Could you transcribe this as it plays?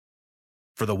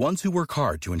For the ones who work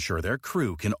hard to ensure their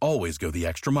crew can always go the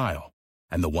extra mile,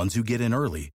 and the ones who get in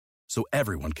early so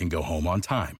everyone can go home on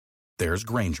time, there's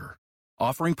Grainger,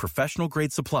 offering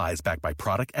professional-grade supplies backed by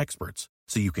product experts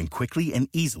so you can quickly and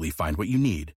easily find what you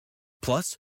need.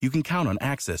 Plus, you can count on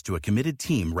access to a committed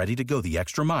team ready to go the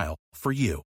extra mile for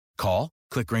you. Call,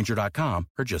 click Grainger.com,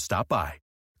 or just stop by.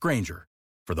 Grainger,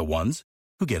 for the ones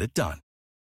who get it done.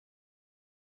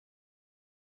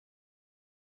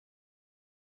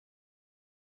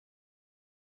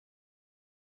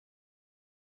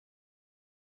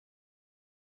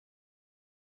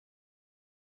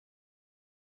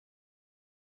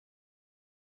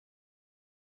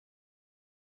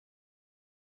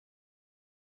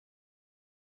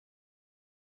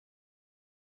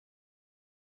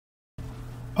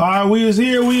 All right, we is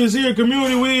here,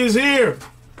 community, we is here.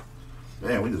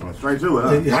 Damn, we just went straight to it,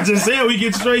 huh? I just said we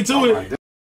get straight to it.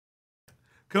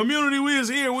 Community, we is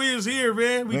here,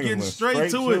 man. We getting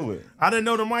straight to it. I didn't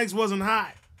know the mics wasn't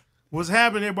hot. What's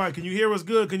happening, everybody? Can you hear us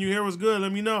good?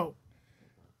 Let me know.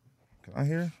 Can I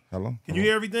hear? Hello? Can you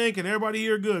hear everything? Can everybody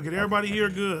hear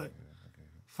good?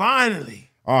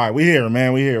 Finally. All right, we here,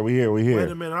 man. We here. Wait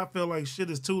a minute, I feel like shit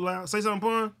is too loud. Say something,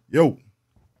 Pun. Yo.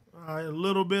 All right, a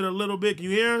little bit. Can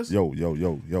you hear us? Yo.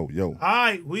 All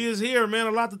right, we is here, man.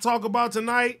 A lot to talk about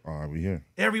tonight. All right, we here.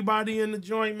 Everybody in the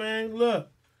joint, man. Look,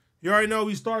 you already know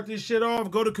we start this shit off.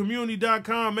 Go to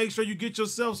Cuhmunity.com. Make sure you get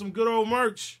yourself some good old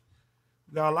merch.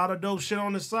 We got a lot of dope shit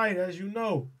on the site, as you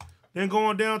know. Then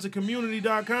going down to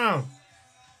Cuhmunity.com. Okay.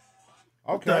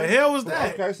 What the hell was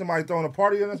that? Okay, somebody throwing a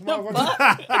party in this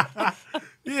motherfucker?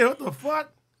 Yeah, what the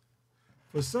fuck?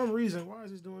 For some reason, why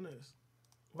is this doing this?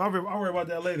 Well, I'll worry about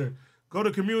that later. Go to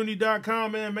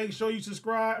Cuhmunity.com, man. Make sure you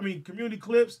subscribe. Community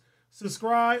Clips,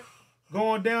 subscribe.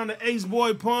 Going down to Ace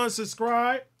Boy Pun,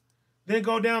 subscribe. Then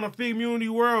go down to Cuhmunity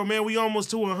World, man. We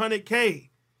almost to 100K.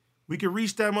 We can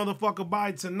reach that motherfucker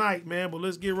by tonight, man. But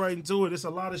let's get right into it. There's a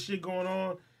lot of shit going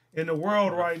on in the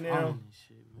world right now.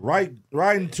 Right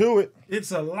into it.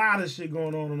 It's a lot of shit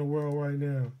going on in the world right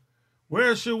now.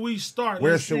 Where should we start?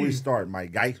 Where should we start, my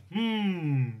guy?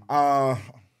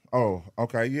 Oh,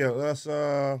 okay. Yeah, let's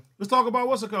talk about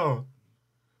what's it called?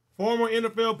 Former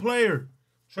NFL player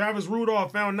Travis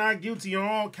Rudolph found not guilty on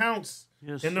all counts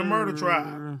in the murder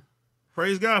trial.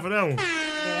 Praise God for that one.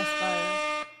 Yeah, that's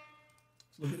fire.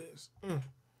 Look at this.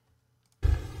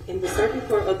 In the Circuit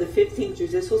Court of the 15th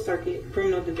Judicial Circuit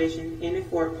Criminal Division in and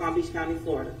Fort Palm Beach County,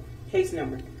 Florida, case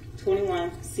number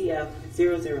 21 CF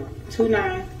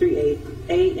 002938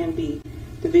 A and B,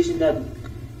 Division W,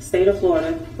 State of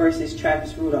Florida versus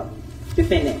Travis Rudolph.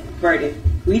 Defendant, verdict.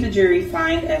 We, the jury,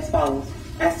 find as follows.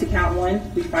 As to count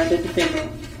 1, we find the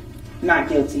defendant not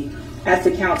guilty. As to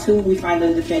count 2, we find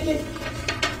the defendant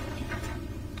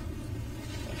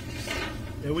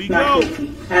not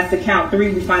guilty. As to count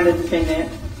 3, we find the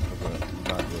defendant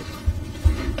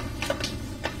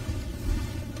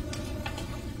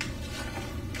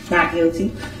not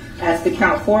guilty. As to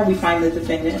count 4, we find the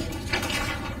defendant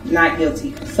not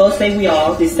guilty. So say we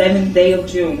all, the 7th day of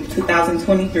June,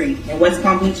 2023, in West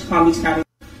Palm Beach County.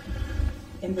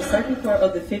 In the Circuit Court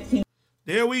of the 15th.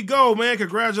 There we go, man.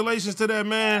 Congratulations to that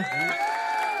man.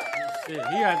 Shit,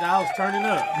 he had the house turning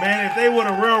up. Man, if they would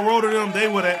have railroaded him, they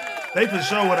for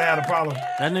sure would have had a problem.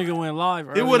 That nigga went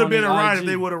live. It would have been a riot if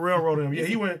they would have railroaded him. Yeah,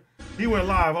 he went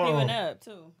live. Hold on. He went up,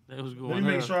 too. It was going Let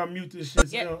me make sure I mute this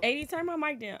shit. Yeah, 80, turn my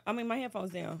mic down. my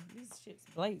headphones down. These shit's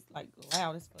blaze, like,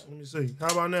 loud as fuck. Let me see. How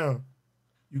about now?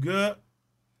 You good?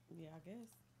 Yeah, I guess.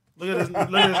 Look at this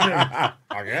nigga.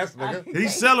 I guess, nigga.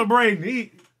 He's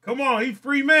celebrating. Come on, he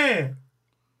free man.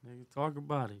 Nigga, talk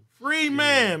about it. Free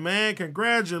man.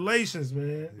 Congratulations,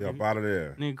 man. Up out of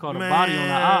there. Nigga caught a body on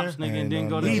the ops, nigga, and didn't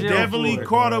go to jail. He definitely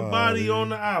caught a body on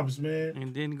the ops, man.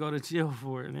 And didn't go to jail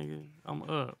for it, nigga. I'm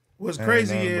up. What's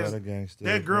crazy is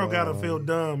that girl gotta feel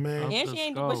dumb, man. And she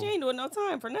ain't doing no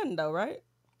time for nothing though, right?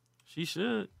 She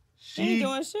should. She ain't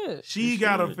doing shit. She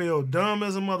gotta feel dumb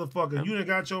as a motherfucker. You done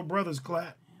got your brother's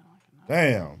clap.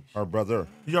 Damn, her brother.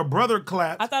 Your brother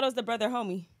clapped. I thought it was the brother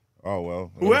homie. Oh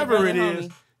well. Whoever it is,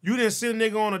 you didn't send a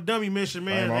nigga on a dummy mission,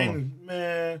 man.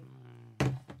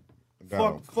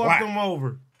 Fuck them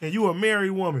over. And you a married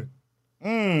woman.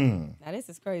 Now this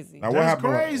is crazy. Now what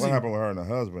happened with her and her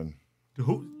husband?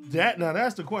 Now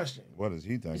that's the question. What is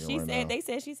he thinking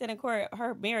now? She said in court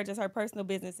her marriage is her personal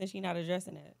business and she not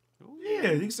addressing it.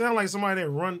 Yeah, you sound like somebody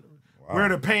that wear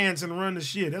the pants and run the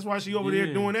shit. That's why she over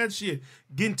there doing that shit.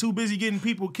 Getting too busy getting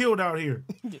people killed out here.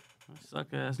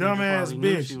 Suck ass. Dumbass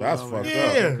bitch. That's fucked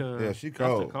up. Yeah, she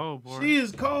cold. She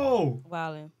is cold.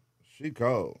 Wildin'. She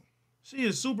cold. She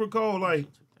is super cold. Like,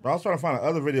 I was trying to find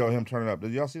another video of him turning up.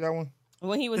 Did y'all see that one?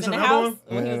 When he was It's in the another house.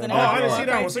 one? When he was in the Oh, house. I didn't see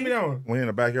that one. Crazy. Send me that one. When he in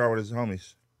the backyard with his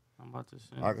homies. I'm about to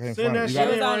send I it. can't Send find that it. You shit got It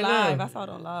was it? right on now. live. I saw it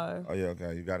on live. Oh, yeah,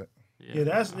 okay. You got it? Yeah,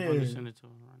 that's I'm about to it. send it to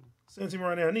him right now. Send it to me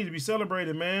right now. I need to be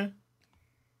celebrated, man.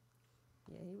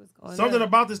 Yeah, he was going Something up.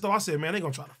 about this, though, I said, man, they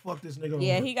going to try to fuck this nigga over.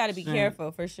 Yeah, he got to be Same.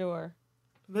 careful for sure.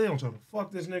 They going to try to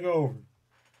fuck this nigga over.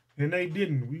 And they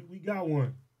didn't. We got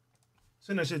one.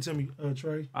 Send that shit to me,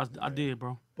 Trey. I did,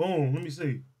 bro. Boom. Let me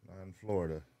see. Not in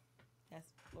Florida. That's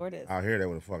Florida. Out here, they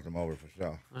would have fucked him over for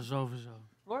sure. For sure, for sure.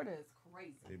 Florida is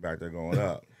crazy. He back there going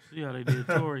up. See how they did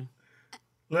Tory.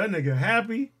 That nigga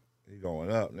happy. He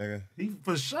going up, nigga. He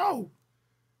for sure.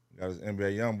 Got his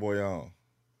NBA YoungBoy on.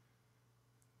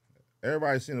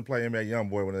 Everybody seen him play NBA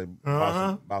YoungBoy when they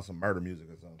about some murder music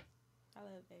or something. I love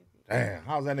baby. Damn,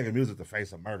 how's that nigga music the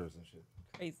face of murders and shit?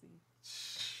 Crazy.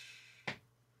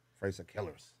 Face of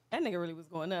killers. That nigga really was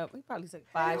going up. He probably took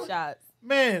 5 shots.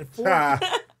 Man,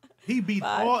 he beat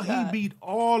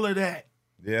all of that.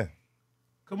 Yeah.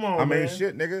 Come on, I mean, man.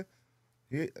 shit, nigga.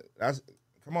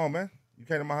 Come on, man. You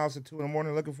came to my house at 2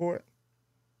 a.m. looking for it?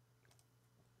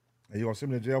 And you gonna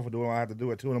send me to jail for doing what I have to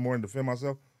do at 2 a.m. to defend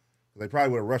myself? They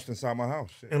probably would have rushed inside my house.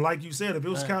 Shit. And like you said, if it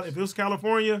was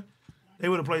California, they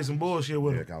would have played some bullshit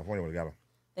with Yeah, him. California would have got him.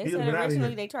 They He'd said have been outta originally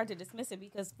here. they tried to dismiss it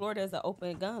because Florida is an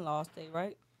open gun law state,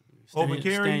 right? Open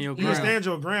carry, Stand your you can ground. stand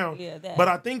your ground. Yeah, that. But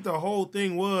I think the whole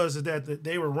thing was that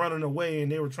they were running away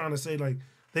and they were trying to say like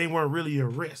they weren't really a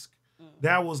risk.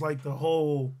 That was like the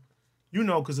whole,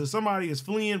 because if somebody is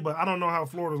fleeing, but I don't know how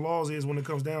Florida's laws is when it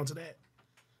comes down to that.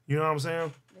 You know what I'm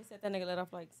saying? They said that nigga let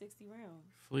off like 60 rounds.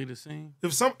 Flee the scene.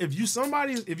 If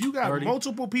you got 30.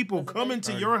 multiple people coming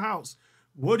to your house,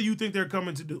 what do you think they're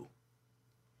coming to do?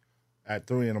 At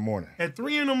 3 a.m. At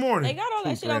 3 a.m. They got all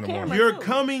that shit 3 on in the morning. camera. You're too.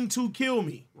 coming to kill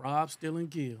me. Rob, steal, and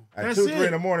kill. At That's 2, it. 3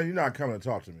 in the morning, you're not coming to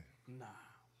talk to me. Nah.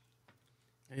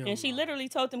 Hell And she no. literally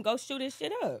told them go shoot his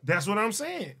shit up. That's what I'm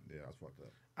saying. Yeah, that's fucked up.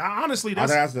 Honestly,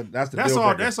 That's that's the that's deal all.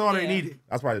 breaker. That's all they Yeah. needed.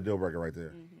 That's probably the deal breaker right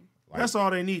there. Like, That's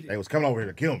all they they needed. was coming over here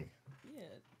to kill me. Yeah.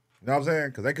 You know what I'm saying?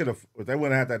 Because they could have, if they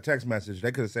wouldn't have had that text message,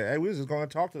 they could have said, hey, we was just going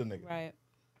to talk to the nigga. Right.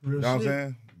 Real You know what I'm shit.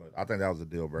 saying? But I think that was a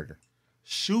deal breaker.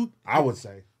 I would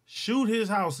say. shoot his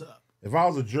house up. If I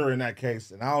was a juror in that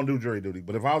case, and I don't do jury duty,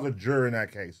 but if I was a juror in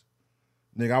that case,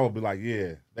 nigga, I would be like,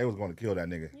 yeah, they was going to kill that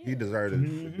nigga. He deserved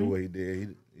to do what he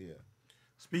did. Yeah.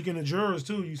 Speaking of jurors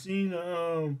too, you seen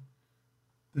the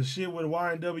shit with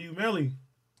Y&W Melly?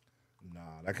 Nah,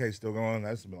 that case still going.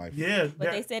 That's been like, Yeah,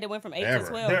 But they said it went from 8 Ever. to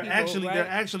 12 they're people, right?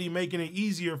 actually making it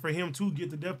easier for him to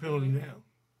get the death penalty now.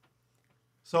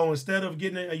 So instead of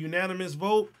getting a unanimous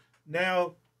vote,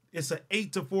 now it's an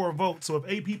 8-4 vote. So if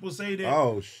 8 people say that,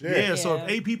 oh, shit. yeah. So if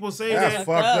 8 people say That's that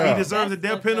fucked up. he deserves the That's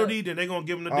death fucked penalty, up. then they're gonna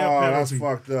give him the death Oh, penalty. that's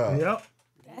fucked up. Yep.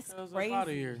 That's Cuz up crazy. out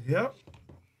of here. Yep.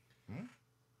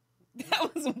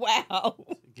 That was wow.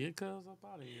 Get cuz up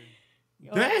out of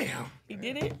here. Damn. He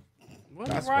did it?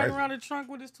 Wasn't That's he riding crazy. around the trunk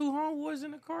with his 2 homeboys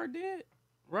in the car dead?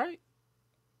 Right?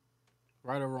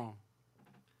 Right or wrong?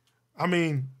 I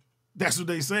mean, that's what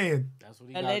they saying. That's what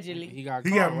he Allegedly. got. He got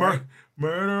He caught, got right?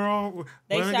 murder on.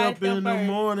 They Wake shot up in them the first.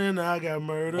 morning, I got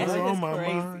murder That shit on is my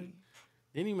crazy. mind.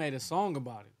 Then he made a song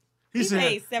about it. He said,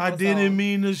 made "I several didn't songs.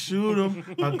 mean to shoot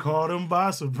him. I caught him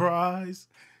by surprise."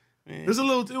 Man, It was a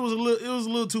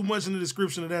little too much in the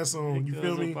description of that song. You get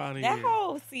feel cuz me? up outta That here.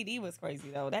 whole CD was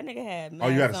crazy though. That nigga had mad Oh,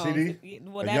 you got a songs. CD?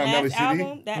 Well, A that Young last Melly CD?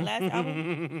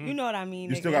 album, you know what I mean.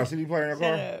 You nigga. still got a CD player in your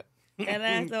Shut car? up. That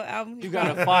last little album. You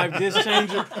got a 5 disc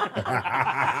changer?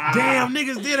 Damn,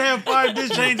 niggas did have 5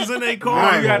 disc changes in their Nah,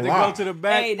 car. You had to Wow. go to the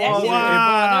back. Hey, that pause shit it, was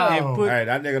Wow. and put, Hey,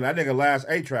 that nigga last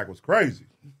A-track was crazy.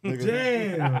 Nigga,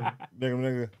 Damn.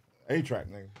 nigga, A-track,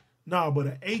 nigga. No, but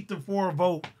an 8-4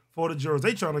 vote for the jurors.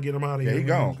 They trying to get him out of Yeah, here. he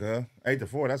gone, cuz.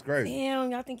 8-4, that's crazy.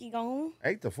 Damn, y'all think he gone?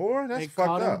 8-4? That's they fucked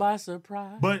caught him up. by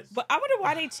surprise. But But I wonder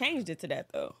why they changed it to that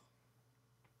though.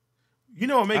 you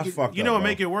know what make That's it? fucked You know up, what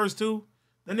bro. make it worse too?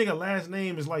 That nigga last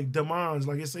name is like Demons,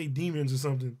 like it say demons or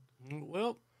something.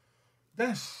 Well,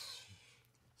 That's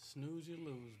snooze you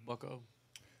lose, bucko.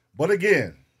 But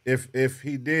again, if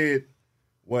he did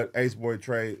what Ace Boy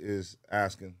Trey is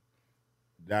asking,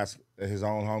 that's his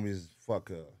own homies,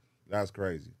 fuck up. That's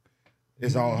crazy.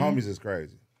 His own homies is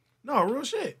crazy. no real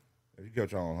shit. If you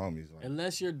killed your own homies, like,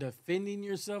 Unless you're defending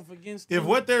yourself against If them,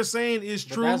 what they're saying is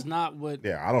but true, that's not what.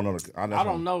 yeah, I don't know. I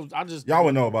don't know. I just Y'all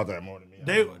would know about that more than me. I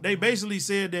don't know. they basically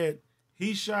said that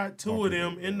he shot 2 of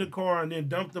them in the car and then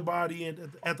dumped the body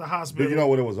at the hospital. But you know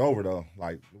what it was over though?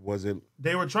 Like, was it?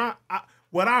 They were trying.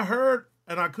 What I heard,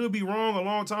 and I could be wrong, a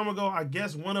long time ago. I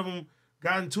guess one of them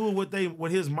got into it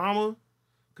with his mama,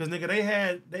 cause nigga they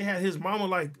had his mama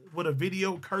like with a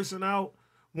video cursing out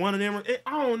one of them.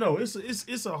 I don't know.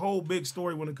 It's a whole big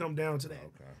story when it comes down to that.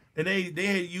 Okay. And they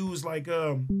had used like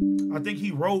I think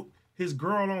he wrote his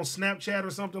girl on Snapchat or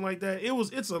something like that. It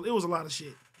was a lot of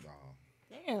shit.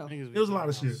 Damn. Niggas It was a lot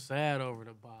of getting all shit. Sad over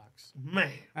the box.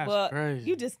 Man. That's But crazy.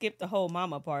 you just skipped the whole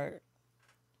mama part.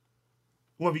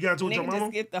 What, if you got into it with your Nigga just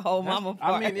mama? skipped the whole mama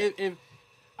part. I mean, if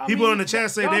People in the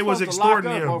chat say y'all they was supposed to lock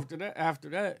extorting up him. After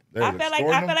that. They I was felt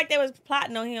extorting like him? they was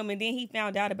plotting on him, and then he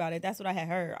found out about it. That's what I had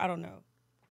heard. I don't know.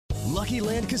 Lucky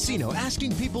Land Casino,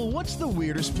 asking people, what's the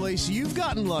weirdest place you've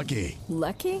gotten lucky?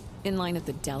 Lucky? In line at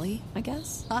the deli, I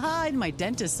guess? Aha, in my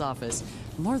dentist's office.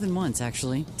 More than once,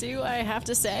 actually. Do I have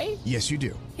to say? Yes, you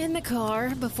do. In the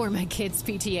car before my kids'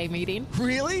 PTA meeting.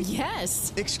 Really?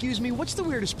 Yes. Excuse me, what's the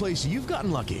weirdest place you've gotten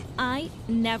lucky? I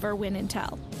never win and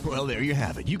tell. Well, there you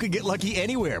have it. You can get lucky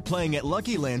anywhere, playing at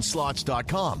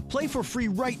LuckyLandSlots.com. Play for free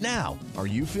right now. Are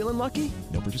you feeling lucky?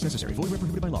 No purchase necessary. Void where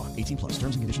prohibited by law. 18+.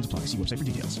 Terms and conditions apply. See website for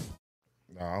details.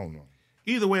 No, I don't know.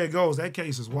 Either way it goes, that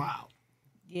case is wild.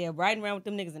 Yeah, riding around with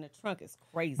them niggas in the trunk is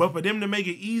crazy. But for them to make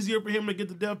it easier for him to get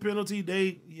the death penalty,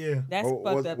 That's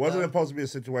fucked up. Wasn't though. it supposed to be a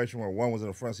situation where one was in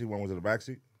the front seat, one was in the back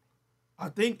seat? I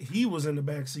think he was in the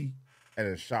back seat. And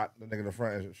then shot the nigga in the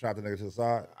front and shot the nigga to the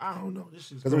side? I don't know. This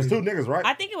shit's Because it was crazy. two niggas, right?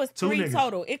 I think it was Two 3 niggas.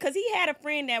 total. Because he had a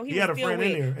friend that he had was a still friend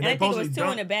with. in there, and And they I think it was supposedly 2 in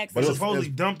the dumped- back But They it was- supposedly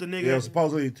it's- dumped the nigga. Yeah,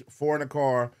 supposedly 4 in the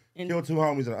car, And- killed 2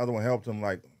 homies, and the other one helped him.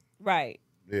 Like, Right.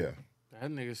 yeah.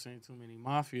 That nigga seen too many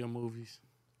mafia movies.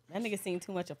 That nigga seen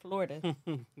too much of Florida.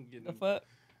 Getting The fuck?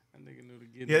 That nigga knew to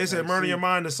get. Yeah, they said murder your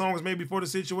mind. The song is made before the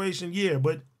situation. Yeah,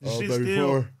 but the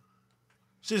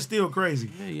shit's still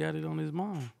crazy. Yeah, he had it on his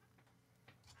mind.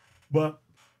 But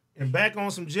and back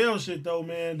on some jail shit though,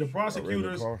 man. The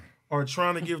prosecutors are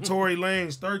trying to give Tory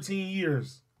Lanez 13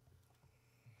 years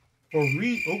for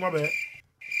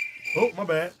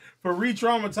for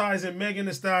re-traumatizing Megan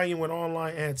Thee Stallion with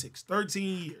online antics.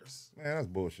 13 years. Man, that's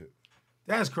bullshit.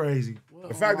 That's crazy.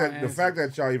 The fact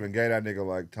that y'all even gave that nigga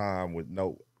like time with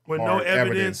no With hard no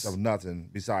evidence of nothing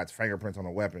besides fingerprints on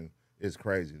a weapon is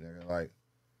crazy, nigga. Like,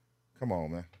 come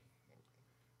on, man.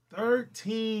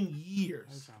 13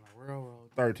 years.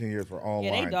 13 years for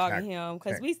online. Yeah, they dogging him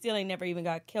because we still ain't never even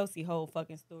got Kelsey whole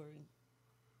fucking story.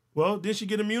 Well, did she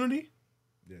get immunity?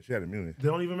 Yeah, she had immunity. They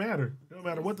don't even matter. It don't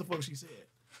matter what the fuck she said.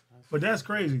 But that's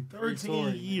crazy.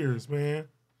 13 years, man.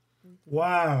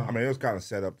 Wow. I mean, it was kind of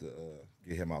set up to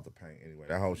get him out the paint anyway.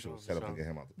 That whole shit was set up to get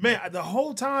him out the Man, the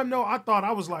whole time though,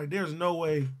 I was like, there's no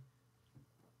way.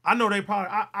 I know they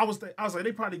probably. I was like,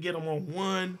 they probably get him on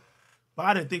 1, but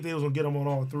I didn't think they was gonna get him on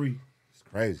all 3. It's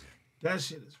crazy. That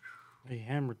shit is. They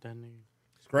hammered that nigga.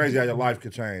 It's crazy how your life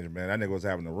could change, man. That nigga was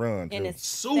having to run too. And it's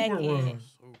Super run.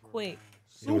 Quick.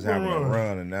 He was having to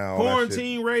run, and now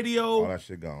quarantine radio, all that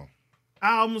shit gone.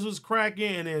 Albums was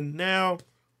cracking, and now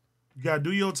you gotta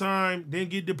do your time, then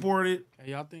get deported.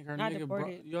 Hey, y'all think her Not nigga?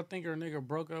 deported. Y'all think her nigga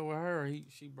broke up with her, or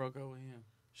she broke up with him?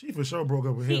 She for sure broke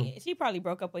up with him. She probably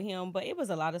broke up with him, but it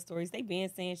was a lot of stories. They been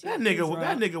saying she That was nigga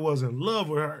drunk. was in love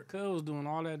with her. Cuz was doing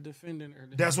all that defending her.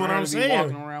 That's what For her I'm to be saying.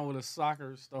 Walking around with a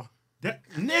soccer star. That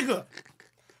nigga.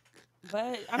 But I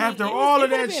mean, After it was- all it of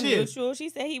could've that been shit. mutual. She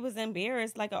said he was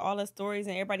embarrassed, like all the stories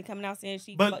and everybody coming out saying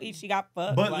she But- got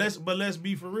fucked. But like, let's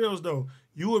be for reals though.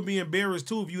 You would be embarrassed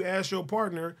too if you ask your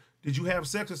partner, did you have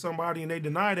sex with somebody, and they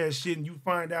deny that shit, and you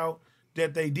find out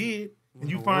that they did, and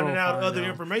you finding out other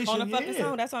information. on the fucking yeah.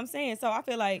 song. That's what I'm saying. So I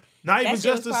feel like Not that even shit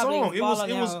just was the probably song.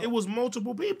 falling It was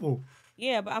multiple people.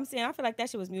 Yeah, but I'm saying I feel like that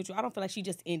shit was mutual. I don't feel like she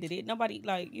just ended it. Nobody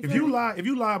like If you lie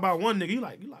about one nigga, you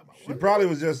lie about one. She probably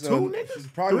was just Two niggas? She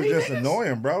probably was Three just niggas?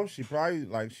 annoying, bro. She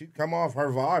probably she'd come off her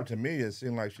vibe to me. It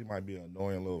seemed like she might be an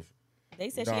annoying little. They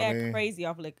said You she know what I had mean? crazy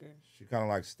off liquor. She kind of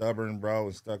like stubborn, bro,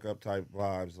 and stuck up type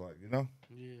vibes, like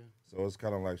Yeah. So it's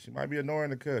kind of like she might be annoying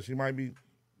to cuss. She might be,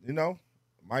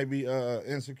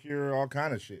 insecure, all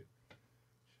kind of shit.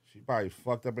 She probably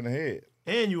fucked up in the head.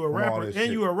 And you a From all rapper, this and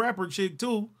shit. you a rapper chick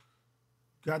too.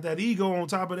 Got that ego on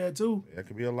top of that too. That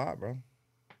could be a lot, bro.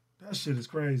 That shit is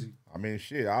crazy. I mean,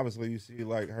 shit. Obviously, you see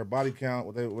like her body count.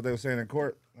 What they were saying in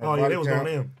court. Her Oh yeah, body they was count,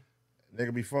 on them.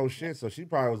 Nigga be full shit. So she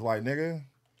probably was like, nigga.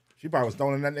 She probably was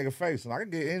throwing in that nigga face, and I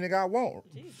can get any nigga I want.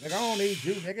 Nigga, I don't need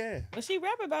you, nigga. But she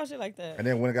rap about shit like that. And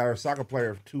then went and got her soccer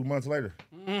player 2 months later.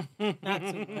 Not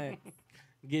too much.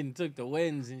 Getting took to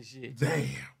weddings and shit. Damn.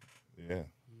 Yeah.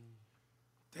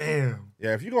 Damn.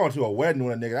 Yeah, if you going to a wedding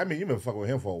with a nigga, that mean you been fucking with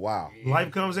him for a while.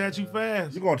 Life comes at you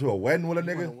fast. You going to a wedding with a You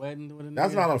want a nigga? wedding with a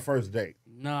That's nigga? not a first date.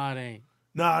 No, it ain't.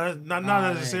 Nah, that's not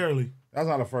necessarily. That's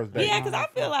not a first date. Yeah, because I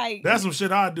feel like That's some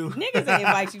shit I do. niggas ain't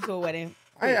invite you to a wedding.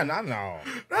 Yeah, I know.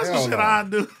 That's Hell some shit no. I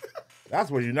do. That's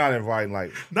where you're not inviting,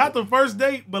 like, Not the first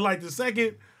date, but like the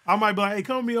second, I might be like, hey,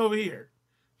 come be over here.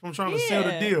 I'm trying to seal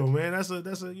the deal, man. That's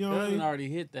a you know what I mean? already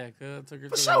hit that, cuz. Took her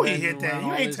For to sure the he wedding hit that. around You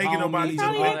all ain't his taking nobody homies to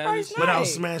and the all wedding that other shit. without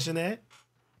smashing that.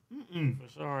 For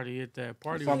sure already hit that.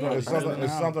 Party Is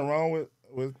something wrong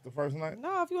with the first night?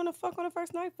 No, if you want to fuck on the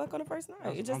first night, fuck on the first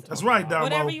night. It's just That's right, Damo.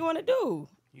 whatever you want to do.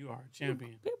 You are a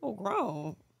champion. People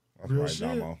grown. That's Real right, shit.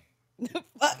 Damo.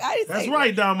 Fuck, I didn't That's say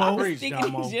right, that. Damo. I was Preach, thinking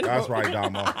Damo. in general. That's right,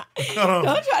 Damo.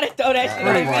 Don't try to throw that shit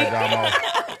That's on me. right,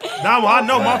 Damo. Damo, I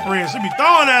know my friend. She be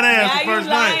throwing that ass Now the you first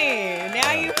night. lying.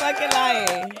 Now you fucking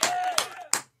lying.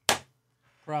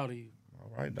 Proud of you.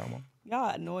 All right, Damo. Y'all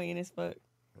annoying as fuck.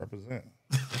 Represent.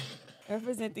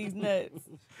 Represent these nuts.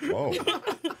 Whoa.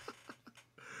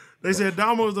 They said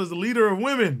Damo is the leader of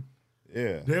women.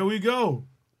 Yeah. There we go.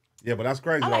 Yeah, but that's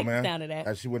crazy I though, like the man. sound of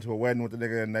that. She went to a wedding with the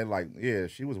nigga and they like, yeah,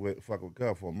 she was fucking with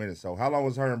Cub for a minute. So how long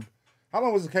was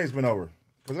the case been over?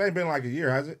 Because it ain't been like a year,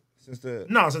 has it? Since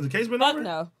the case been Fuck over?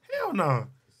 no. Hell no.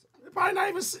 It probably not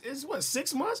even, it's what,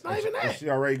 6 months? Not even Is that. she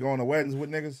already going to weddings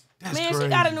with niggas? That's Man, crazy. she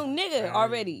got a new nigga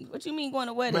already. What you mean going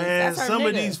to weddings? Man, That's her some nigga.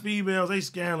 of these females, they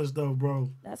scandalous though,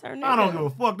 bro. That's her nigga. I don't give a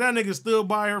fuck. That nigga stood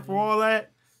by her for all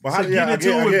that. But how to do get into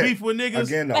it with again, beef with niggas.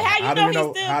 Again, though, But how do you we know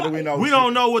know? he's How do we know? We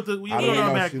don't know what the. We How do don't we know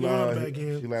know back. she, We don't know back she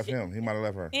in. left him? He might have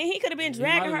left her. And he could have been He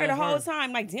dragging might her have the whole left her.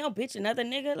 time. Like, damn, bitch, another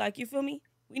nigga. Like, you feel me?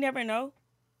 We never know.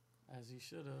 As he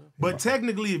should have. But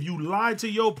technically, if you lied to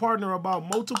your partner about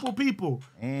multiple people,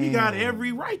 he got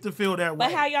every right to feel that way.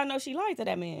 But how y'all know she lied to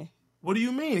that man? What do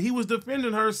you mean? He was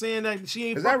defending her, saying that she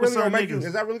ain't Is that fuck with really gonna certain make you? niggas.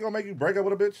 Is that really gonna make you break up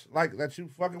with a bitch like that? You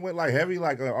fucking went like heavy,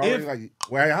 like already, If- like.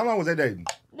 Well, how long was they dating?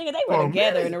 Nigga, they were For a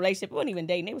together minute. in a relationship. It wasn't even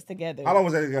dating. They was together. How long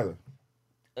was they together?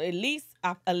 At least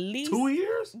 2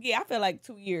 years? Yeah, I feel like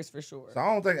 2 years for sure. So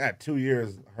I don't think at 2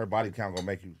 years her body count gonna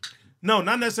make you. No,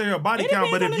 not necessarily her body It count,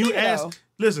 but depends if on you the nigga, ask, though.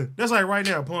 listen, that's like right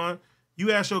now, Pun.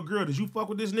 You ask your girl, did you fuck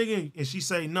with this nigga? And she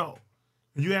say no.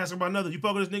 And you ask her about another, you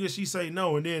fuck with this nigga? She say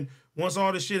no. And then once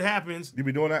all this shit happens, You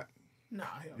be doing that? nah,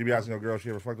 hell, You be asking your girl if she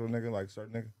ever fucked with a nigga, like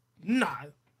certain nigga? nah,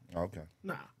 Okay.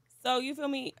 nah. So you feel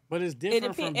me? But it's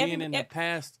different from depend- being every- in the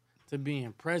past to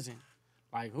being present.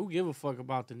 Like, who give a fuck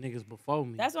about the niggas before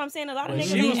me? That's what I'm saying. A lot of But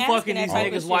niggas she was ain't fucking asking that these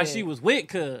type niggas of while shit. she was with,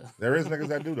 cuz. There is niggas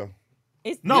that do though.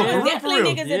 It's No, there's for real, definitely for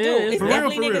real. niggas that Yeah, do. It's for real,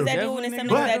 definitely for niggas real. that do, and it's some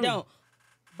Definitely niggas that niggas. don't.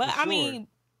 But For I sure. mean,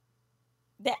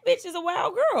 that bitch is a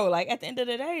wild girl. Like at the end of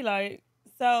the day, like,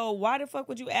 so why the fuck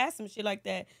would you ask some shit like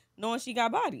that, knowing she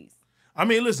got bodies? I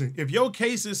mean, listen, if your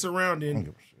case is I don't surrounding,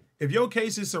 give a shit. if your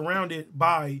case is surrounded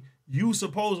by you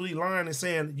supposedly lying and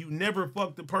saying you never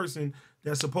fucked the person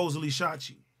that supposedly shot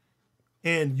you,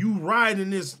 and you riding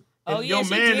this, and Oh, yeah, your she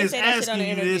man did is say that shit on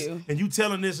asking the you this, interview. and you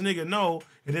telling this nigga no,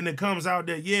 and then it comes out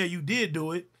that yeah, you did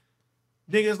do it.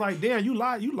 Nigga's like, damn, you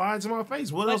lied to my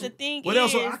face. What But else? the thing what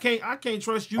else? is- I can't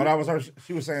trust you. Oh, that was her.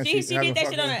 She was saying She did hasn't that fucked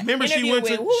shit on with- an Remember, she interview went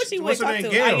with. to- Who was she with? what's her Talk name, to?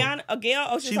 Gail. Ayana, a Gail?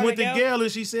 Oh, She went to Gail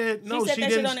and she said no. said She that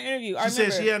didn't. shit on the interview. I She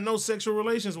said she remember. had no sexual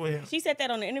relations with him. She said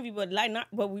that on the interview, but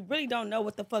but we really don't know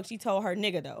what the fuck she told her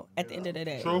nigga though. At the end of the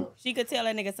day, True. She could tell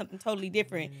that nigga something totally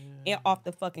different and off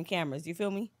the fucking cameras. You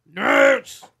feel me?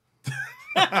 Nerds!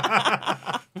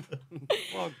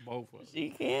 Fuck both of them.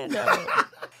 She can though.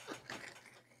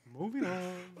 Moving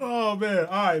on. Oh man!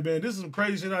 All right, man. This is some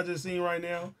crazy shit I just seen right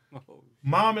now. Oh,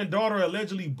 Mom and daughter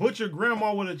allegedly butchered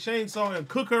grandma with a chainsaw and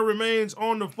cook her remains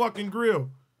on the fucking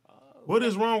grill. What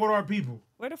is wrong with our people?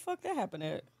 Where the fuck that happened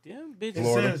at? Them It bitches.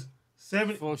 Florida. says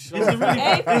 7. For Is sure. it really?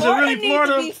 Hey, is it Florida really needs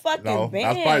Florida? to be fucking No,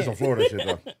 banned. that's probably some Florida shit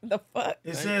though. The fuck?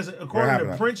 It says according happened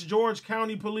to at? Prince George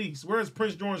County Police. Where is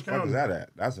Prince George What County? is that at?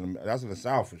 That's in the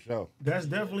South for sure. That's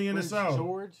definitely in the South.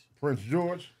 George. Prince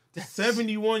George.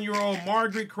 71-year-old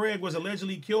Margaret Craig was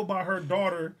allegedly killed by her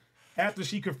daughter after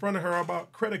she confronted her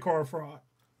about credit card fraud.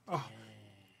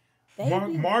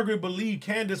 Margaret believed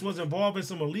Candace was involved in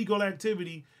some illegal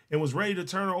activity and was ready to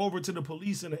turn her over to the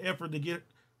police in an effort to get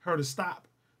her to stop.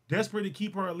 Desperate to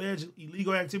keep her alleged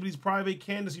illegal activities private,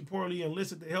 Candace reportedly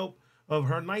enlisted the help of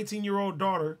her 19-year-old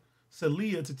daughter,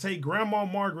 Celia, to take Grandma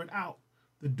Margaret out.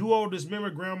 The duo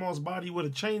dismembered Grandma's body with a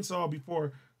chainsaw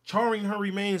before charring her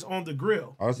remains on the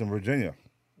grill. Oh, that's in Virginia.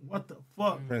 What the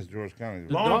fuck? Prince George County.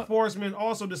 Law enforcement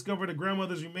also discovered the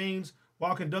grandmother's remains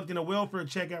while conducting a welfare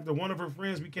check after one of her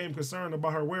friends became concerned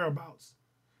about her whereabouts.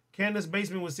 Candace's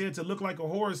basement was said to look like a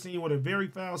horror scene with a very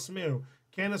foul smell.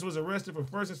 Candace was arrested for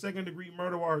first and second degree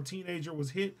murder while her teenager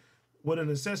was hit with an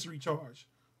accessory charge.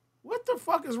 What the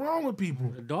fuck is wrong with people?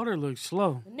 The daughter looks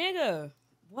slow. Nigga,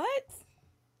 what?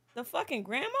 The fucking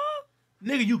grandma?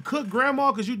 Nigga, you cook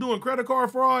grandma because you doing credit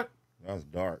card fraud? That's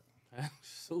dark. That's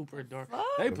super dark. Fuck.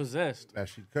 They possessed. That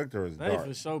she cooked her is They dark.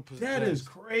 for sure possessed. That is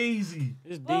crazy.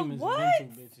 It's But demons what? and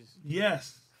them two bitches.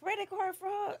 Yes. Credit card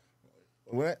fraud?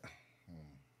 What?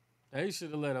 They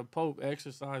should have let a pope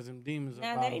exorcise them demons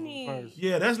Now about they him need- first.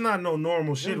 Yeah, that's not no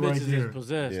normal shit Them right bitches there. is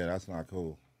possessed. Yeah, that's not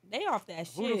cool. They off that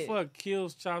shit. Who the fuck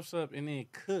kills, chops up, and then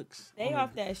cooks? They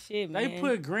off that shit, man. They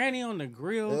put Granny on the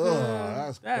grill.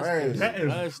 Ugh, that's crazy. That is-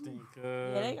 disgusting.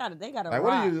 Yeah, they got to Like,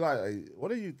 rock. what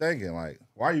are you thinking? Like,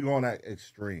 why are you going that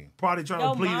extreme? Probably trying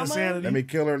Yo, to plead mama? insanity. Let me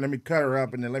kill her, let me cut her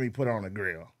up, and then let me put her on the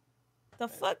grill. The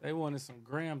fuck? They wanted some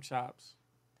graham chops.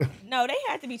 No, they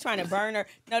had to be trying to burn her.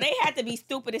 No, they had to be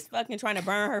stupid as fucking trying to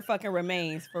burn her fucking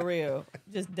remains for real.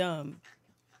 Just dumb.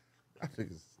 I think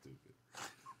it's stupid.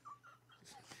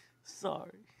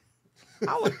 Sorry.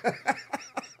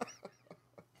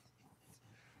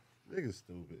 Nigga's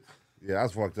stupid. Yeah,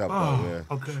 that's fucked up, Oh, though, man.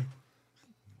 okay.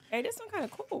 Hey, this one kind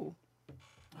of cool.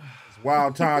 It's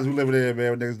wild times we living in,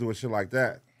 man, when niggas doing shit like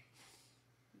that.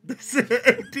 They said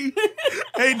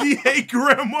AD hate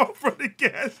grandma from the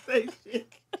gas station.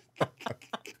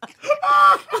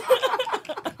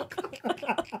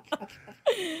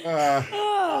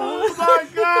 Oh my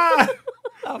god!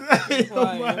 Oh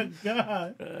my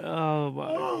god! Oh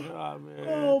my god, man.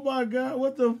 Oh my god!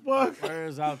 What the fuck?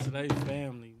 Prayers out to their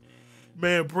family,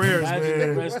 Man, prayers, Imagine the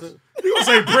man. rest of- You gonna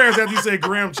say prayers after you say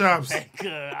graham chops?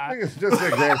 Niggas just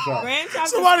said graham chops. Graham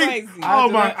chops Somebody, is crazy. oh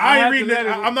my! I ain't have to reading let it.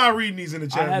 it- I'm not reading these in the I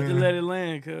chat, have man. to let it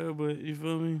land, cuz, but you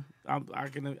feel me?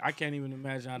 I can't even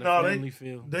imagine how the No, family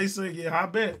feel. They say, yeah, I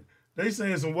bet. They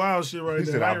saying some wild shit right He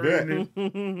there. said, I ain't bet.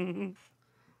 reading it.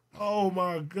 Oh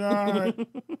my god!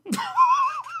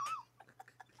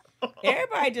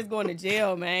 Everybody just going to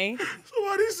jail, man.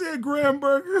 Somebody said graham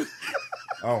burger.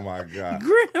 Oh my god.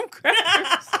 Graham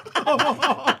crackers.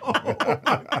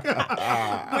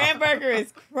 Graham burger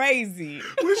is crazy.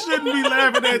 We shouldn't be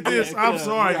laughing at this. I'm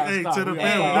sorry. Hey, to the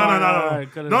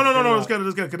family. No. It's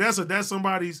good. Cause that's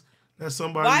somebody's. That's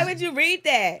somebody's. Why would you read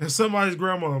that? That's somebody's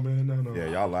grandma, man. No. Yeah,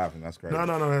 y'all laughing. That's crazy. No.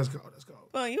 That's cold.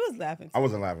 Well, you was laughing. I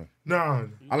wasn't laughing. No.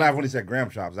 I laughed when he said graham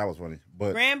chops. That was funny.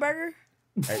 But Graham burger?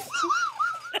 hey,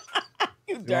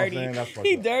 You what I'm dirty. saying? That's fucked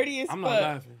He up. dirty as I'm fuck. not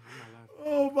laughing.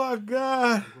 Oh my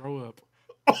god. Grow up.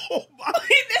 Oh my.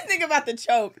 This nigga about to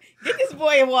choke. Get this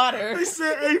boy water. They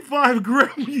said 85 gram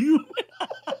you.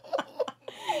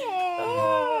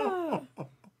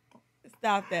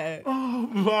 Stop that. Oh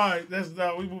my. That's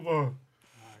not. We move on. All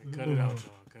right, cut it out, y'all.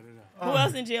 Cut it out. Who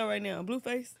else in jail right now?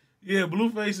 Blueface? Yeah,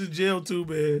 Blueface is jail too,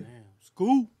 man. Damn.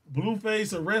 School.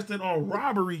 Blueface arrested on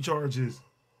robbery charges.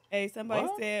 Hey, somebody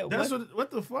said That's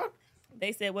what the fuck?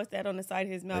 they said what's that on the side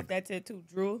of his mouth? That tattoo,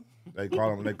 drool. They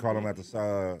called him at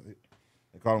the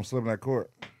they called him slipping at court.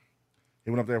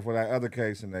 He went up there for that other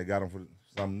case and they got him for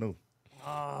something new.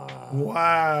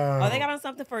 Wow. Oh, they got on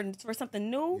something for something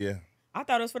new? Yeah. I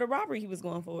thought it was for the robbery he was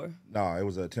going for. No, it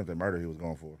was an attempted murder he was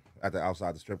going for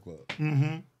outside the strip club.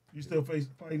 Mm-hmm. You still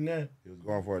fighting that? He was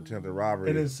going for attempted robbery.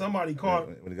 And then somebody caught.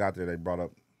 When he got there, they brought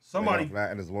up Somebody.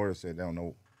 and his lawyer said they don't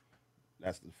know.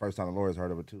 That's the first time the lawyers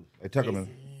heard of it too. They took him in.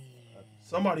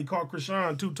 Somebody caught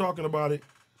Krishan too talking about it.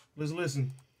 Let's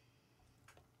listen.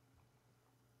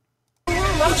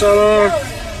 What's y'all on?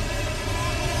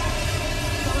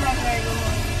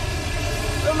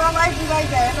 Will my life be like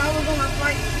that? If I was gonna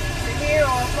fight to here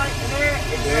or fight to there,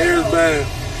 Yeah, here's bad.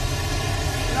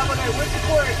 and I would have went to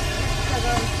court because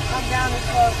I'm down as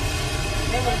fuck.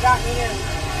 They would have got me there.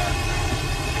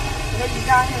 And they just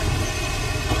got him.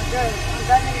 Good.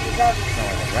 That nigga just got me.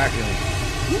 Sound like a raccoon.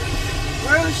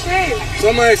 Real shit.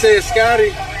 Somebody said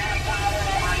Scotty.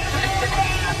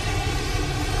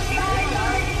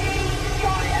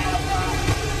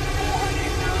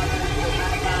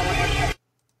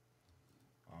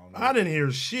 I didn't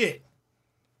hear shit.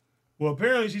 Well,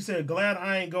 apparently she said, glad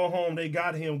I ain't go home. They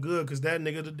got him good because that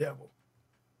nigga the devil.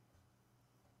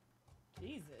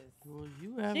 Jesus.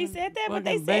 Well, She said that, but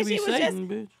they said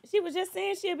she was just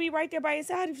saying she'd be right there by his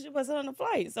side if she wasn't on the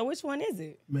flight. So which one is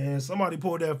it? Man, somebody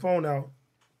pulled that phone out.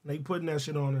 They putting that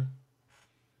shit on her.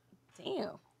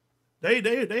 Damn.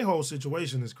 They whole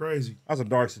situation is crazy. That's a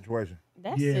dark situation.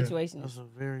 That situation is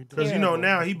very because you know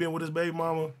now he been with his baby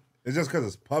mama. It's just because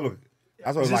it's public.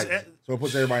 That's what It's it's just like. So it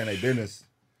puts everybody in their business.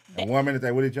 And 1 minute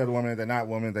they with each other, 1 minute they're not.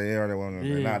 1 minute they are, the 1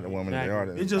 minute they're not. The 1 minute they are.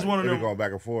 It's just one of they be them going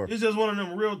back and forth. It's just one of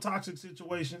them real toxic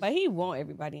situations. But he want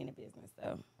everybody in the business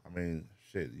though. I mean,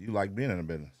 shit, you like being in the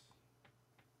business.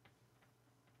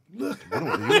 Look, you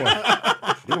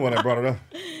the one that brought it up.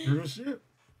 Real shit.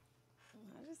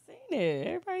 I just seen it.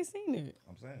 Everybody seen it.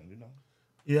 I'm saying, you know.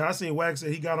 Yeah, I seen Wax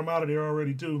say he got him out of there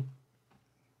already too.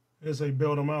 They say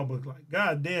bailed him out, but like,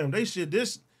 goddamn, this shit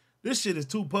is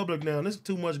too public now. There's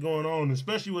too much going on,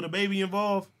 especially with a baby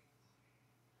involved.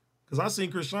 Cause I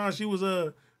seen Krishan, she was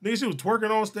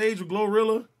twerking on stage with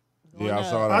Glorilla. Yeah, I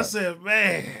saw that. I said,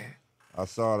 man. I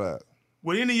saw that.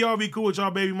 Would any of y'all be cool with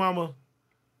y'all baby mama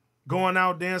going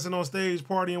out dancing on stage,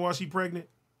 partying while she pregnant?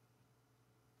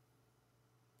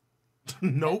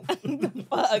 Nope.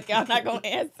 Fuck, y'all not gonna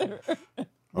answer.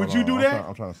 Would you do that?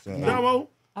 I'm trying to send. No.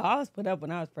 I was put up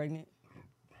when I was pregnant.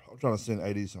 I'm trying to send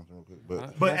AD something real quick,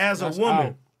 but as a woman,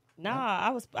 out.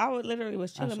 Nah, I would literally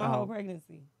was chilling That's my whole out.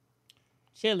 pregnancy,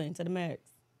 chilling to the max.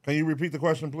 Can you repeat the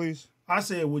question, please? I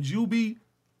said, would you be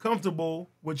comfortable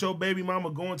with your baby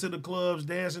mama going to the clubs,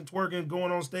 dancing, twerking,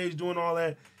 going on stage, doing all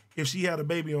that if she had a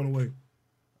baby on the way?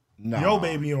 Nah. Your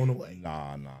baby on the way.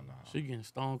 Nah. She getting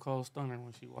stone cold stunner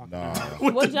when she walking Nah. out.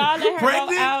 Would y'all let her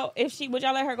Pregnant? go out would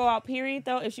y'all let her go out, period,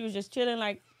 though, if she was just chilling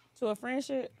like to a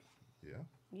friendship?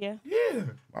 Yeah. Yeah.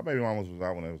 My baby mama was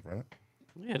out when they was pregnant.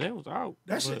 Yeah, they was out.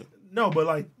 That shit. No, but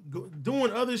like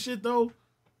doing other shit though,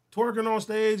 twerking on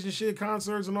stage and shit,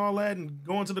 concerts and all that, and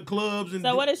going to the clubs and.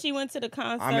 So what if she went to the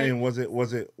concert? I mean, was it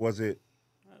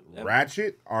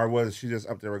ratchet, or was she just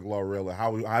up there with Glorilla?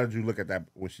 How did you look at that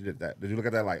when she did that? Did you look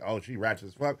at that like, oh, she ratchet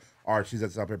as fuck, or she's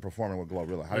just up here performing with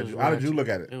Glorilla? How did you look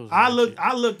at it? I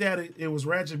looked at it. It was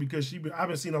ratchet because I've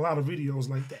been seeing a lot of videos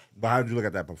like that. But how did you look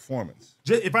at that performance?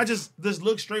 If I just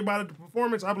look straight by the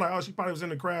performance, I'm like, oh, she probably was in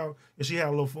the crowd and she had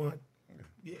a little fun.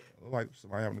 Yeah, like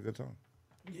somebody having a good time.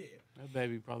 Yeah, that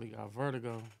baby probably got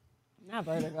vertigo. Not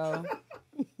vertigo.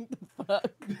 Fuck.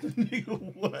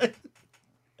 Nigga, what?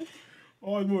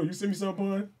 Oh, more. You send me some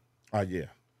pun? Yeah.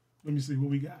 Let me see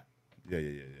what we got. Yeah.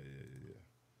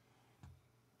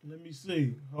 Let me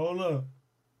see. Hold up.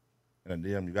 And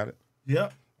then DM, you got it?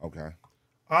 Yep. Okay.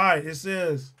 All right. It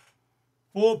says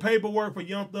full paperwork for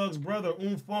Young Thug's brother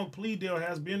Unfoonk plea deal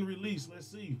has been released. Let's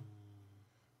see.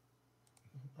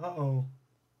 Uh-oh.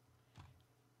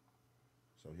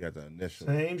 So he had the initial.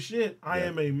 Same shit. I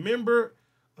am a member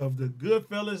of the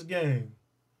Goodfellas gang.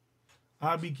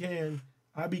 I became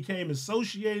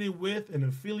associated with and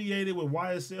affiliated with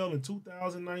YSL in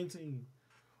 2019.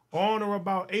 On or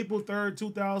about April 3rd,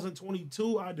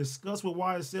 2022, I discussed with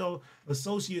YSL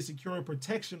associate securing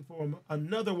protection for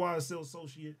another YSL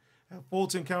associate at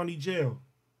Fulton County Jail.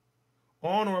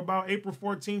 On or about April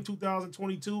 14,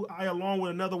 2022, I, along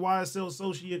with another YSL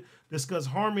associate, discussed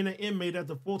harming an inmate at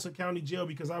the Fulton County Jail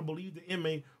because I believe the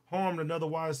inmate harmed another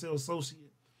YSL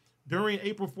associate. During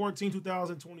April 14,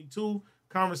 2022,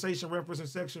 conversation referencing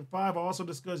Section 5, I also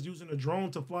discussed using a drone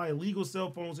to fly illegal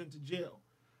cell phones into jail.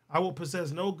 I will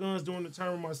possess no guns during the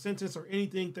term of my sentence or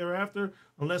anything thereafter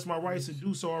unless my rights to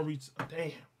do so are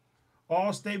damn.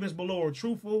 All statements below are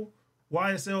truthful.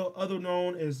 YSL, other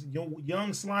known as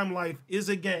Young Slime Life, is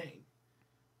a gang.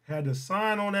 Had to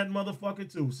sign on that motherfucker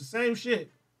too. It's the same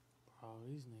shit. Bro,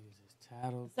 these niggas is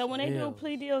tattled. So when they do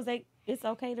plea deals, it's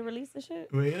okay to release the shit?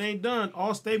 Well, it ain't done.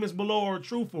 All statements below are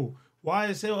truthful.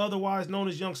 YSL, otherwise known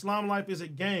as Young Slime Life, is a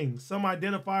gang. Some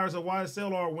identifiers of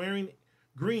YSL are wearing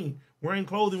green, wearing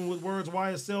clothing with words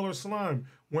YSL or slime,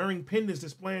 wearing pendants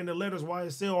displaying the letters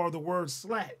YSL or the word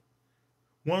slat.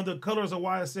 One of the colors of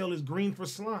YSL is green for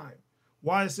slime.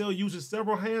 YSL uses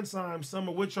several hand signs, some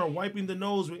of which are wiping the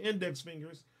nose with index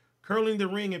fingers, curling the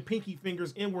ring and pinky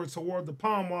fingers inwards toward the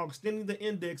palm while extending the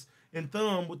index and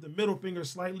thumb with the middle finger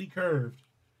slightly curved.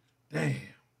 Damn.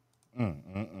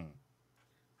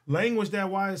 Language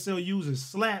that YSL uses,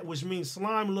 slat, which means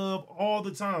slime love all the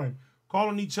time,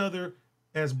 calling each other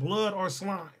as blood or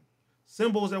slime.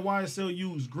 Symbols that YSL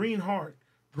use, green heart,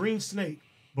 green snake,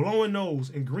 blowing nose,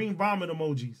 and green vomit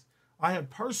emojis. I have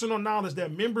personal knowledge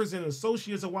that members and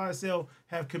associates of YSL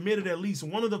have committed at least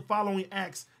one of the following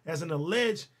acts as an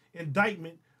alleged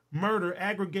indictment: murder,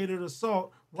 aggravated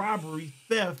assault, robbery,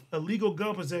 theft, illegal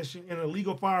gun possession, and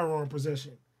illegal firearm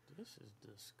possession. This is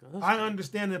disgusting. I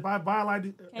understand that if I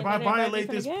violate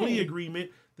this plea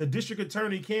agreement, the district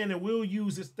attorney can and will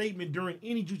use this statement during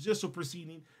any judicial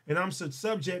proceeding, and I'm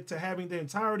subject to having the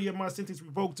entirety of my sentence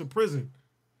revoked to prison.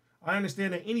 I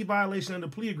understand that any violation of the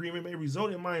plea agreement may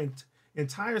result in my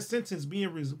entire sentence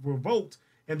being revoked,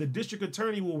 and the district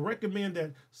attorney will recommend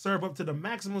that serve up to the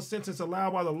maximum sentence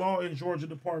allowed by the law in Georgia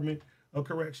Department of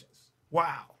Corrections.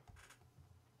 Wow.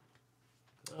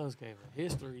 Cuz gave a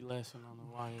history lesson on the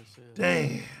YSL.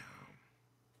 Damn.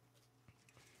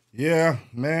 Yeah,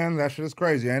 man, that shit is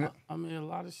crazy, ain't it? I mean, a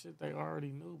lot of shit they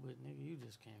already knew, but nigga, you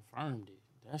just confirmed it.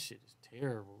 That shit is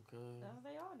terrible, cuz. That's what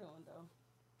they all doing, though.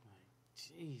 Like,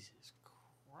 Jesus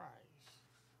Christ.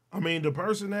 I mean, the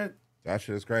person that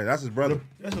shit is crazy. That's his brother.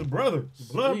 That's his brother.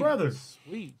 Blood brother.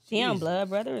 Sweet. Damn, blood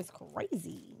brother is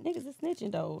crazy. Niggas is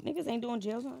snitching, though. Niggas ain't doing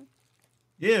jail time.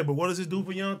 Yeah, but what does it do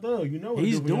for Young Thug? You know what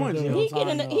He's it do for doing Young jail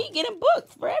Thug. time. He getting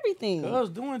booked for everything. Cuz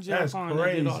doing jail That's time,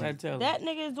 crazy. they did all that telling. That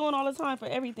nigga is doing all the time for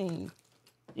everything.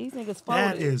 These niggas folded.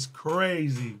 That is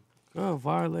crazy. Cuz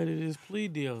violated his plea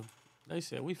deal. They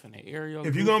said we finna air your.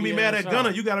 If you're gonna be mad at Gunna,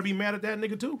 out. you gotta be mad at that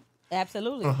nigga too.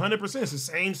 Absolutely. 100%. It's the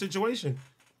same situation.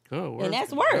 Good, And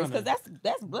that's worse because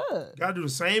that's blood. Gotta do the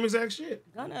same exact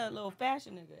shit. Gunna a little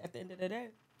fashion nigga at the end of the day.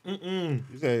 You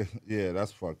say, yeah,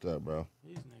 that's fucked up, bro.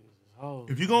 These niggas is hoes.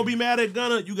 If you're gonna be mad at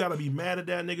Gunna, you gotta be mad at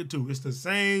that nigga too. It's the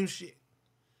same shit.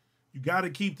 You gotta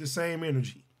keep the same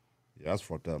energy. Yeah, that's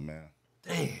fucked up, man.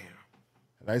 Damn.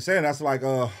 They saying that's like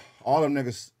all them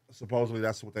niggas supposedly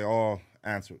that's what they all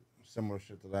answered. Similar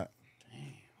shit to that.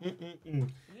 Yeah,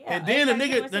 And then the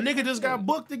nigga just got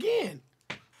booked again.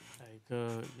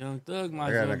 Young Thug might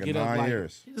I got well like get up 9 like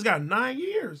years. He just got 9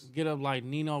 years. get up like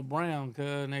Nino Brown,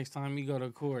 cuz next time he go to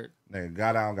court. Nigga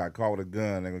got out and got caught with a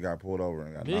gun. Nigga got pulled over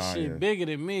and got This 9 shit years. bigger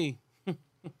than me.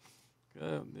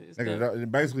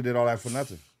 Nigga basically did all that for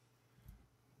nothing.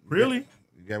 Really?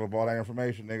 You gave up all that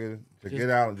information, nigga, to get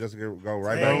out and just go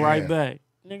right Go back. right in. back.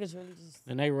 Niggas really just.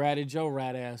 Then they ratted your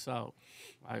rat ass out.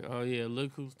 Like, oh yeah,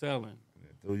 look who's telling.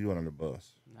 Threw you under the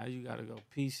bus. Now you gotta go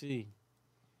PC.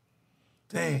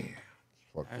 Damn.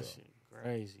 Fuck That up. shit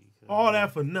crazy. Cuz. All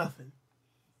that for nothing.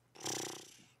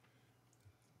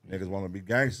 Niggas want to be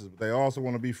gangsters, but they also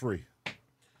want to be free.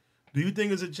 Do you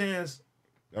think it's a chance?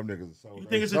 Them niggas are so. You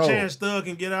think it's a chance Thug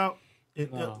can get out?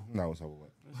 No, it's over with.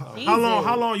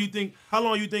 How long you think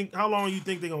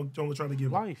they gonna try to give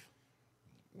him? Life.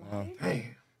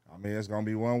 Damn. I mean, it's gonna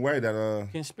be one way that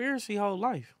Conspiracy whole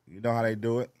life. you know how they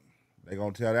do it. They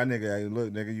gonna tell that nigga, hey,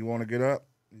 look, nigga, you want to get up?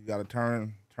 You gotta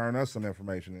turn us some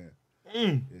information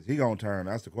in. Is he gonna turn?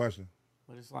 That's the question.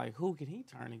 But it's like, who can he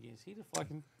turn against? He the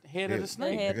fucking head of the Yeah,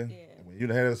 snake. nigga. When you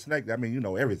the head of the snake, that mean you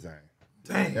know everything.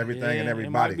 Damn. Everything and It might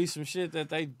everybody. be some shit that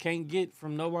they can't get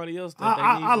from nobody else. That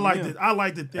I they like need it. I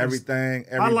like to think Everything,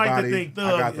 I like to everybody. think I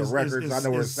Thug got the is, records. is, I know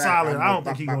where is it's at. solid. know I don't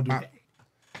think he gonna do that.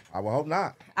 I would hope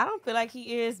not. I don't feel like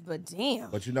he is, but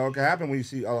damn. But you know what can happen when you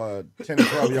see 10 or 12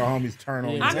 of your homies turn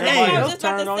on you. I know. Everybody I was else just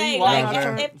about turn to on say, you, like, why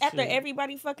not? after Shit.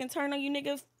 everybody fucking turn on you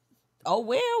niggas, oh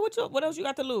well, what else you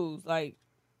got to lose? Like,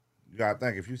 You gotta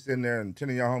think if you sitting there and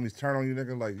 10 of your homies turn on you,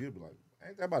 nigga, like you'd be like,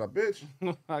 ain't that about a bitch?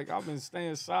 Like, I've been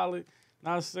staying solid,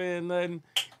 not saying nothing,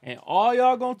 and all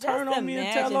y'all gonna turn on me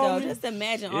and tell on me. Just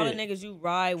imagine all the niggas you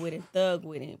ride with and thug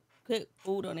with and put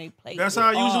food on their plate. That's with,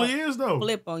 how it all usually is, though.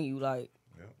 Flip on you, like,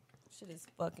 shit is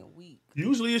fucking weak.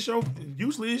 Usually it's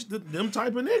them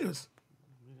type of niggas.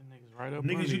 Right up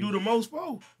Niggas under you do the most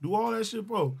for. Do all that shit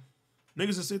for.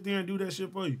 Niggas will sit there and do that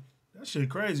shit for you. That shit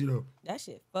crazy though. That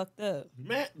shit fucked up.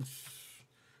 Man.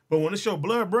 But when it's your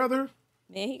blood brother,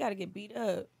 Man, he gotta get beat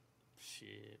up.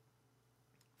 Shit.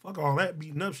 fuck all that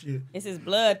beating up shit. It's his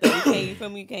blood though. You can't, you feel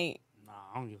me? You can't. Nah,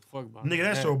 I don't give a fuck about Nigga,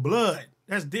 that's that. your blood.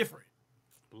 That's different.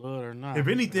 Blood or not. If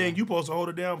anything, you supposed to hold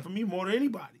it down for me more than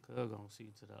anybody. Thug gonna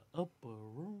see to the upper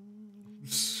room.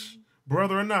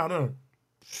 Brother or not, huh?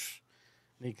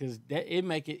 Because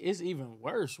it's even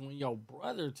worse when your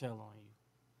brother tell on you.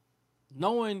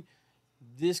 Knowing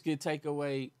this could take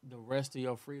away the rest of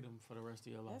your freedom for the rest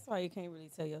of your life. That's why you can't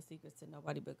really tell your secrets to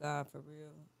nobody but God for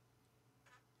real.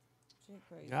 Shit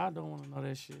crazy. God don't want to know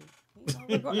that shit.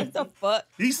 What the fuck?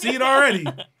 He see it already.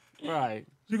 Right.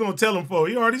 You gonna tell him for?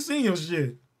 He already seen your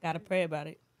shit. Gotta pray about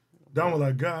it. Don was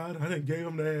like, God, I done gave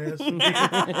him the ass.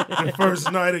 The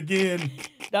first night again.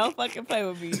 Don't fucking play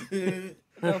with me.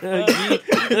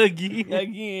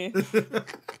 Again.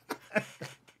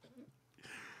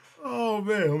 Oh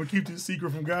man, I'm gonna keep this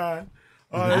secret from God.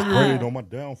 Just prayed on my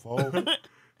downfall. Let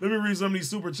me read some of these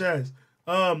super chats.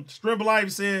 Strip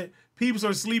Life said, "Peeps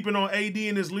are sleeping on AD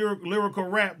and his lyrical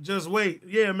rap. Just wait."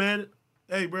 Yeah, man.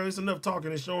 Hey, bro, it's enough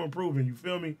talking and showing proving. You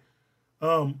feel me?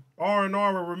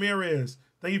 R&R Ramirez,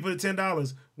 thank you for the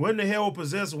 $10. When the hell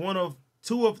possessed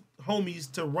two of homies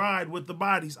to ride with the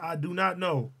bodies? I do not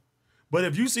know. But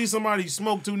if you see somebody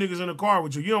smoke two niggas in a car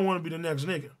with you, you don't want to be the next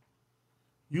nigga.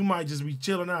 You might just be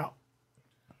chilling out.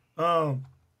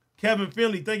 Kevin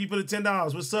Finley, thank you for the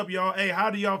 $10. What's up, y'all? Hey, how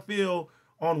do y'all feel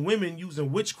on women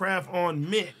using witchcraft on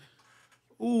men?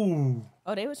 Ooh.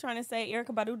 Oh, they was trying to say Erykah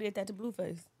Badu did that to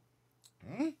Blueface.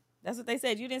 That's what they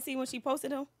said. You didn't see when she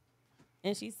posted him?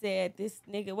 And she said, this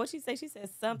nigga, what she say? She said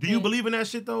something. Do you believe in that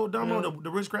shit, though, Damo,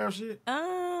 the witchcraft shit?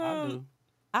 I do.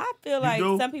 I feel like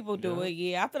do? some people do it,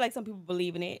 yeah. I feel like some people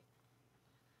believe in it.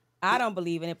 I don't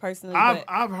believe in it personally.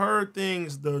 I've heard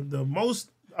things, the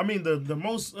most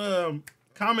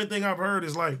common thing I've heard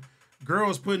is like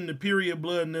girls putting the period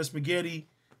blood in their spaghetti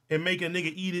and make a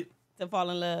nigga eat it. To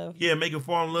fall in love. Yeah, make it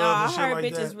fall in love No, and shit I heard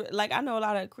like bitches, that. like I know a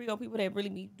lot of Creole people that really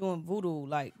be doing voodoo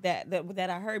like that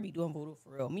I heard be doing voodoo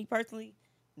for real. Me personally,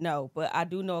 no, but I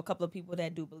do know a couple of people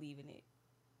that do believe in it.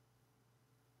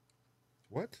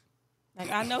 What?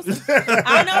 Like I know some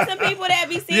people that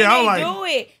be saying do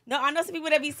it. No, I know some people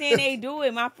that be saying they do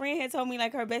it. My friend had told me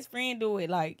like her best friend do it.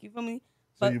 Like, you feel me?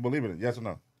 So you believe in it? Yes or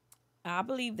no? I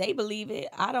believe they believe it.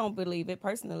 I don't believe it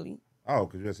personally. Oh,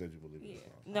 because you just said you believe it.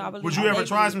 Yeah. No, I believe. Would you ever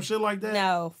try some shit like that?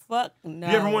 No, fuck no.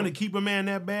 You ever want to keep a man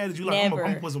that bad? That you like? I'm Never.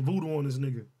 gonna put some voodoo on this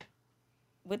nigga.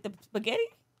 With the spaghetti?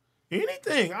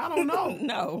 Anything? I don't know.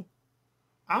 No.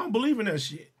 I don't believe in that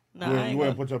shit. No, you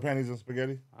wouldn't put your panties in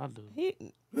spaghetti? I do.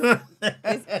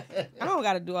 I don't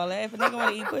gotta do all that. If a nigga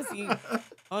wanna eat pussy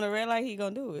on the red light, he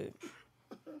gonna do it.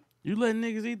 You let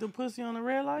niggas eat the pussy on the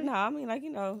red light? No, I mean like,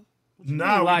 you know.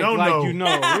 Nah, we like, don't like know. You know.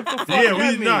 What the fuck Yeah,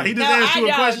 that mean? he just asked you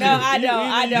a question. No, I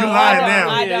don't. You lied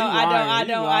now. I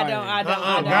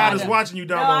don't. God is watching you,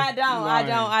 Damo. No,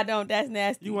 I don't. That's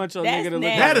nasty. You want your That's nigga to look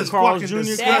nasty. like That is Carl fucking Jr.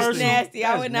 disgusting. That's nasty.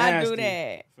 I would not That's do nasty.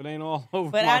 that. If it ain't all over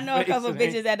But my I know a face, couple it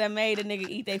ain't- bitches that done made a nigga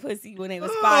eat their pussy when they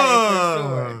was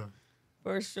spotted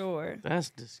for sure. That's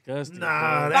disgusting.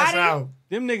 Nah, bro. that's out.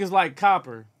 Them niggas like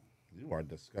copper. You are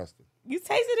disgusting. You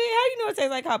tasted it? How you know it tastes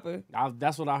like copper?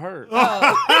 That's what I heard.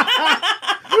 My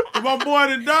boy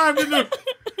done dived in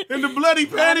the bloody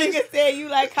That panties. nigga said you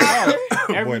like copper.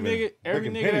 Every Boy, nigga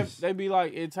making that, pennies. they be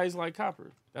like, it tastes like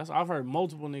copper. I've heard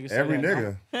multiple niggas say Every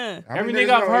that. nigga. How Every many nigga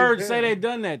niggas I've don't heard eat say pennies? they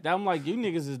done that. I'm like, you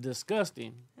niggas is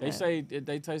disgusting. They say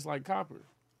they taste like copper.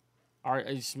 Or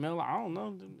they smell like, I don't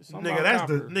know. something Nigga, about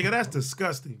copper. that's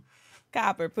disgusting.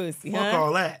 Copper pussy, Fuck huh?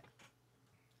 all that.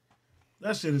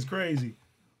 That shit is crazy.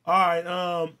 All right,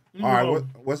 All right,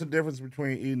 what's the difference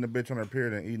between eating a bitch on her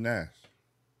period and eating ass?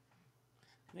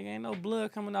 Nigga, ain't no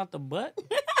blood coming out the butt.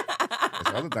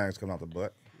 There's other things coming out the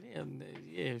butt. Yeah,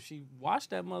 if she washed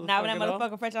that motherfucker. Now when that though,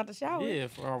 motherfucker fresh out the shower. Yeah,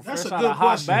 for That's fresh a out good of hot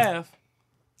question. bath.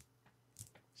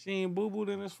 She ain't boo booed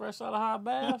in this fresh out of hot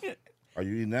bath. Are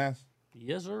you eating ass?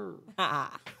 Yes, sir.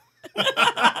 Ah.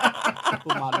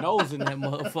 Put my nose in that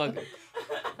motherfucker.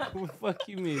 What the fuck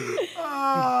you mean?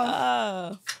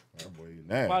 That boy eating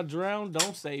ass. If I drown,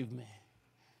 don't save me.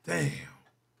 Damn.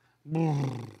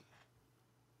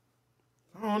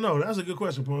 I don't know. That's a good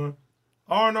question, Pun.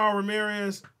 R&R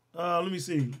Ramirez, let me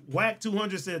see. Whack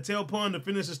 200 said, tell Pun to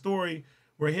finish the story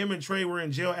where him and Trey were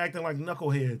in jail acting like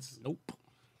knuckleheads. Nope.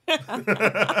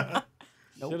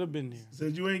 Should have been there.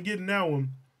 Said you ain't getting that one.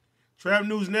 Trap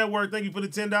News Network, thank you for the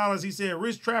 $10. He said,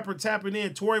 Rich Trapper tapping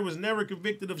in. Tory was never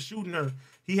convicted of shooting her.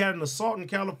 He had an assault in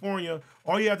California.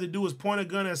 All you have to do is point a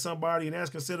gun at somebody, and that's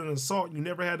considered an assault. You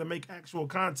never had to make actual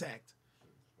contact.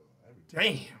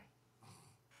 Damn.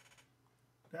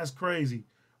 That's crazy.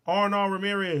 R&R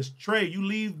Ramirez, Trey, you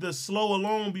leave the slow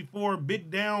alone before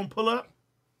big down pull up?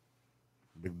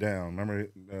 Big down. Remember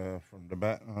from the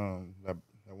back, that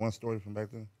one story from back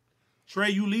then? Trey,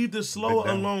 you leave the slow Big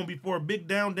down. alone before big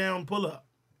down pull up.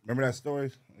 Remember that story?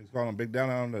 He's calling him Big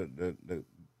Down, the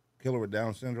killer with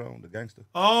Down syndrome, the gangster.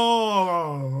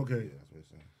 Oh, okay. Yeah, that's what he's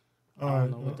saying. All right.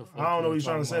 I don't know what he's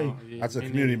trying to say. That's a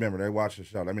community member. They watch the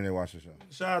show. That mean they watch the show.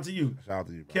 Shout out to you. Shout out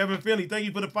to you, bro. Kevin Finley, thank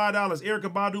you for the $5.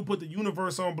 Erykah Badu put the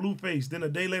universe on Blueface. Then a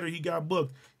day later, he got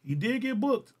booked. He did get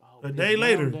booked. A day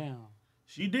later.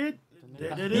 She did?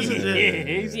 That is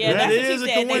a Yeah, that's what she said.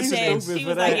 They coincidence. said, she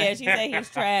was like, yeah, she said he was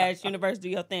trash. Universe, do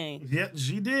your thing. Yeah,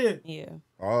 she did. Yeah.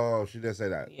 Oh, she did say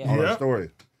that. Yeah. On her Yep. story.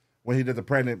 When he did the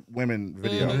pregnant women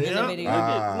video. In the Yeah. video.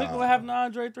 Look what happened to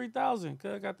Andre 3000.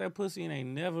 Cuz got that pussy and ain't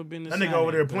never been the That same. nigga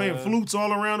over there playing cuz. flutes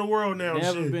all around the world now. and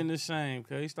Never shit. been the same.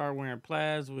 Cuz he started wearing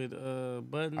plaids with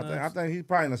button ups. I think he's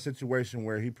probably in a situation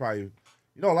where he probably,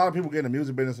 you know, a lot of people get in the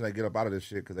music business and they get up out of this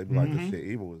shit because they be like, this shit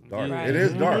evil is dark. Yeah. It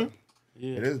is dark.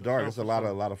 Yeah, It is for dark. sure, It's for a lot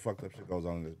sure. of fucked up shit goes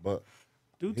on in this. But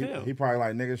Do tell. he probably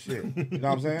like nigga shit. You know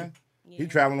what I'm saying? He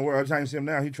traveling the world. Every time you see him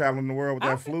now, he traveling the world with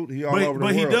that flute. He all over the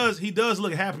But world. he does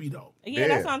look happy though. Yeah,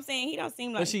 that's what I'm saying. He don't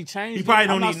seem like. But she changed. He probably it.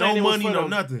 don't I'm not need no saying it was money, for no the-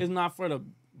 nothing. It's not for the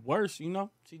worse, you know.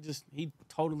 He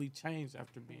totally changed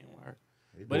after being with her.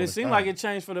 He But doing it his seemed thing. like it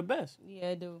changed for the best. Yeah,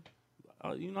 I do.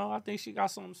 You know, I think she got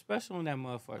something special in that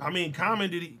motherfucker. I mean,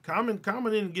 Common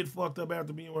didn't get fucked up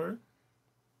after being with her.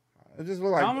 It just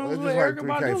look like Common was it with just like Erykah 3K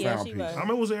Badu. Yeah, found she peace. was.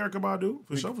 Common was Erykah Badu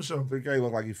for sure. 3K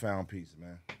look like he found peace,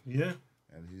 man. Yeah,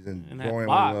 And he's In that enjoying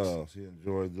what box. he loves. He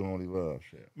enjoys doing what he loves.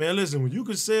 Shit. man. Listen, when you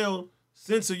can sell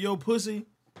censor your pussy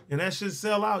and that shit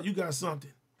sell out, you got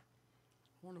something,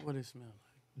 I wonder what it smells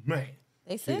like. man.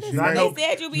 They said it. Not They no-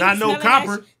 said you be not no smelling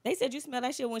copper. That they said you smell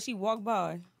that shit when she walked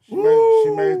by. She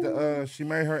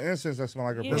made her incense that smell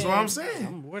like her Yeah. That's pussy. what I'm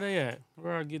saying. Where they at?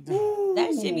 Where I get them?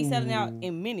 That shit be selling out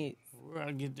in minutes. Where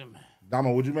I get them?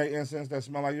 Dama, would you make incense that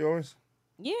smell like yours?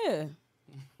 Yeah.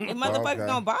 If motherfuckers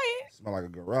gonna buy it. Smell like a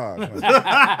garage. My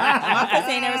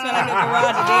pussy ain't never smelled like a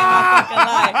garage a day in my fucking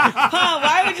life. Huh?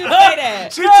 Why would you say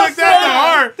that? She took that to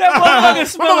heart. That motherfucker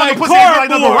smell like pussy ain't like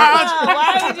cardboard. no garage. Why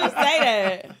would you say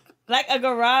that? Like a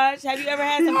garage? Have you ever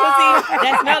had some pussy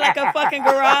that smelled like a fucking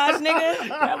garage, nigga?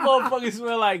 That motherfucker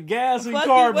smell like gas and Fuck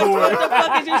cardboard. What the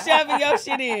fuck is you shoving your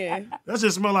shit in? That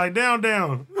just smell like down.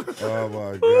 Oh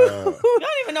my god. You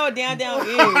don't even know what down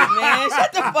is, man.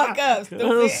 Shut the fuck up,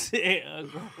 stupid. Shit, a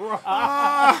garage.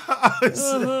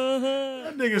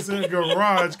 That nigga said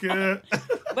garage, kid.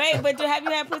 Wait, but have you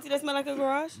had pussy that smell like a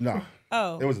garage? No.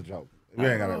 Oh. It was a joke. We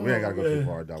ain't gotta go too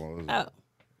far down. Oh.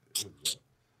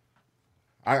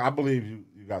 I believe you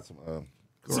got some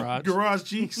garage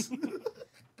cheeks.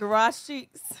 Garage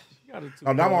cheeks.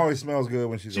 Dama always smells good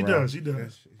when she's around. She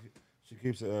does. She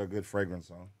keeps a good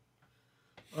fragrance on.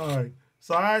 All right.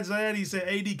 Side Zaddy said,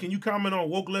 AD, can you comment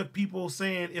on woke left people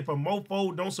saying if a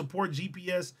mofo don't support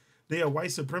GPS, they are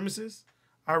white supremacists?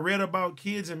 I read about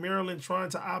kids in Maryland trying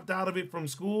to opt out of it from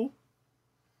school.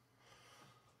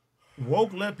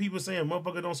 Woke left people saying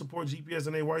motherfucker don't support GPS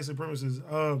and they white supremacists.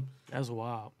 That's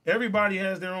wild. Everybody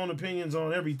has their own opinions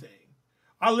on everything.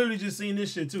 I literally just seen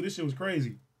this shit too. This shit was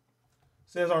crazy.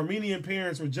 Says Armenian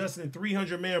parents were just in a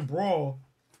 300-man brawl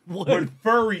with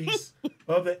furries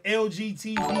of the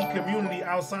LGBT community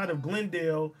outside of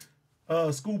Glendale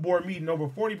school board meeting. Over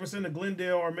 40% of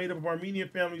Glendale are made up of Armenian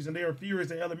families, and they are furious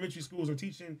that elementary schools are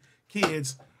teaching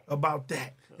kids about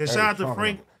that. And shout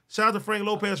out to Frank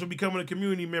Lopez for becoming a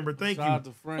community member. Thank you. Shout out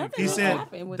to Frank. He said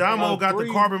Damo got the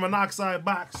carbon monoxide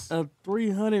box. A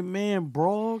 300-man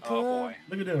brawl, cuz? Oh boy.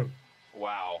 Look at them.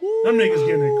 Wow. Them niggas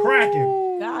getting it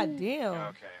cracking. God damn.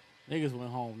 Okay. Niggas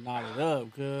went home, knotted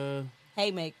up, cuz.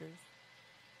 Haymakers.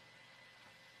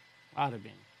 I'd have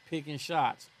been picking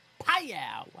shots.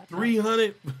 Hi-yow.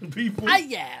 300 people.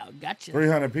 Hi-yow. Gotcha.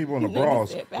 300 people in the brawl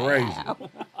is crazy.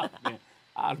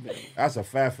 I'd been. That's a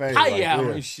fat fade. Hi-yow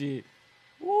right and shit.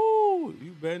 Woo.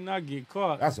 You better not get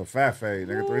caught. That's a fat fade,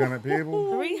 nigga. 300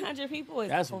 people? 300 people is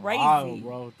That's crazy. wild,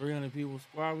 bro. 300 people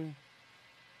squabbling.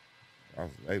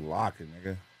 They locking,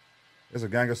 nigga. There's a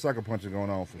gang of sucker punching going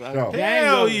on for Like, sure.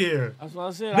 Hell yeah. That's what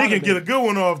I said. They can get a good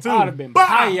one off, too. I'd have been Bah!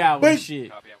 hi-yow and Bing! shit.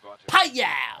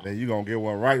 Hi-yow. Then you gonna get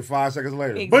one right 5 seconds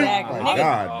later. Exactly. Like,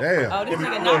 God damn. Oh, this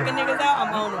nigga knocking niggas out,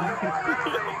 I'm on him.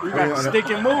 You got to stick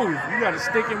and move. You got to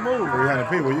stick and move. 300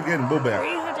 people, you getting boo back.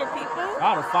 300 people?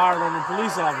 I'd have fired on the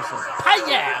police officer.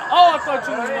 Hi-yow. Oh, I thought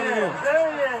you was one of them.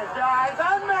 There it is, guys.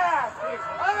 Unmask!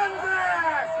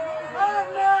 Unmask!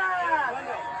 Unmask!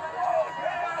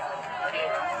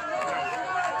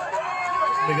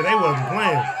 Nigga, they wasn't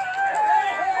playing.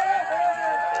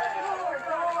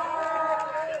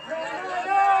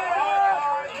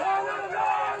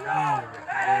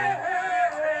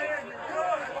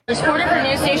 There's 4 different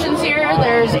news stations here.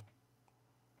 There's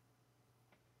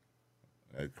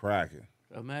They cracking.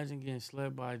 Imagine getting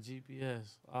slept by a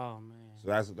GPS. Oh man. So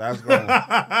that's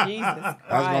gonna Jesus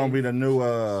that's gonna be the new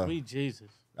Sweet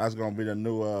Jesus. That's gonna be the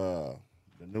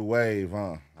new wave,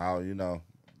 huh? How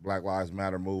Black Lives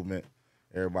Matter movement,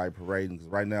 everybody parading,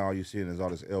 because right now all you seeing is all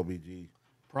this LBG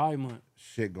Pride Month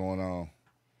shit going on,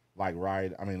 like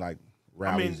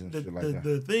rallies and shit like that.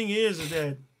 The thing is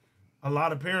that a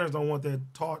lot of parents don't want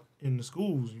that taught in the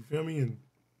schools. You feel me? And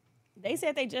They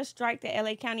said they just striked the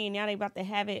LA County and now they about to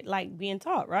have it like being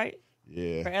taught, right?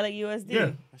 Yeah. For LAUSD.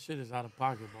 Yeah. That shit is out of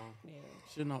pocket, bro. Yeah.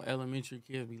 Should no elementary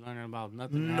kids be learning about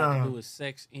nothing that Nah. have to do with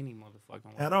sex any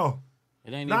motherfucking way. at all.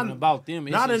 It ain't even about them.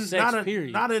 It's just sex,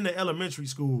 period. Not in the elementary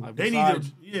school. Like, They need to,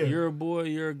 besides, yeah. You're a boy,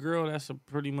 you're a girl. That's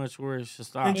pretty much where it should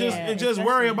stop. And just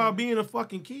worry about being a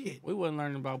fucking kid. We wasn't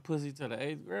learning about pussy till the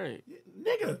 8th grade.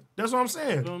 Nigga, that's what I'm You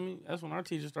saying. know what I mean? That's when our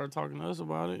teachers started talking to us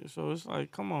about it. So it's like,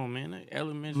 come on, man. That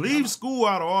elementary. Leave school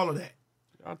out of all of that.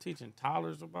 Y'all teaching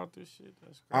toddlers about this shit?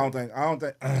 That's crazy. I don't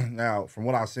think. Now, from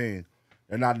what I've seen,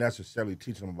 they're not necessarily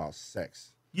teaching them about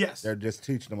sex. Yes. They're just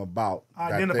teaching them about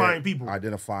Identifying people.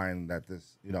 Identifying that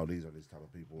these are these type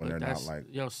of people, and But they're not that's, like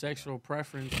sexual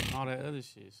preference and all that other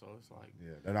shit. So it's like,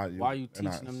 they're not. why you they're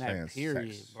not teaching them that saying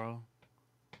period, sex. bro?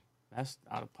 That's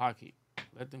out of pocket.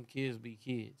 Let them kids be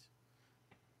kids.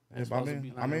 That's Yeah, but supposed to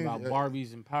be learning about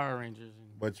Barbies and Power Rangers.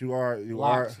 And But you do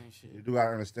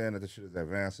gotta understand that this shit is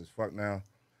advanced as fuck now,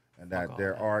 and that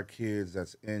there are kids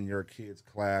that's in your kids'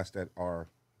 class that are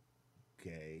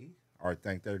gay or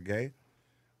think they're gay.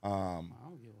 I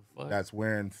don't give a fuck. That's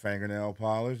wearing fingernail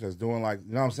polish. That's doing like,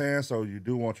 you know what I'm saying. So you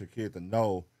do want your kid to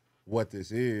know what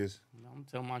this is. I'm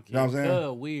telling my kids, You know what I'm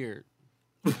saying? weird.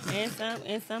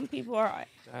 And some people are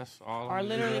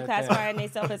literally that. classifying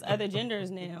themselves as other genders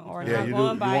now, or Yeah, not you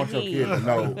going do. by You want your he. kid to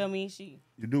know. You feel me? She.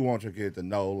 You do want your kid to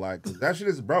know, like, 'cause that shit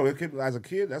is, bro. As a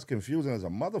kid, that's confusing as a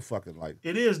motherfucker. Like,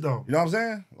 it is though. You know what I'm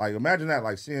saying? Like, imagine that,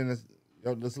 like seeing this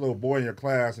little boy in your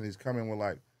class, and he's coming with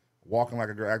like walking like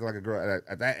a girl, acting like a girl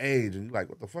at that age, and you're like,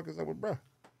 what the fuck is up with bro?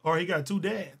 Or he got 2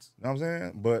 dads. You know what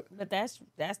I'm saying? But that's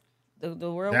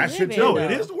the world that we shit live too.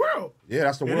 in. It is the world. Yeah,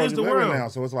 that's the It world is you the live in world. now.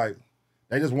 So it's like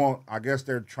they just want. I guess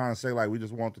they're trying to say like we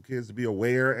just want the kids to be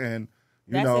aware, and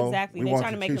That's exactly. we They're want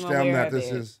trying to make teach them them aware that of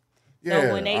this it. is. Yeah,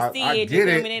 So when they see I it, get you feel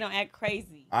it. me? They don't act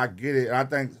crazy. I get it. I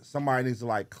think somebody needs to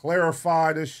like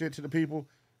clarify this shit to the people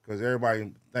because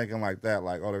everybody thinking like that,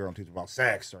 like, oh, they're gonna teach about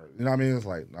sex or you know what I mean? It's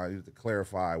like, no, you have to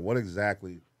clarify what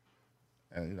exactly.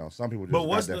 And some people just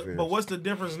what's the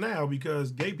difference now?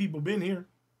 Because gay people been here.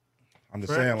 I'm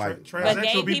just saying, like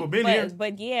transsexual people been here.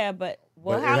 But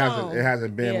how long? It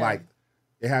hasn't been like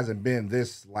it hasn't been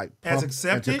this like pumped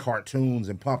accepted into cartoons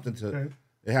and pumped into. Okay.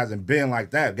 It hasn't been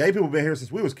like that. Gay people been here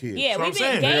since we was kids. Yeah, we've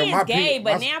been gay is gay,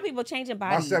 but now people changing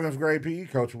bodies. My 7th grade PE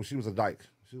coach, she was a dyke.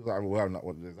 She was like, well, not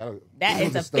what it is. That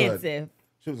is offensive.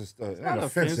 She was a stud. It's not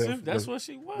offensive. That's what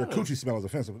she was. The coochie smell is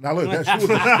offensive. Now look, she was a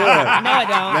stud. No, it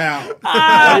don't. Now,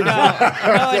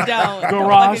 no, it don't. Garage.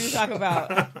 What are you talking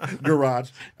about?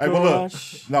 Garage. Hey, but look,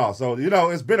 no. So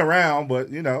it's been around, but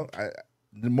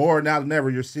more now than ever,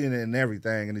 you're seeing it in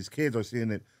everything, and these kids are seeing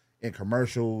it in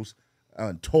commercials,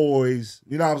 toys.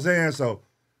 You know what I'm saying? So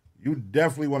you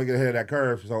definitely want to get ahead of that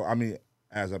curve. So I mean,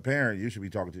 as a parent, you should be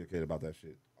talking to your kid about that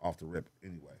shit off the rip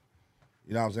anyway.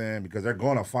 You know what I'm saying? Because they're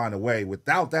going to find a way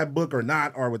without that book or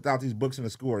not, or without these books in the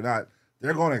school or not.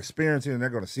 They're going to experience it and they're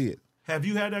going to see it. Have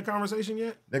you had that conversation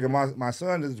yet? Nigga, my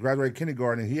son just graduated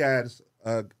kindergarten and he has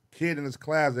a kid in his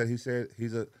class that he said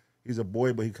he's a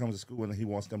boy, but he comes to school and he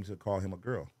wants them to call him a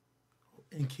girl.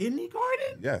 In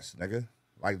kindergarten? Yes, nigga.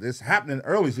 Like this happening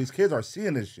early. So these kids are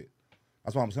seeing this shit.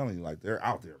 That's what I'm telling you. Like they're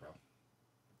out there, bro.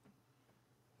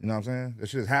 You know what I'm saying? This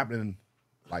shit is happening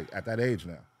like at that age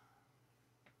now.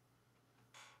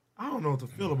 I don't know what to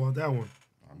feel about that one.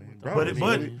 I mean, bro,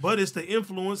 but it's the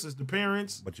influence, it's the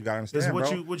parents. But you gotta understand, it's what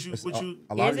bro. you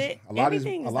a lot of these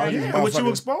what you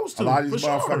exposed to. A lot of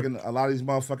these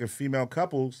motherfucking female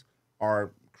couples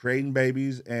are creating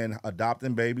babies and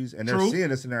adopting babies, and they're seeing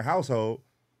this in their household.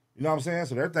 You know what I'm saying?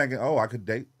 So they're thinking, oh, I could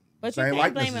date. But you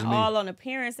can't blame it all on the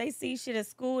parents. They see shit at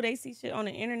school. They see shit on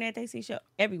the internet. They see shit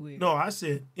everywhere. No, I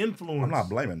said influence. I'm not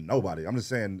blaming nobody. I'm just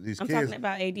saying these kids. I'm talking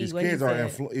about AD. These kids are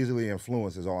easily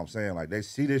influenced. Is all I'm saying. Like they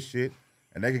see this shit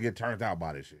and they can get turned out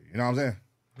by this shit. You know what I'm saying?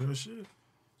 Real shit.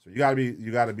 So you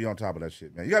gotta be on top of that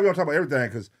shit, man. You gotta be on top of everything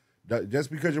because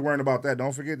just because you're worrying about that,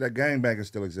 don't forget that gangbanging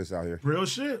still exists out here. Real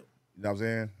shit. You know what I'm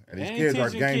saying? And these they kids are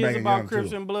teaching gangbanging kids about young Crips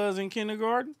too. and Bloods in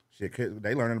kindergarten. Shit,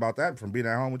 they learning about that from being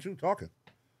at home with you talking.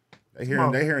 They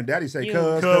hearing daddy say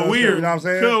cuz weird. You know what I'm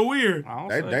saying? Cuz weird.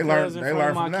 They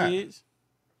learn from that. Kids.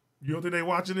 You don't think they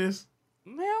watching this?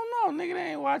 Hell no, nigga,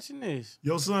 they ain't watching this.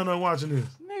 Your son ain't watching this.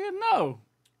 Nigga, no.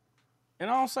 And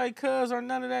I don't say cuz or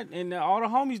none of that. And all the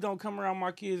homies don't come around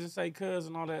my kids and say cuz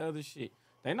and all that other shit.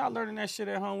 They not learning that shit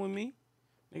at home with me.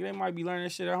 Nigga, they might be learning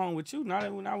that shit at home with you, not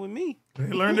with me. They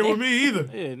ain't learned it with me either.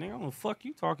 Yeah, nigga, I don't know what the fuck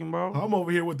you talking about. I'm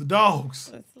over here with the dogs.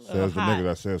 Says the nigga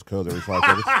that says cuz every 5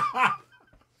 seconds.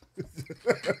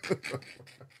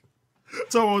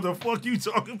 So what the fuck you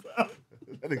talking about?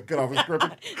 That nigga cut off his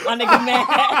crippin'. My nigga mad.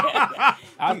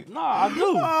 I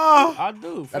do. I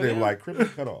do. That nigga like crippin'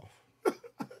 cut off.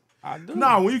 I do.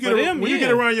 Nah, when you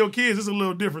get around your kids, it's a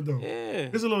little different though. Yeah.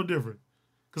 It's a little different.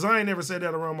 Cause I ain't never said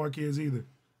that around my kids either.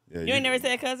 Yeah, you ain't never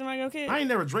said cuz around your kids? I ain't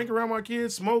never drink around my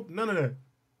kids, smoke, none of that.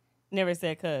 Never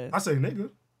said cuz. I say nigga.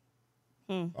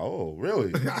 Oh,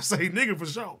 really? I say nigga for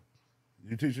sure.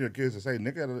 You teach your kids to say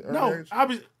nigga at an early age?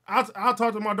 I'll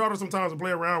talk to my daughter sometimes and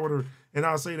play around with her, and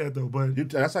I'll say that though. But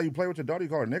that's how you play with your daughter? You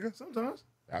call her nigga? Sometimes.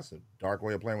 That's a dark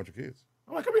way of playing with your kids.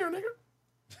 I'm like, come here, nigga.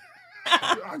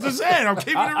 I'm just saying, I'm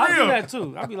keeping it real. I do that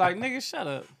too. I'll be like, nigga, shut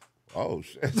up. Oh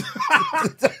shit.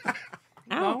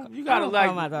 You gotta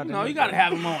you gotta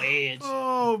have them on edge.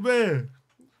 Oh man,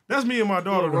 that's me and my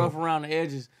daughter. Rough around the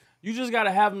edges. You just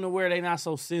gotta have them to where they not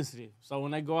so sensitive. So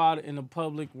when they go out in the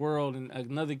public world and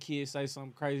another kid say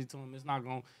something crazy to them, it's not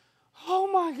going,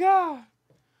 oh my God.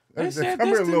 They said come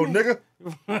this here, to little me. nigga.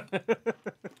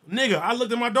 Nigga, I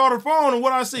looked at my daughter's phone and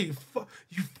what I see,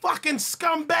 you fucking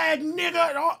scumbag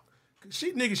nigga.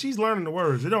 She's learning the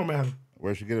words. It don't matter.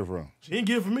 Where'd she get it from? She didn't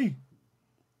get it from me.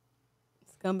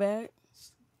 Scumbag?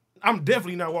 I'm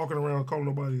definitely not walking around calling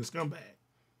nobody a scumbag.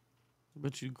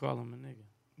 But you call him a nigga.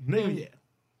 Nigga, yeah.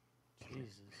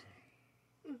 Jesus.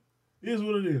 Here's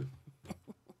what it is.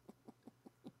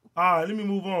 All right, let me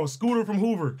move on. Scooter from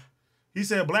Hoover. He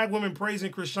said black women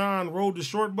praising Krishan rode the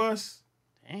short bus.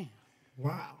 Damn.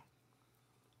 Wow.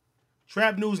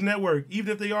 Trap News Network.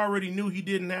 Even if they already knew he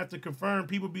didn't have to confirm,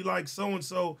 people be like,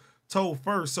 so-and-so told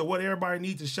first. So what everybody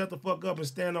needs to shut the fuck up and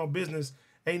stand on business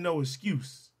ain't no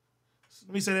excuse. So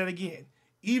let me say that again.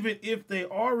 Even if they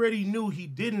already knew he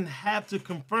didn't have to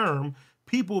confirm,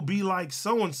 people be like,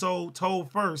 so-and-so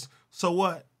told first. So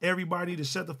what? Everybody need to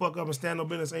shut the fuck up and stand on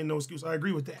business ain't no excuse. I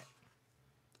agree with that.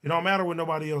 It don't matter what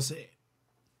nobody else said.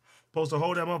 Supposed to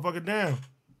hold that motherfucker down.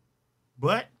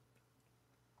 But,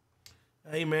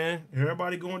 hey man,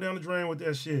 everybody going down the drain with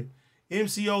that shit.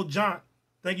 MCO John,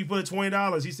 thank you for the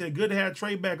 $20. He said, good to have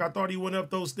Trey back. I thought he went up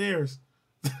those stairs.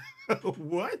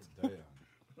 What? Damn.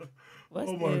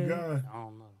 Oh my God.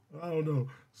 I don't know.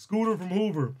 Scooter from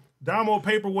Hoover. Damo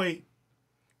Paperweight.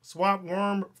 Swap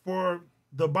worm for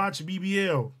the botch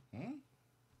BBL.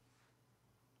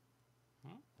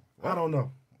 I don't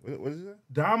know. What is that?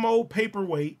 Damo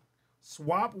Paperweight.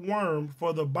 Swap worm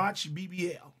for the botch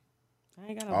BBL. I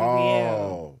ain't got no BBL.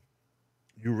 Oh,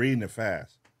 you reading it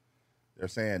fast. They're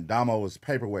saying Damo is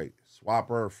paperweight,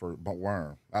 swapper for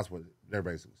worm. That's what they're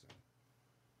basically saying.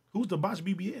 Who's the botch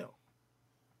BBL?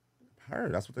 Her,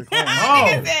 that's what they're calling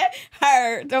Nigga said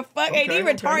her. The fuck ain't he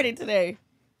Okay, retarded today?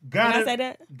 Got Can it. I say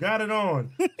that? Got it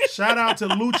on. Shout out to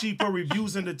Lucci for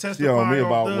refusing to She testify on me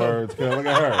about the... words. Cause look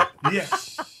at her.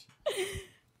 Yes.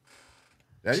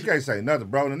 Yeah, you can't say nothing,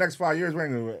 bro. In the next 5 years, we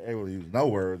ain't gonna be able to use no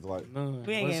words. Like None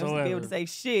We ain't gonna whatsoever. be able to say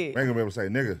shit. we ain't gonna be able to say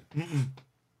nigga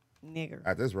Nigger.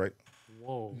 at this rate.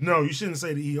 Whoa. No, you shouldn't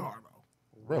say the ER,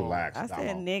 bro. Relax, I said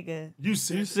Damo. nigga. You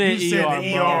said You said the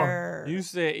ER, bro. ER. You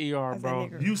said ER, said bro.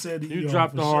 nigger. You said the ER. You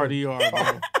dropped for the hard sure. ER,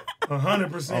 bro.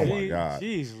 100%. Oh my God.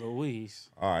 Jeez Louise.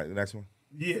 All right, the next one.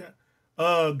 Yeah.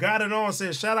 Got it on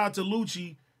says, shout out to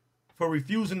Lucci for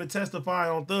refusing to testify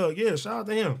on Thug. Yeah, shout out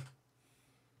to him.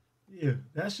 Yeah,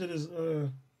 that shit is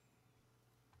doing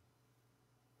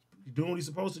what he's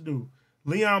supposed to do.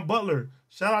 Leon Butler,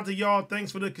 shout out to y'all.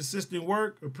 Thanks for the consistent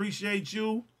work. Appreciate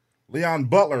you. Leon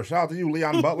Butler. Shout out to you,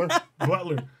 Leon Butler.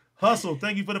 Butler. Hustle,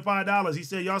 thank you for the $5. He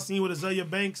said, y'all seen with Azalea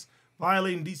Banks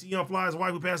violating DC Young Fly's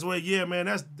wife who passed away? Yeah, man,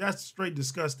 that's straight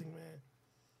disgusting, man.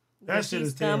 That shit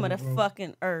is scum terrible, of the bro.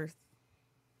 fucking earth.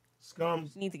 Scum.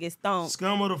 She need to get stoned.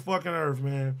 Scum of the fucking earth,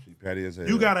 man. She petty as hell.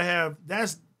 You gotta have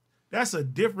that's a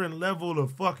different level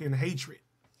of fucking hatred.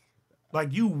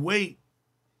 Like you wait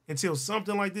until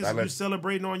something like this, That and you let-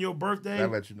 celebrating on your birthday.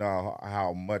 That lets you know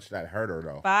how much that hurt her,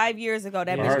 though. 5 years ago,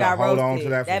 that For bitch her to got hold on roasted. to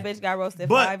That, that for- bitch got roasted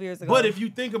but 5 years ago. but if you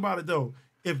think about it though,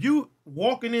 if you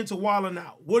walking into Wildin'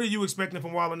 Out, what are you expecting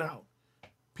from Wildin' Out?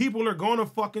 People are gonna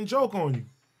fucking joke on you.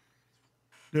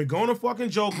 They're gonna fucking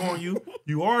joke on you.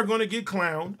 You are gonna get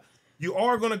clowned. You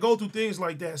are gonna go through things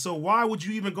like that. So why would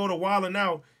you even go to Wildin'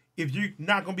 Out if you're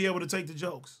not gonna be able to take the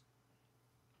jokes?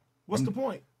 What's the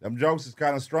point? Them jokes is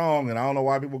kind of strong, and I don't know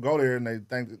why people go there and they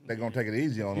think that they're gonna take it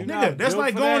easy on them. Nigga, that's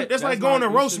like going. That's like going to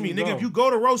roast me, nigga. If you go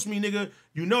to roast me, nigga,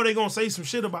 you know they gonna say some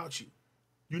shit about you.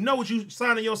 You know what you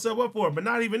signing yourself up for. But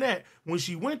not even that. When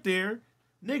she went there,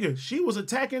 nigga, she was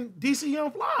attacking DC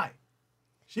Young Fly.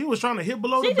 She was trying to hit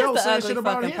below she the belt, just an saying ugly shit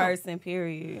about fucking him. person,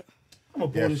 period. I'm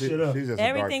gonna pull this shit up. She's just a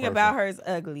Everything dark about person. her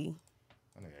is ugly.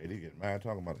 I think AD getting mad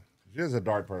talking about it. She's a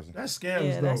dark person. That's scams,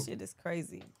 Yeah, though. that shit is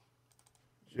crazy.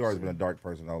 She always been a dark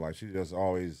person though. Like she just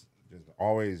always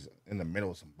in the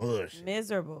middle of some bullshit.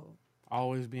 Miserable.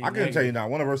 Always being. I couldn't tell you now.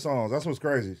 One of her songs. That's what's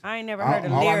crazy. I ain't never heard a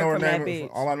lyric from that bitch.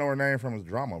 All I know her name from is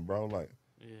Drama, bro. Like,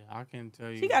 Yeah, I can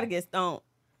tell you. She gotta get stoned.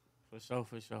 For sure.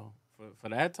 For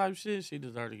that type shit, she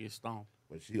deserves to get stoned.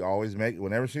 but she always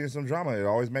whenever she in some drama, it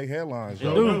always make headlines. It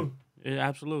yo. do. Yeah,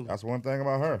 absolutely. That's one thing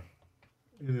about her.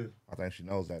 Yeah. I think she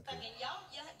knows that too.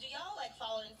 Do y'all like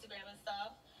follow Instagram and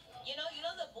stuff? You know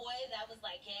the boy that was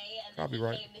like gay and then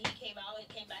Copyright. he came back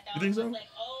out You think and so? was like,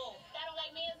 oh, that don't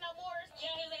like me is not worse. Yeah,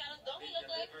 he was like, don't he look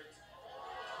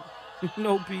like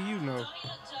No P, you know.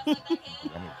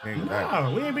 I'm the king of that. Nah,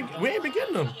 we ain't been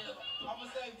getting them.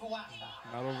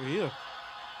 Not over here.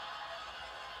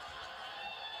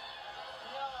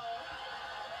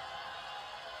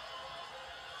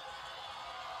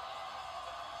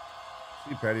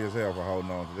 She petty as hell for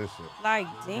holding on to this shit. Like,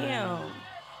 damn.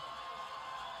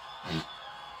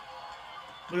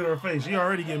 Look at her face. She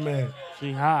already getting mad.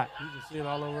 She hot. You can see it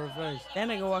all over her face. That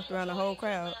nigga walked around the whole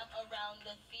crowd. around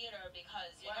the theater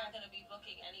because you're not going to be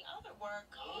booking any other work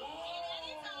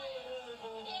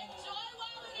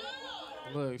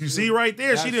Look, You see right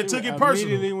there, she done took it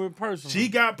personal. Immediately went personal. She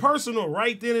got personal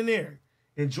right then and there.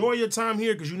 Enjoy your time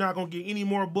here because you're not gonna get any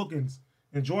more bookings.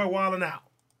 Enjoy Wildin' Out.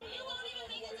 Enjoy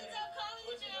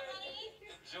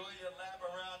your lap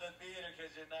around the theater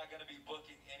because you're not going to be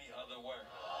booking any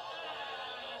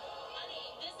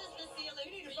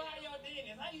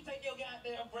How you take your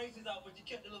goddamn braces off, but you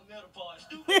kept the little metal part?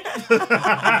 Stupid.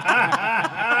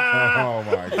 Oh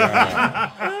my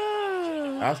god,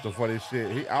 that's the funniest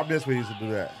shit. I miss when he used to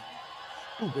do that.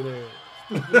 Stupid ass.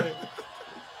 Stupid ass.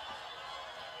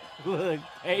 Look,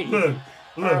 hey, Look.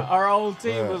 Our old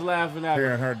team was laughing at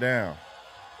tearing her down.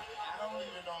 I don't even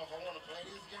know if I want to play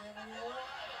this game anymore.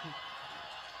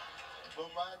 But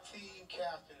my team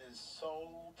captain is so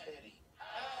petty.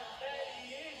 How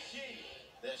petty is she?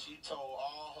 That she told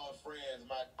all her friends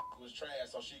my was trash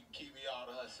so she can keep me all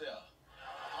to herself.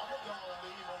 I'm gonna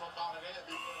leave on about that.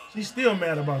 She's still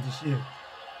mad about the shit.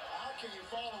 I can't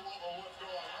follow what's going on.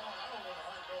 I don't want to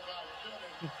hurt nobody's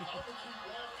feelings. I'm gonna keep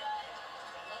walking.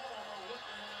 I don't know what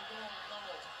the hell going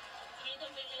on. To be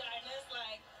completely honest,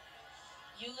 like,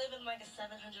 you live in like a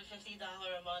 $750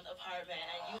 a month apartment,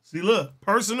 and you. See, look,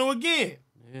 personal again.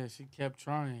 Yeah, she kept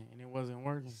trying, and it wasn't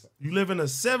working. You live in a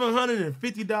 $750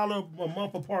 a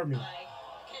month apartment. Like,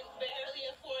 can barely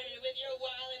afford it with your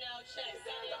wilding out checks.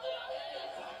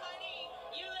 Honey,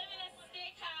 you live in a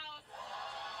stick house.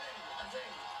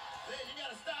 Hey, you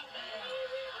gotta stop, man.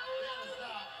 You gotta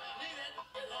stop.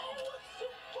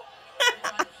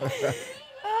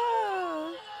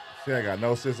 She ain't got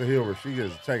no sense of humor. She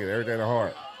just taking everything to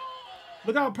heart.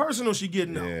 Look how personal she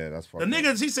getting now. Yeah, that's The fucking.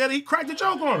 nigga, he said he cracked a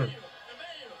joke on her.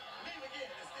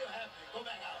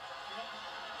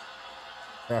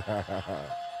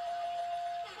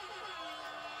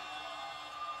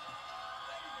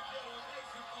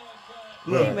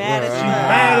 Look, She mad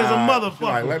as a motherfucker. She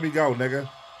like, let me go, nigga.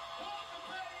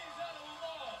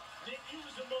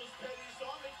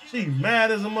 She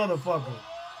mad as a motherfucker.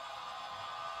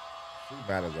 She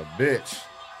mad as a bitch.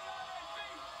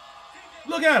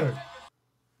 Look at her.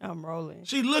 I'm rolling.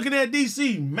 She looking at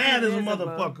DC, mad as a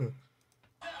motherfucker.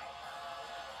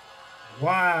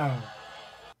 Wow.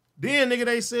 Then, nigga,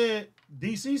 they said,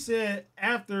 DC said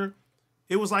after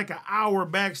it was like an hour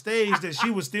backstage that she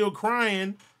was still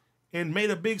crying and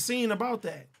made a big scene about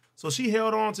that. So she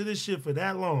held on to this shit for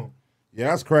that long. Yeah,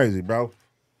 that's crazy, bro.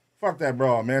 Fuck that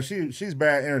broad, man. She's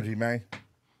bad energy, man.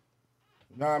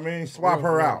 You know what I mean? Swap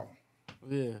her out.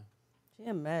 Yeah. She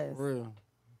a mess. Real.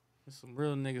 There's some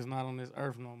real niggas not on this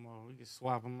earth no more. We can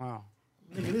swap them out.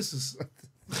 Nigga, this is...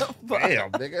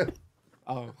 Damn, nigga.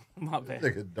 Oh, my bad.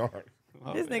 This nigga dark.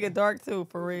 This nigga dark too,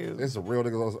 for real. This is a real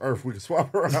nigga on this earth. We can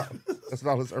swap her out. That's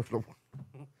not this earth no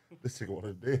more. This nigga want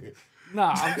her dead.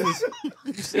 Nah, I'm just,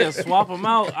 you said swap them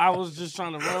out. I was just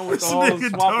trying to run with the This whole nigga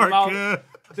swap them dark, out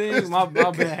thing. My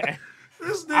bad.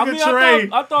 This nigga I mean, Trey.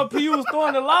 I thought P was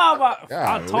throwing the live.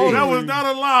 I told you. That was not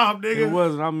a live, nigga. It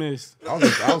wasn't. I missed. I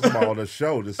was about on the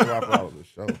show, just swap her out on the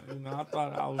show. You know, I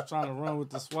thought I was trying to run with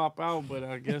the swap out, but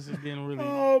I guess it didn't really.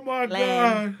 Oh my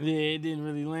land. God. Yeah, it didn't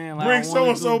really land. Like Bring so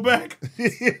and so back.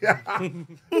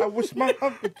 I wish my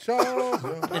Uncle Charles.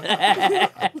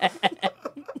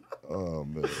 Oh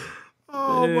man.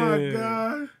 Oh my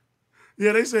God.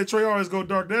 Yeah, they said Trey always go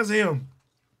dark. That's him.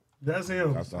 That's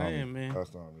him. That's the Saying, homie. man. That's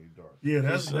the homie. Dark. Yeah,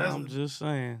 that's I'm just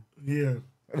saying. yeah.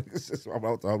 I'm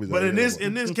out the homies But out in here.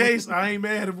 this case, I ain't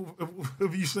mad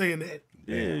if you saying that.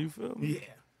 Yeah, you feel me? Yeah.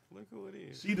 Look who it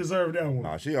is. She deserved that one.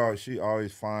 Nah, she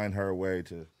always find her way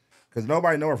to, because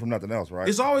nobody know her from nothing else, right?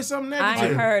 It's always something I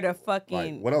negative. ain't heard a fucking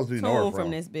Like, what else do you know her tune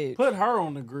from? this bitch. Put her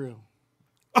on the grill.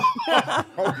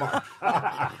 Oh my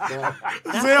God.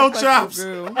 Zell chops.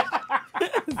 Zell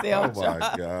Oh chops.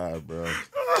 my God, bro.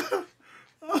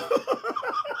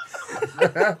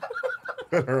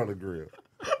 Put her on the grill.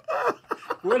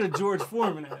 Where the George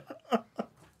Foreman at?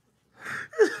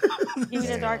 Give me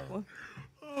the dark one.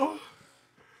 Oh,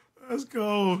 that's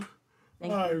cold. All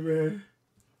right, man.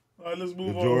 All right, let's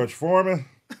move The on. George Foreman.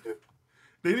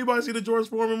 Did anybody see the George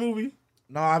Foreman movie?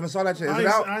 No, I haven't saw that yet. Is it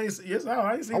I out? ain't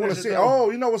seen I that want to shit see. though. Oh,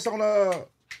 you know what's on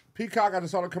Peacock? I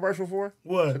just saw the commercial for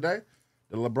What? today.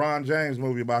 The LeBron James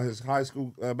movie about his high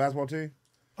school basketball team.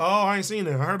 Oh, I ain't seen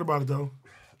that. I heard about it though.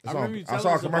 It's remember on, you I telling saw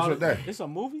a us commercial about it. today. It's a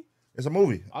movie? It's a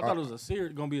movie. I thought it was a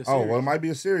series. Gonna be a Oh, series. well, it might be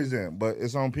a series then, but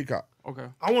it's on Peacock. Okay.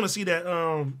 I want to see that.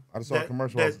 I just saw a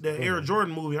commercial. That Air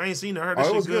Jordan movie. I ain't seen it. I heard that Oh,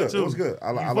 it shit was good. too. It was good. I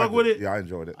You liked fuck with it? Yeah, I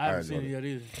enjoyed it. I haven't enjoyed seen it yet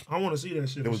either. I want to see that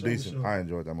shit. It was for sure, decent. for sure. I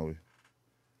enjoyed that movie.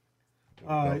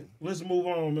 All right, let's move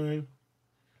on, man.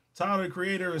 Tyler, the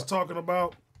Creator, is talking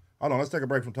about. Hold on, let's take a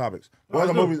break from topics. Oh,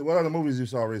 What let's do other movies you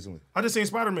saw recently? I just seen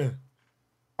Spider-Man.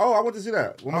 Oh, I went to see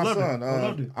that with I my loved it. son. I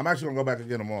loved it. I'm actually gonna go back and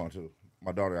get them on too.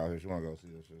 My daughter out here, she wanna go see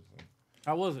that shit. So.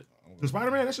 How was it? The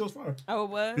Spider-Man, that shit was fire. Oh,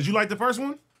 what? Did you like the first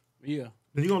one? Yeah.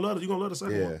 Then you gonna love it. You gonna love the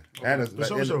second Yeah, one. and For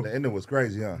sure. the ending was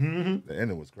crazy, huh? Mhm. The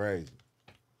ending was crazy.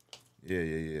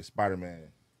 Yeah. Spider-Man.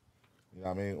 You know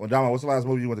what I mean? Well, Dama, what's the last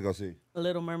movie you went to go see?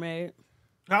 Little Mermaid.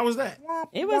 How was that?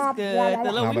 It was good.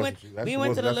 The little, we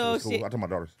went to the little cool. shit. I took my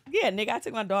daughters. Yeah, nigga, I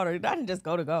took my daughter. I didn't just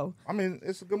go to go. I mean,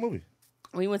 it's a good movie.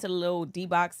 We went to the little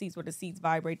D-box seats where the seats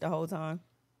vibrate the whole time.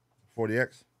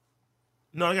 40X?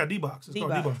 No, they got D-box. It's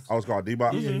called D-box. Oh, it's called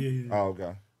D-box? Yeah. Oh,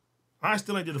 okay. I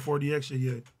still ain't did the 4DX shit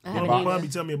yet. Bobby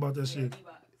tell me about that shit.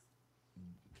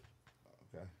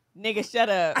 Nigga, shut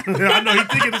up. I know,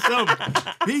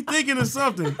 he thinking of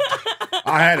something.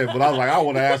 I had it, but I was like, I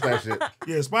want to ask that shit.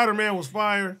 Yeah, Spider-Man was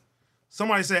fire.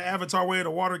 Somebody said Avatar Way of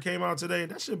the Water came out today.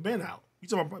 That shit been out. You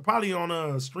talking about probably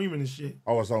on streaming and shit.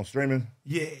 Oh, it's on streaming?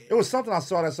 Yeah. It was something I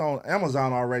saw that's on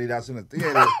Amazon already that's in the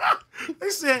theater.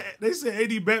 They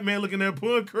said AD Batman looking at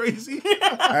Pun crazy.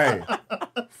 Hey,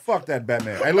 fuck that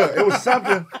Batman. Hey, look, it was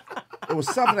something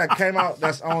that came out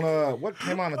that's on what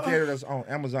came out in the theater that's on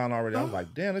Amazon already. I was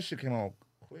like, damn, this shit came on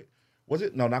quick. Was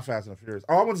it? No, not Fast and Furious.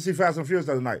 Oh, I went to see Fast and Furious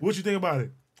the other night. What you think about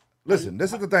it? Listen,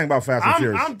 this is the thing about Fast and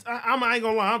Furious. I ain't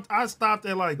gonna lie. I stopped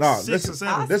at like 6 or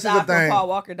 7. This is the thing. Paul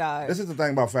Walker died. This is the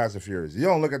thing about Fast and Furious. You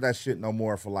don't look at that shit no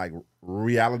more for like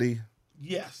reality.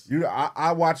 Yes.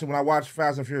 I watch it when I watch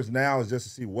Fast and Furious now is just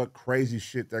to see what crazy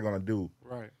shit they're gonna do.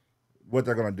 Right. What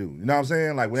they're gonna do. You know what I'm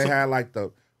saying? Like when they had like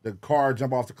the car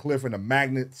jump off the cliff and the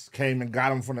magnets came and got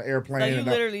them from the airplane. So you and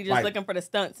literally just like, looking for the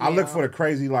stunts. I look for the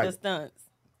crazy like the stunts.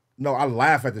 No, I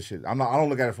laugh at the shit. I don't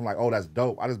look at it from like, oh, that's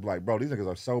dope. I just be like, bro, these niggas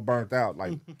are so burnt out.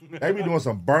 Like they be doing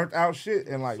some burnt out shit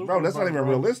and like, bro, that's not even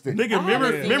realistic. Nigga,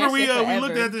 remember we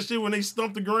looked at this shit when they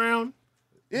stumped the ground?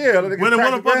 Yeah, when the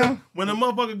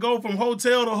motherfucker go from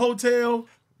hotel to hotel,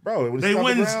 bro, they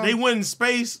went in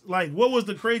space. Like, what was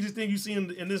the craziest thing you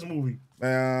seen in this movie?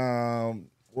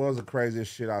 What was the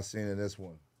craziest shit I seen in this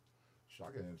one? I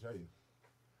can't even tell you.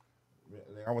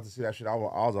 I went to see that shit. I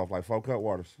was off like 4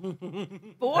 Cutwaters.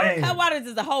 4 Cutwaters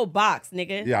is a whole box,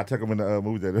 nigga. Yeah, I took them in the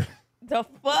movie theater. The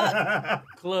fuck?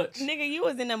 Clutch. Nigga, you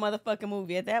was in that motherfucking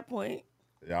movie at that point.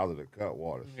 Yeah, I was in the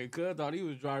Cutwaters. Hey, Cud thought he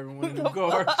was driving one of them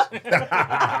cars.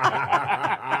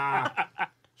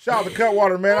 Shout out to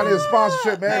Cutwater, man. I need a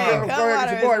sponsorship, man. Go ahead,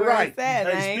 get your boy right.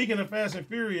 Hey, speaking of Fast and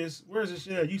Furious, where's this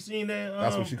shit at? You seen that?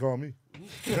 That's what she called me.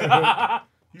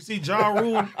 You see Ja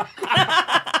Rule?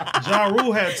 Ja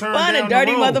Rule had turned down a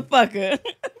dirty the role. motherfucker.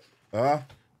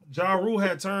 Ja Rule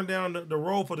had turned down the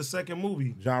role for the second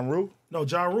movie. John Rule? No,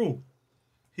 Ja Rule.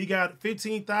 He got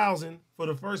 $15,000 for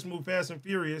the first movie, Fast and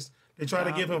Furious. They tried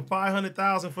to give him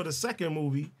 $500,000 for the second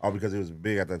movie. Oh, because he was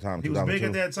big at that time. He was big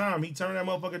at that time. He turned that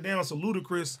motherfucker down. So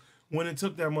Ludacris went and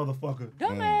took that motherfucker.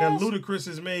 Dumbass. And Ludacris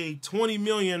has made $20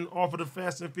 million off of the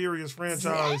Fast and Furious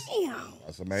franchise. Damn.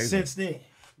 That's amazing. Since then.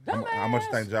 How much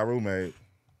you think Ja Rule made?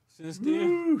 Since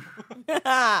then,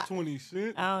 20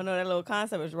 cents. I don't know. That little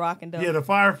concept was rocking though. Yeah, the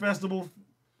Fire Festival.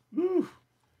 Woo.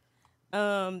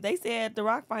 They said The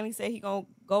Rock finally said he gonna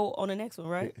go on the next one,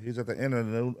 right? He's at the end of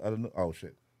the new oh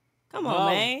shit. Come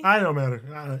on, man. I don't matter.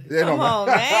 Come on,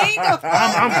 man.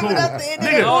 I'm cool.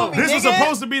 Nigga, this was nigga.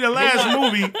 supposed to be the last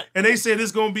movie, and they said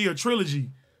it's gonna be a trilogy.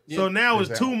 So now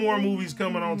it's 2 more movies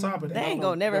coming on top of that. They ain't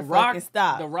gonna never Rock, fucking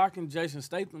stop. The Rock and Jason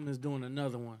Statham is doing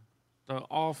another one.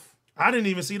 I didn't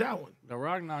even see that one. The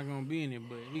Rock not gonna be in it,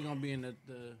 but he gonna be in the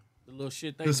little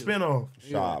shit they The do. spinoff.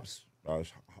 Shobbs.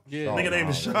 Yeah. Nigga name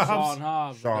is Sean Shobbs.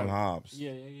 Hobbs. Sean Hobbs.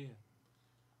 Yeah.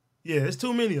 Yeah, it's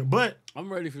too many. But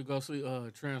I'm ready to go see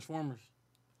Transformers.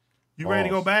 You ready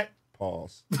to go back?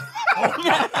 Pause. Oh my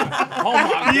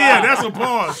God. Yeah, that's a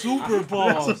pause. Super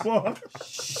pause. That's a pause.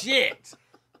 Shit.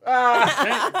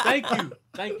 Thank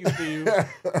you, Steve.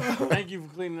 Thank you for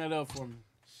cleaning that up for me.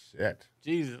 Shit.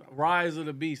 Jesus, Rise of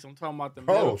the Beast. I'm talking about the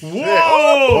Oh, middle. shit.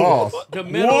 Whoa! Pause. The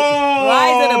middle.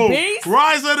 Rise of the Beast?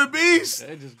 Rise of the Beast?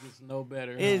 That just gets no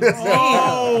better.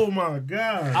 Oh, my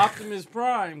God. Optimus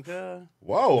Prime, cuz.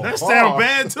 Whoa. That sound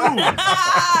bad, too.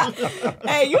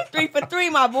 Hey, you 3 for 3,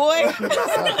 my boy.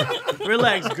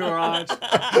 Relax, Garage.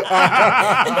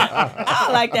 I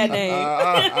don't like that name.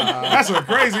 That's a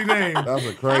crazy name. That's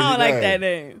a crazy I don't like that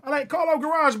name. name. I like call up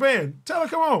Garage Band. Tell her,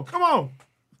 come on.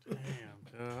 Damn,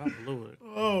 I blew it.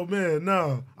 Oh, man,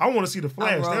 no. I want to see The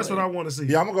Flash. That's what I want to see.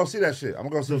 Yeah, I'm going to go see that shit. I'm going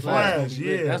to go see The Flash,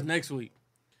 Yeah, yeah. that's next week.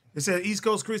 It said East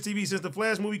Coast Chris TV since the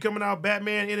Flash movie coming out,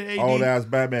 Batman in the AD. Oh, that's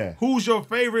Batman. Who's your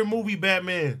favorite movie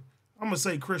Batman? I'm going to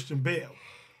say Christian Bale.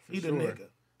 He the sure. nigga.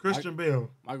 Christian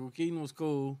Bale. Michael Keaton was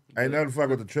cool. Ain't nothing fuck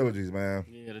with the trilogies, man.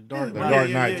 Yeah, the Dark The Knight. Dark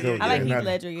Knight trilogy. I like Ain't Heath nothing-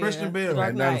 Ledger, yeah. Christian Bale. Dark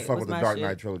Ain't nothing Knight fuck was with the my Dark shit.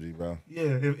 Knight trilogy, bro. Yeah,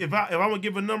 if I'm going to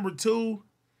give a number 2,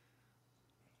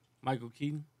 Michael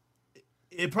Keaton.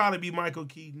 it'd probably be Michael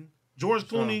Keaton. George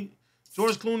Clooney,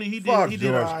 he did Fuck he did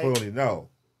George all right. Clooney. No,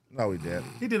 he didn't.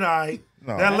 He did all right.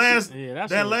 No. That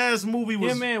last movie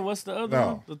was Yeah, man. What's the other No.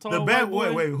 one? The tall the white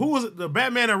boy? wait, who was it? The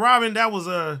Batman and Robin? That was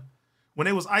when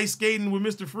they was ice skating with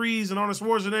Mr. Freeze and Arnold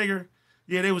Schwarzenegger,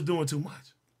 yeah, they was doing too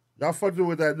much. Y'all fucked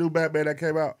with that new Batman that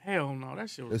came out? Hell no, that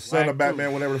shit was The son of Batman,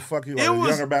 too. whatever the fuck he was, It the was-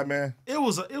 younger Batman. It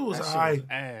was That shit all was right.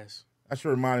 ass. That shit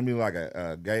reminded me like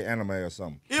a gay anime or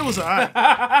something. It was all right.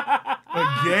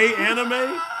 A gay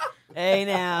anime? Hey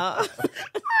now.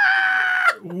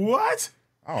 What?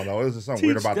 I don't know. It was just something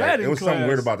weird Teach about that that. in It was something class.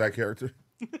 weird about that character.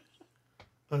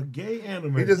 A gay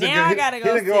anime. He just Now I gotta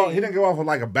go see. He didn't go off with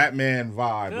like a Batman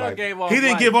vibe. Doug Like, gave off He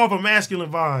didn't like, give off a masculine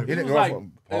vibe. he He didn't was go like, off.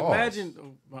 Pause.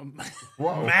 imagine,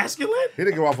 Whoa. Masculine? He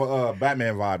didn't go off a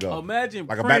Batman vibe though. imagine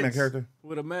Like a Prince Batman character.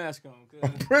 with a mask on.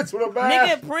 cuz. Prince with a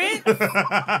mask. Nigga, Prince.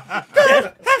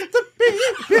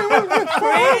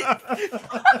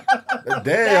 Damn,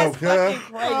 That's cuz. fucking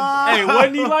crazy. Hey,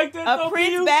 wasn't he like that though A for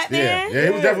Prince you? Batman? Yeah, he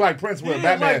was definitely like Prince with a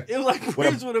Batman. It was like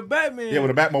Prince with a Batman. Yeah,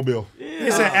 with a Batmobile.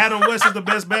 They said Adam West is the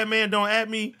best Batman. Don't at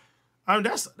me. I mean,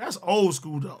 that's old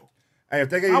school though. Hey, if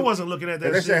they gave I you, wasn't looking at that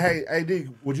if they shit. said, "Hey, AD,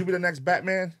 would you be the next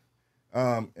Batman?"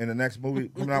 In the next movie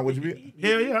coming out, would you be?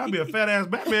 Hell yeah, I'd be a fat ass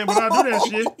Batman, but I'll do that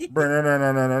shit.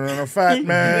 No, fat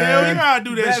man. Hell yeah, I'd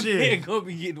do that Batman shit. gonna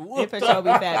be getting It whooped for sure be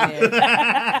Batman.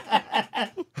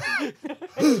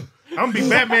 I'm gonna be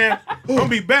Batman. I'm gonna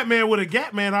be Batman with a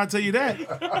Gat Man. I'll tell you that.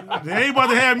 They ain't about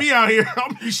to have me out here.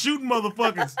 I'm gonna be shooting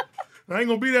motherfuckers. I ain't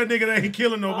gonna be that nigga that ain't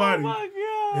killing nobody. Oh my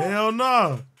god. Hell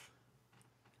no.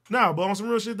 Nah, but on some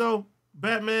real shit though,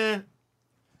 Batman,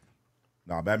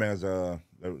 No, Batman's the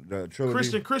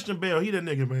trilogy. Christian Bale, he that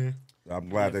nigga, man. I'm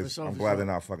glad for sure, I'm for glad sure. they're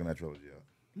not fucking that trilogy up.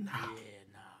 Nah.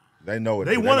 They know it.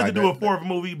 They They're wanted like to do that- a fourth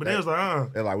movie, but they was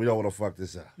like, They're like, we don't want to fuck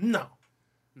this up. no.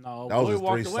 No, Those boy is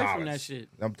walked three away solids. from that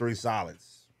shit. Them three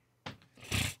solids.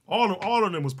 All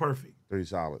of them was perfect. Three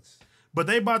solids. But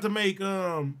they about to make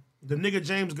the nigga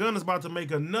James Gunn is about to make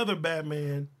another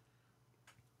Batman,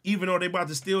 even though they about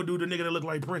to still do the nigga that look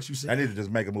like Prince. You They said need to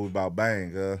just make a movie about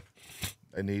Bang.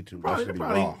 They need to. That should they be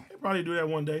raw. probably do that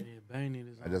one day. Yeah, Bane need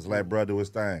his And just let bruh do his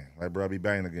thing. Let bruh be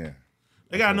Bang again.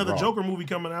 They got That's another raw. Joker movie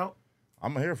coming out.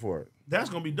 I'm here for it. That's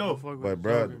gonna be dope. But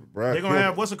bruh, They're gonna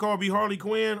have what's it called? Be Harley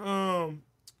Quinn,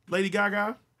 Lady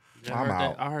Gaga. Yeah, I'm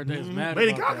out. I heard they was mad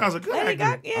Lady about Gaga's that. a good Lady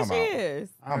actor. Gaga, yeah, I'm she out. is.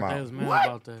 I heard I'm they out. was mad What?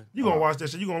 about that. You gonna watch that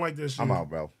shit? You gonna like that shit? I'm out,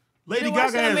 bro. Lady You watch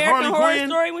Gaga the as American Harley Horror Quinn.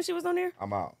 Story when she was on there?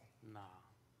 I'm out. Nah.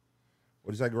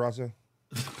 What'd you say, Garasa?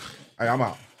 Hey, I'm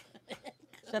out.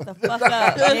 Shut the fuck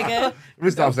up, nigga. Let me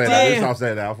stop saying that. Let me stop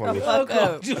saying that. I'm fucking Fuck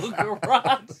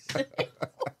up.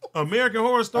 American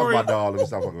Horror That's Story. my dog. Let me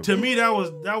stop fucking To me, that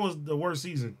was the worst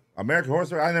season. American Horror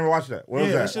Story? I never watched that. What was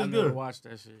Yeah, that that? I shit's never good. watched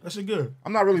that shit. That shit good.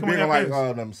 I'm not really Come big on, on like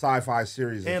FX. them sci-fi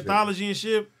series and Anthology and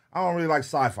shit. shit. I don't really like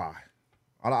sci-fi.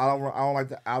 I don't like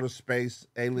the outer space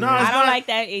alien. No, it's I don't not- like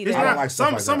that either. It's I don't not like stuff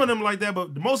some like some that. of them like that,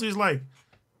 but mostly it's like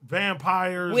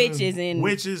vampires, Witches and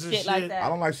witches and shit like that. I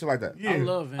don't like shit like that. Yeah. I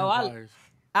love vampires.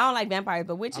 I don't like vampires,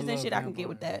 but witches I and love shit, I can get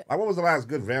with that. Like, what was the last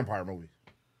good vampire movie?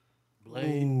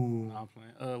 Blade. Ooh. Nah, I'm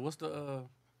playing. What's the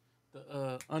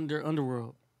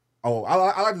Underworld? Oh, I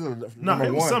like the number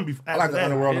it was one. something I like after the that.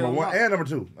 Underworld Hell number one no. and number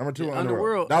two. Number two, Yeah,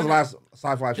 Underworld. Underworld. That was the last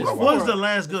sci-fi shit I What was watched. the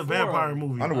last good It's vampire horrible.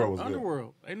 movie? Underworld was good.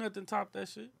 Underworld. Ain't nothing top that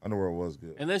shit. Underworld was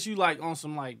good. Unless you like on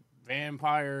some like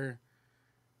vampire,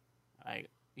 like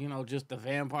just the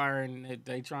vampire and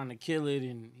they trying to kill it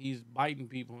and he's biting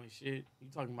people and shit. You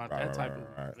talking about that type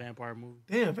of vampire movie?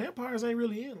 Damn, vampires ain't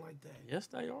really in like that. Yes,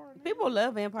 they are. People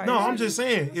love vampires. No, I'm just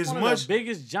saying, it's One of much. the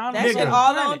biggest genres. That shit on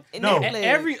all the on planet. No. Netflix.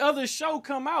 Every other show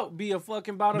come out be a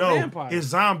fucking about a No, vampire. it's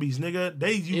zombies, nigga.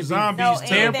 They use be- zombies No,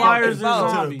 to and vampires to and the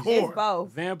zombies. core. It's both.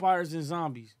 Vampires and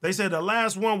zombies. They said the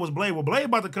last one was Blade. Well, Blade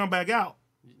about to come back out.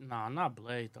 Nah, not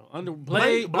Blade though.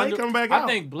 Blade coming back out. I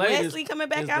think Blade Wesley is, coming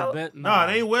back is out? The Nah,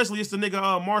 it ain't Wesley. It's the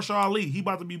nigga Marshall Ali. He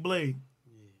about to be Blade.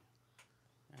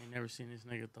 I ain't never seen this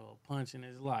nigga throw a punch in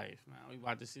his life. Now we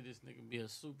about to see this nigga be a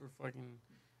super fucking.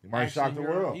 He might action shock the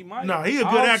hero. world. He might. Nah, he a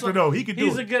I good hope actor, though. He could do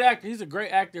He's it. a good actor. He's a great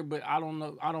actor, but I don't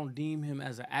know. I don't deem him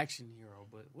as an action hero.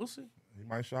 But we'll see. He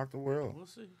might shock the world. We'll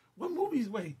see. What movies?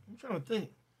 Wait, I'm trying to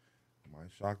think. He might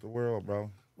shock the world, bro.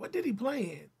 What did he play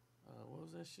in? What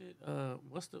was that shit?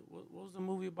 What was the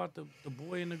movie about the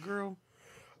boy and the girl?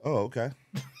 Oh, okay.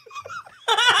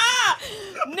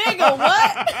 Nigga,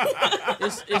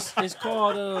 what? It's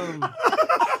called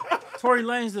Tory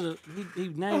Lanez did he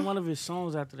named one of his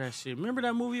songs after that shit. Remember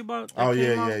that movie about? That Oh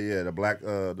came out? yeah. The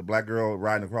black girl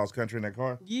riding across country in that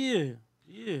car. Yeah.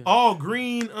 All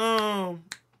Green. No,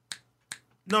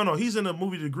 he's in the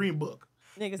movie The Green Book.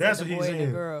 Nigga That's said what the he's boy and the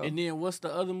in. girl. And then what's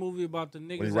the other movie about the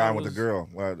niggas? When he that riding with was- the girl,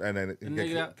 well, and then he the get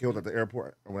nigga that- killed at the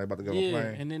airport when they about to get on the Yeah,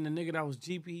 plane. and then the nigga that was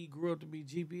GP, he grew up to be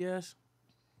GPS.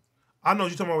 I know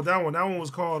you're talking about that one. That one was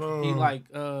called. He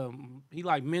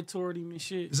mentored him and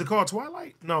shit. Is it called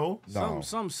Twilight? No.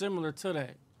 Something similar to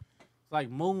that. Like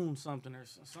Moon something or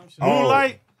some shit.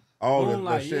 Moonlight.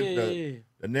 Moonlight. The shit.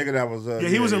 The nigga that was.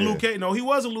 He was in Luke Cage. No, he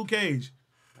was in Luke Cage.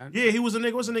 Yeah, he was a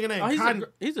nigga. What's the nigga name?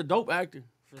 He's a dope actor.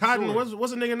 Cotton. Sure.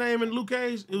 What's the nigga name in Luke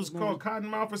Cage? It was called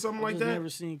Cottonmouth or something like that. Never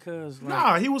seen Cuz.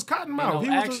 Nah, he was Cottonmouth. He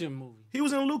was action movie. He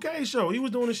was in a Luke Cage show. He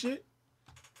was doing the shit.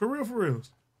 For real.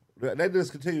 They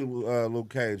discontinued Luke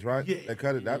Cage, right? Yeah. They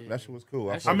cut it. That shit was cool.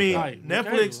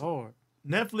 Netflix.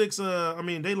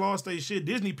 Netflix. They lost their shit.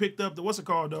 Disney picked up the what's it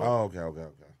called though? Oh, okay.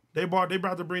 They about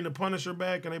to bring the Punisher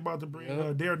back and they about to bring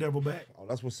Daredevil back. Oh,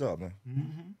 that's what's up, man.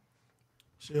 Mm-hmm.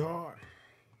 Shit hard.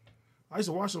 I used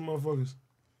to watch them motherfuckers.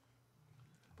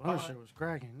 Punisher was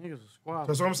cracking. Niggas was squabbling.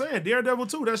 That's what I'm saying. Daredevil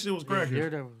too. That shit was cracking.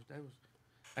 Daredevil.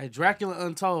 Hey, Dracula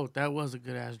Untold. That was a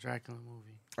good ass Dracula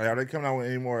movie. Hey, are they coming out with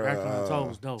any more? Dracula Untold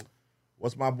was dope.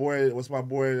 What's my boy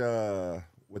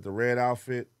with the red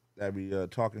outfit that be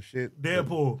talking shit?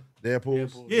 Deadpool.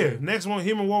 Yeah. Next one,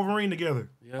 him and Wolverine together.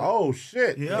 Yep. Oh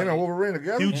shit. Yeah. Him and Wolverine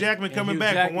together. Hugh Jackman coming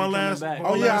back for one last time.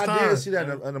 Oh yeah, I did see that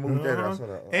in the movie theater. I saw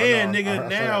that. And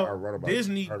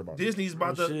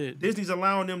Disney's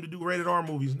allowing them to do rated R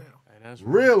movies now.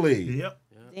 Really? Yep.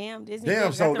 Damn, Disney.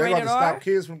 Damn, so they got to stop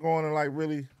kids from going and like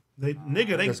really.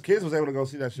 Because kids was able to go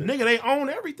see that shit. Nigga, they own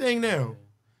everything now.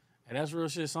 And that's real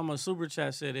shit. Someone super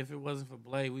chat said if it wasn't for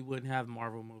Blade, we wouldn't have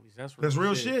Marvel movies. That's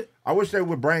real shit. I wish they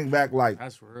would bring back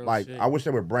that's real shit. I wish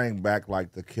they would bring back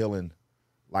like the killing,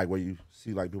 like where you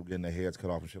see like people getting their heads cut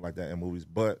off and shit like that in movies.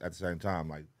 But at the same time,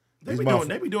 like they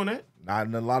be doing that. Not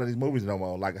in a lot of these movies no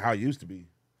more, like how it used to be.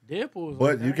 Deadpool.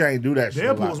 But you can't do that shit.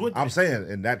 Deadpool's with I'm saying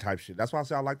in that type shit. That's why I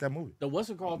say I like that movie. The what's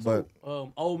it called?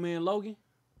 Old Man Logan.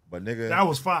 But nigga, that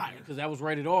was fire because that was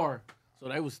rated R. So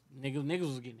they was niggas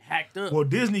was getting hacked up. Well,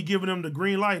 Disney giving them the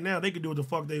green light now. They can do what the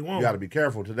fuck they want. You got to be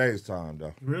careful today's time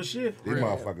though. Real shit. These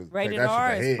motherfuckers. Rated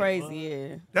R is crazy.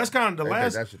 Yeah. That's kind of the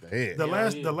last. That shit to head.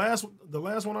 The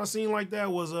last one I seen like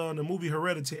that was the movie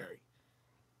Hereditary.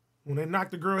 When they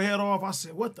knocked the girl head off, I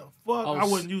said, "What the fuck?" I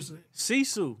wasn't used to it.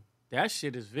 Sisu. That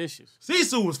shit is vicious.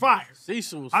 Sisu was fire.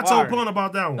 Sisu was fire. I told Pun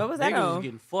about that one. What was that? Niggas was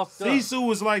getting fucked up. Sisu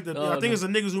was like I think it's the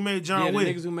niggas who made John Wick.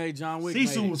 The niggas who made John Wick.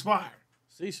 Sisu was fire.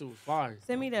 Sisu was fire.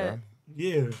 Send me that.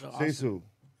 Yeah. Sisu.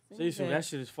 Sisu, that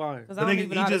shit is fire. He just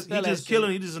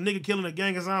a nigga killing a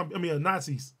gang of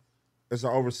Nazis. It's an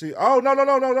overseas. Oh no!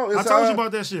 I told you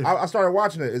about that shit. I started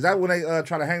watching it. Is that when they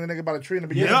try to hang the nigga by the tree in the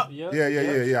beginning? Yep.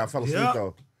 Yeah. I fell asleep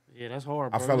though. Yeah, that's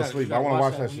hard, bro. I fell asleep. I want to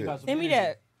watch that shit. Send me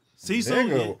that.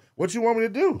 Nigga, what you want me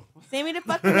to do? Send me the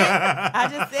fucking that. I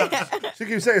just said. She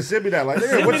keeps saying, send me that. Like,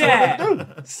 nigga, what you want me to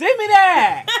do? Send me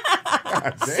that.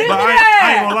 Send me that.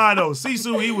 I ain't gonna lie though.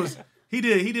 Sisu, he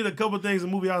did a couple things in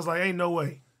the movie. I was like, ain't no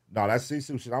way. No, that's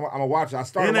Sisu shit. I'm gonna watch it. I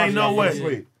started watching no way.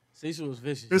 Asleep. Sisu was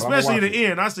vicious. Especially the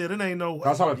end. I said, it ain't no way.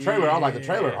 I saw the trailer. I was like, the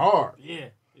trailer hard. Yeah.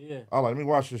 I was like, let me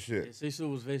watch this shit. Yeah,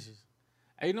 Sisu was vicious.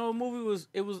 Hey, you know what movie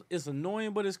it's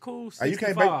annoying, but it's cool?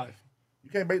 65. Hey, you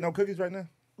can't bake no cookies right now?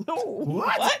 No.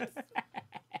 What?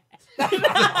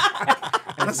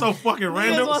 That's so fucking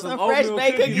random. You want some fresh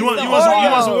baked cookies? You want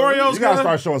some Oreos? You gotta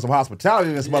start showing some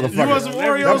hospitality in this motherfucker. You want some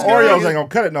Oreos? Them Oreos ain't gonna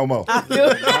cut it no more. We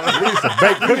need some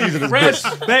baked cookies in this fresh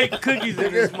bitch. baked cookies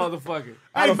in this motherfucker.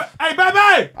 Hey,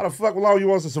 baby! How the fuck long you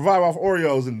want to survive off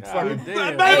Oreos and fucking baby?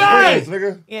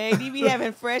 Nigga? Yeah, he be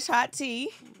having fresh hot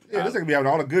tea. Yeah, this nigga be having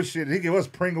all the good shit. He give us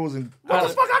Pringles and what the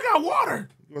fuck? I got water.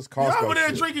 Give us Costco. You over there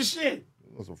shit. drinking shit?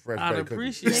 Some fresh I'd baked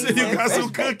cookies. appreciate You got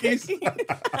some cookies.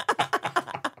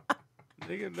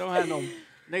 Nigga don't have no.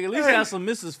 Nigga, at least have some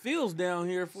Mrs. Fields down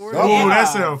here for it. Oh,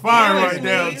 that's a fire right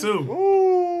down too.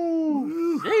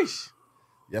 Ooh. Yeesh.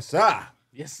 Yes, sir.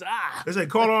 Yes, sir. They say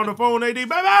call her on the phone, AD,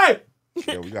 baby.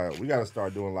 Yeah, we gotta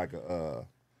start doing like a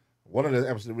one of the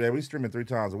episodes. Yeah, we streaming 3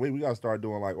 times a week. We gotta start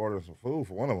doing like ordering some food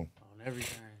for one of them. On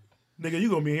everything. Nigga, you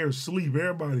gonna be here asleep,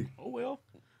 everybody. Oh well.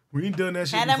 We ain't done that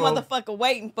shit Had that before. motherfucker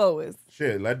waiting for us.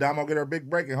 Shit, let Damo get her big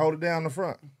break and hold it down in the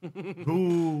front.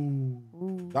 Ooh.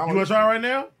 Damo, You wanna try right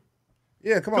now?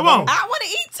 Yeah, come on. I want to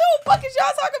eat too. What is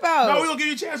y'all talking about? No, we gonna give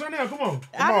you a chance right now. Come on.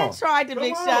 I done tried the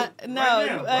big shot. No, Right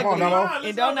you now. Come on, ugly. Damo.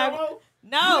 And don't Damo. ever.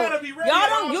 No, You gotta be ready y'all at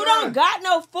don't. all You times. don't got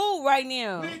no food right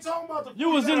now. We ain't talking about the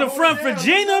You was food. in the Hold front it for down.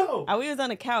 Gina? Oh, we was on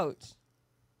the couch.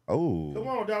 Oh. Come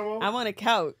on, Damo. I'm on the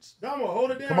couch. Damo,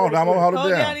 hold it down. Come on, Damo, hold it Hold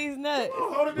down down. these nuts.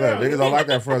 Hold it Look, down. niggas don't like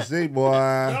that front seat, boy.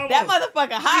 That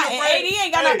motherfucker hot. And AD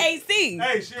ain't got no AC.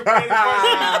 Hey, she afraid of the front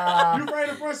seat? You afraid of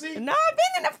the front seat? No, I've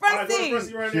been in the front All right, go to the front seat.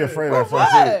 seat right She now. afraid of that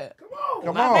front What? seat. Come on.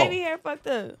 Come My on. baby hair fucked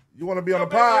up. You want to be on the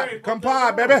Come back pod? here. Come Come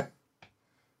pod, on. baby.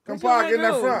 Come park in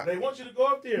that front. They want you to go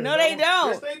up there. No, they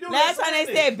don't. Yes, they do. Last time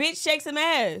they said, bitch, shake some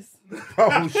ass.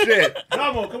 Oh, shit.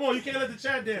 Come on. You can't let the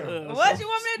chat down. What you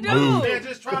want me to do? Man,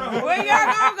 just try to Where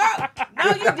y'all gonna go? No,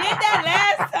 you did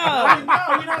that last time.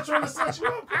 No, we're not trying to set you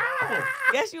up. Come on.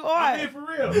 Yes, you are. I'm being for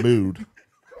real. Mood.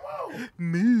 Come on.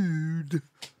 Mood.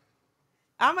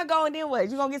 I'm gonna go and then what?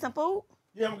 You gonna get some food?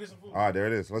 Yeah, I'm gonna get some food. All right, there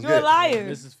it is. Let's You're get a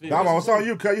liar. Damo, what's on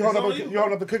you, cuz? You hold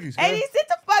up the cookies, man. Hey, sit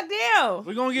the fuck down.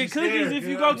 We're gonna get cookies if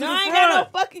you go to the No, I front. ain't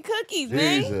got no fucking cookies,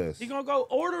 man. Jesus. You gonna go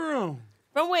order them.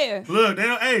 From where? Look,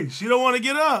 she don't want to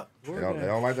get up. They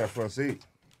don't like that front seat.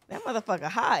 That motherfucker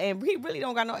hot, and he really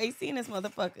don't got no AC in this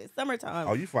motherfucker. It's summertime.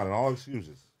 Oh, you finding all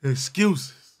excuses.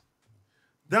 Excuses.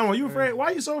 Damo, you afraid? Why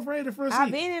are you so afraid of the front seat?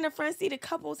 I've been in the front seat a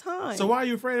couple times. So why are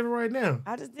you afraid of it right now?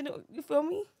 I just didn't. You feel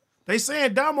me? They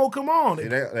saying, Damo, come on.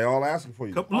 They all asking for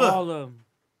you. Look. All of them.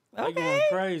 They Okay. going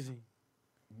crazy.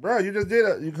 Bro, you just did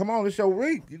it. You come on, this your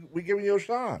week. We giving you a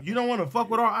shot. You don't want to fuck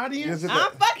with our audience? I'm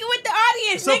fucking with the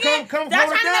audience, So nigga. come Stop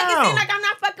hold it trying to make it down. seem like I'm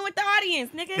not fucking with the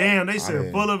audience, nigga. Damn, they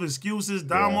said full of excuses.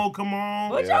 Damo, come on.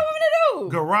 What y'all want me to do?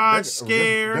 Garage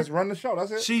scared. Just run the show.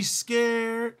 That's it. She's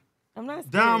scared. I'm not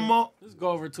scared. Damo. Let's go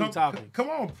over two topics. Come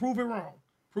on, prove it wrong.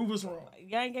 Prove us wrong.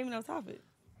 Y'all ain't gave me no topic.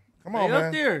 Come on, Hey, man.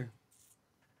 up there.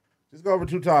 Just go over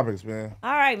 2 topics, man.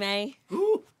 All right, man. There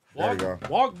you go.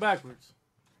 Walk backwards.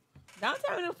 Don't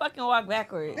tell me to fucking walk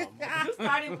backwards. You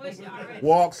started pushing already.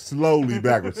 Walk slowly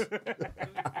backwards.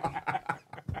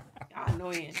 Y'all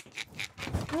annoying.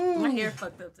 My hair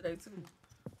fucked up today, too.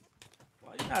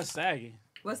 Why you not sagging?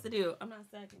 What's the deal? I'm not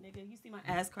sagging, nigga. You see my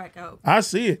ass crack out. I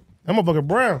see it. That motherfucker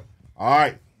brown. All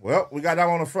right. Well, we got that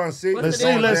on the front seat. What's the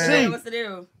deal? Let's see. What's the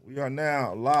deal? We are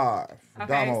now live for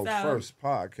Okay, Damo's so- first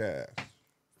podcast.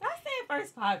 Stop saying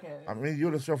first podcast. I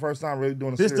mean, this your first time really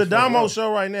doing a This the serious Damo first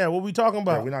show right now. What we talking Yeah,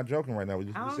 about? we're not joking right now. We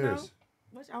just I be don't serious. know.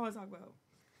 What y'all want to talk about?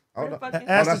 Oh, no. fucking- Ask the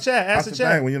that's- chat. Ask That's the the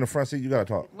chat. thing. When you're in the front seat, you gotta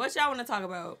talk. What y'all want to talk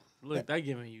about? Look, they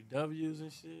giving you W's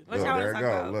and shit. What Look, y'all there want it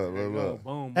to talk go. about? Look.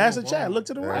 Boom, Ask boom, the chat. boom. Look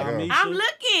to the There right. you go. I'm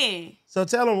looking. So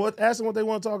tell them ask them what they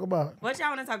want to talk about. What y'all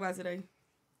want to talk about today?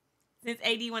 Since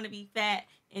AD want to be fat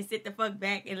and sit the fuck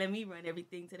back and let me run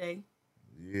everything today.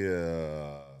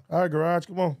 Yeah. All right, Garage,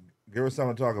 come on. Give us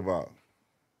something to talk about.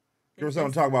 Give us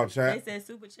something to talk about, They chat. said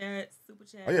super chat.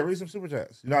 Oh, yeah, read some super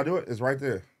chats. You know how to do it? It's right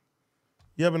there.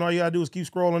 Yeah, but all you gotta do is keep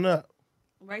scrolling up.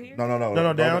 Right here? No. No,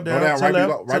 Go down, right to below,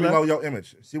 left, right to below left. your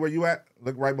image. See where you at?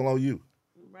 Look right below you.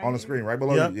 Right On the here? screen, right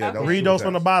below Yep. you. Yeah, Read super those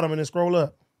from the chats. bottom and then scroll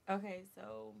up. Okay,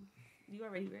 so you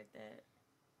already read that.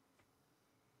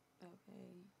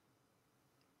 Okay.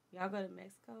 Y'all go to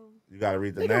Mexico? You got to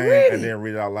read the Nigga, name read and it. then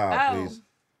read it out loud, Oh. please.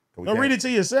 We Don't can't- read it to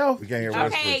yourself. We can't hear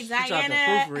Okay, whispers. tried to Diana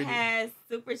proofread it. has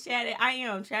super chatted. I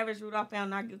am. Travis Rudolph found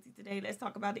not guilty today. Let's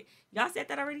talk about it. Y'all said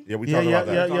that already? Yeah, we Yeah, talked about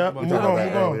that. yeah. We talked Move about on, that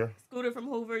move on. earlier. Scooter from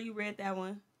Hoover, you read that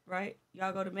one, right?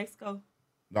 Y'all go to Mexico?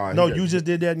 No, you just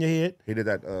did that in your head. He did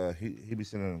that. He be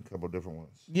sending a couple different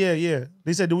ones. Yeah.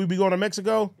 They said, do we be going to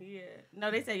Mexico? Yeah. No,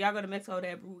 they said y'all go to Mexico.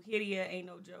 That brujeria ain't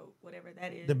no joke. Whatever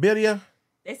that is. The Bidia?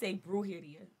 They say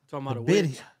brujeria. Talking about a Bidia.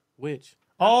 witch. Witch.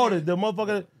 Oh, the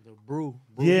motherfucker. The brew.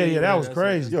 Yeah, that was that's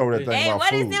crazy. You over there thinking Hey, about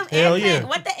what is food. them Hell eggplant? yeah.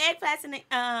 What the eggplants in the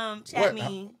chat What?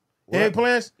 mean?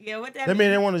 Eggplants? Yeah, what that That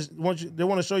mean? mean they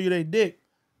want to show you their dick.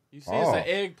 You see, it's Oh. an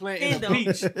eggplant Send and a them.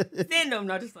 peach. Send them.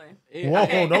 No, just playing. Whoa,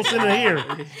 Okay. don't send it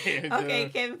here. Okay,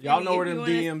 Kevin. Y'all Finney, know where if them you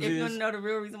wanna- DMs If you want is. to know the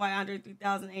real reason why Andre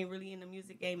 3000 ain't really in the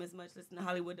music game as much, listen to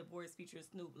Hollywood Divorce featuring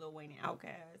Snoop, Lil Wayne, and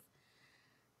Outkast.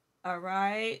 All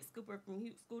right, Scooter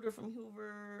from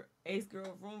Hoover, Ace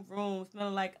Girl, Vroom Vroom,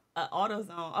 smelling like an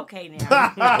AutoZone. Okay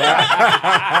now.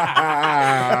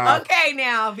 Okay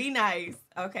now, be nice.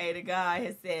 Okay, the guy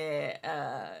has said,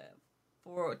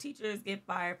 for teachers get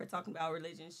fired for talking about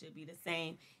religion should be the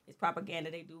same. It's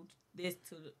propaganda. They do this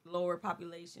to lower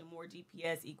population. More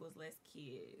GPS equals less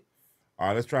kids. All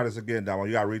right, let's try this again, Damo.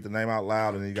 You got to read the name out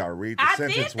loud, and then you got to read the I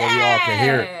sentence did where we all can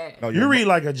hear that. it. No, You read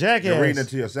like a jackass. You're reading it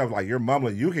to yourself like you're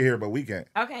mumbling. You can hear it, but we can't.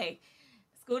 Okay.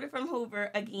 Scooter from Hoover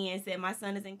again said, my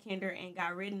son is in kinder and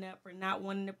got written up for not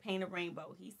wanting to paint a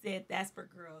rainbow. He said that's for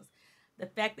girls. The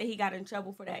fact that he got in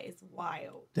trouble for that is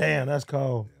wild. Damn, that's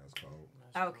cold.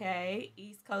 Okay.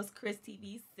 East Coast Chris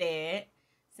TV said,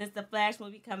 since the Flash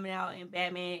movie coming out and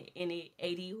Batman in it,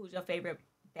 AD, who's your favorite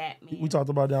Batman? We talked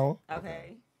about that one.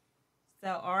 Okay. So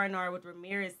R&R with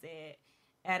Ramirez said,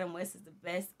 Adam West is the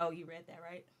best. Oh, you read that,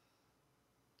 right?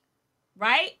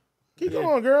 Right? Keep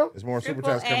going, girl. There's more super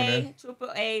chats coming in.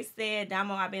 Triple A said,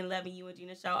 Damo, I've been loving you and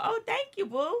Gina show. Oh, thank you,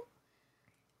 boo.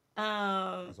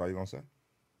 That's all you going to say?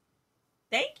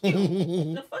 Thank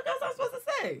you. The fuck else I'm supposed to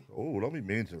say? Oh, don't be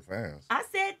mean to the fans. I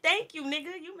said thank you,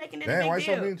 nigga. You making it a Damn, big why you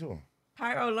deal. so mean to him?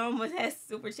 Pyro Lomas has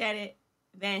super chatted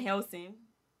Van Helsing.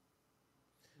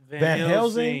 Van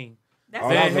Helsing? That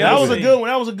was a good one.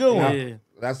 That was a good one. Yeah.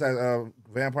 That's that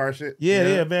vampire shit.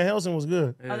 Yeah. Van Helsing was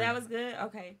good. Oh, that was good?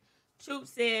 Okay. Troop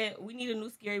said, we need a new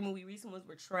scary movie. Recent ones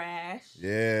were trash.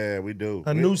 Yeah, we do.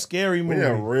 A new scary movie. We need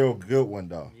a real good one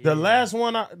though. The last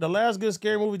one, the last good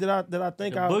scary movie that I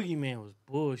think The Boogeyman was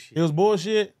bullshit. It was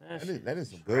bullshit. That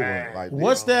is some good one. Like,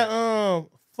 what's that?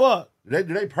 Fuck. Do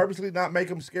they purposely not make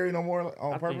them scary no more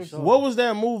on purpose? so. What was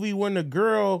that movie when the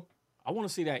girl? I want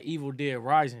to see that Evil Dead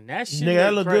Rising. That shit. Nigga,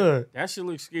 that look good. That shit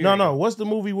look scary. No. What's the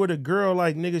movie where the girl,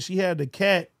 like, nigga, she had the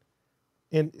cat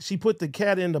and she put the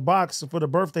cat in the box for the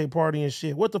birthday party and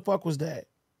shit. What the fuck was that?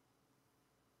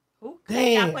 Who?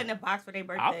 Damn. I put in the box for their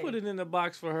birthday. I put it in the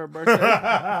box for her birthday.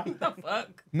 What the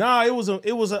fuck? Nah, it was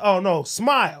a oh no,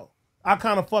 Smile. I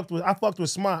fucked with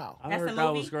Smile. I heard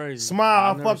that was crazy. Smile,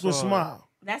 I never fucked with saw it. Smile.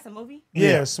 That's a movie?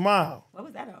 Yeah, Smile. What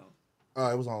was that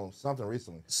on? It was on something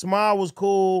recently. Smile was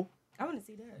cool. I want to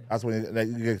see that. That's when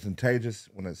you get contagious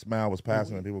when the smile was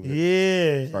passing and people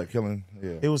start killing.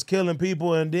 Yeah, It was killing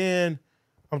people, and then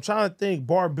I'm trying to think.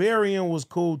 Barbarian was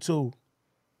cool too.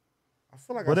 I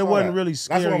feel like But I it saw wasn't that. really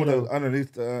scary. That's the one with though. the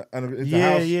underneath the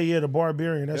Yeah, house. yeah. The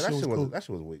Barbarian. That shit was cool. That shit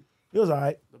was weak. It was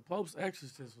alright. The Pope's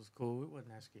Exorcist was cool. It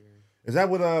wasn't that scary. Is that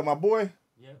with my boy?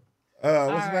 Yep.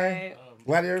 What's his name?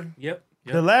 Gladiator. Yep.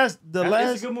 The last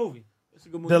It's a good movie. It's a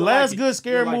good movie. The You'll last like good it.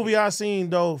 scary You'll like movie it. I seen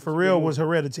though, for real, was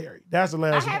Hereditary. That's the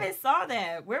last I one. haven't saw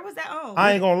that. Where was that on?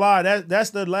 I ain't gonna lie.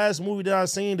 That's the last movie that I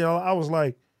seen that I was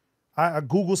like, I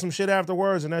Googled some shit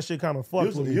afterwards and that shit kind of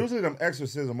fucked with me. Usually them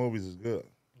exorcism movies is good.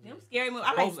 Them scary movies.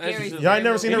 I like scary stuff. Y'all ain't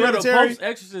never seen You know, Hereditary? Pope's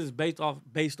Exorcist is based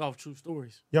off true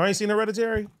stories. Y'all ain't seen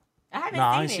Hereditary? I haven't Nah,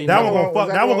 I seen ain't it. seen That it. one gonna fuck.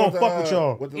 That one gonna fuck with with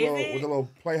y'all. With the Is little it? with the little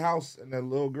playhouse and that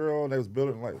little girl they was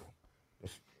building like.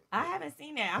 I haven't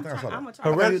seen that. I'm I think I saw gonna that.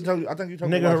 try. I think you told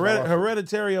me. Nigga,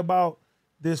 Hereditary about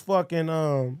this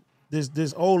fucking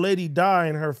this old lady die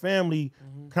and her family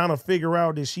kind of figure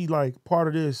out that she like part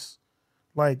of this,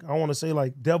 like I want to say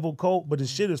like devil cult, but the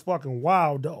shit is fucking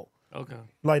wild though. Okay.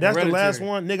 Like that's the last Hereditary.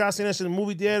 one, nigga. I seen that shit in the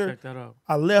movie theater. Check that out.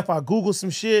 I left. I googled some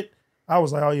shit. I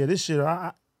was like, oh yeah, this shit.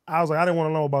 I was like, I didn't want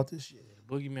to know about this shit.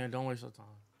 Boogeyman, don't waste your time.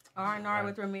 R&R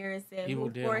with Ramirez said, Evil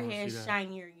who Dead, I wanna forehead see that.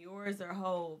 shinier, yours or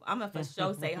Hove? I'ma for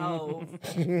sure say Hove.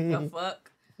 The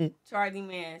fuck? Charlie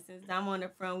Man, since I'm on the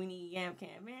front, we need Yam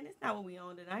Cam. Man, that's not what we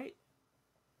on tonight.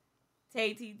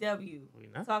 Tay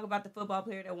TW. Talk about the football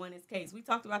player that won his case. We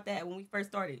talked about that when we first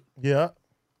started. Yeah.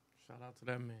 Shout out to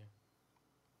that man.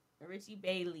 Richie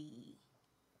Bailey.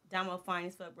 Damo fine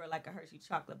as fuck, bro, like a Hershey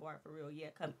chocolate bar for real. Yeah,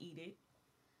 come eat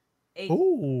it.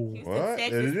 Ooh. Houston, What?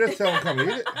 Texas. Did you just tell him come eat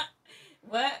it?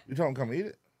 What? You told him come eat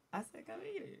it? I said come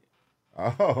eat it.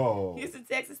 Oh. Houston,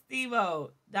 Texas,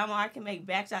 Steve-O. Damo, I can make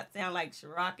backshot sound like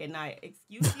Chirac at night.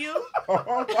 Excuse you? Oh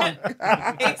my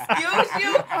God. Excuse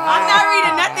you? I'm not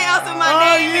reading nothing else in my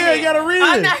name. Oh yeah, you gotta read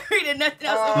I'm it. not reading nothing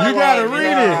else in my You name. gotta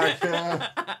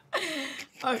read it.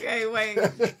 Okay, wait.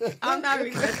 I'm not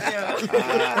reading nothing else.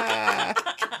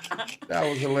 That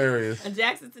was hilarious. And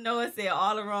Jackson Tanoa said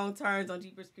all the wrong turns on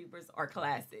Jeepers Creepers are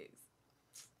classics.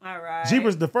 All right.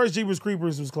 The first Jeepers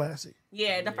Creepers was classic.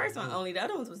 Yeah, the first one only. The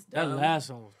other ones was That dumb. last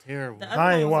one was terrible. The other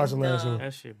I ain't ones watched the was last dumb. one.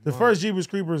 That shit. The bum. first Jeepers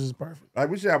Creepers is perfect. Like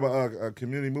we should have a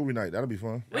community movie night. That'll be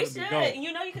fun. We That'd be should. dope. And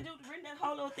you know you could rent that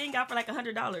whole little thing out for like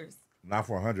 $100. Not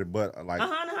for $100, but like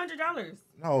 $100.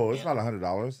 no, it's not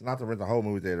 $100. Not to rent the whole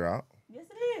movie theater out. Yes,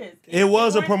 it is. It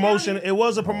was a Orange promotion. County? It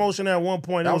was a promotion at one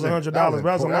point. It was $100. That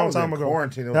was a long time ago.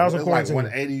 Quarantine. That was it in was like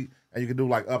quarantine. $180, and you could do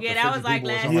like up Yeah, to that 50 was like people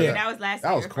or last something year. like That was last That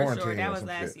year was for quarantine. sure. or That was some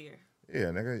last shit. year. Yeah,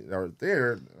 nigga, our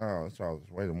theater. Oh,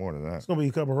 it's way more than that. It's gonna be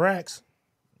a couple racks.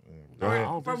 Go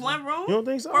ahead. For one room? You don't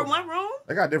think so? For one room?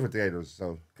 They got different theaters,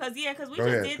 so Cause we go just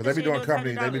ahead. did Because this they be doing shit,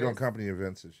 company. They be doing $100. company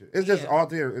events and shit. It's just all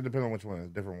theater. It depends on which one. It's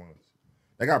different ones.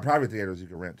 They got private theaters you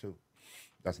can rent too.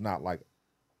 That's not like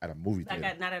at a movie theater.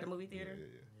 Like not at a movie theater?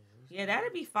 Yeah,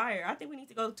 that'd be fire. I think we need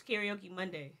to go to karaoke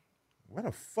Monday. Where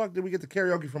the fuck did we get the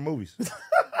karaoke from movies?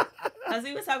 Cause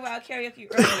we was talking about karaoke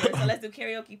earlier, so let's do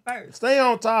karaoke first. Stay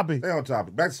on topic. Stay on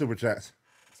topic. Back to super chats.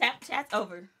 Chat's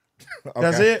over. Okay.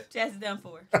 That's it. Chat's done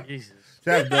for. Jesus.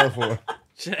 Chat's done for.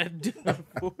 Chat done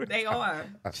for. They are.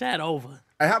 Chat over.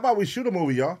 Hey, how about we shoot a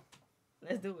movie, y'all?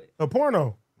 Let's do it. A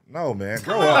porno. No, man.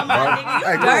 Grow Come on, up, my bro. nigga, you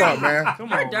Hey, grow dirty. up, man. Come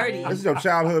You're on. dirty. This is your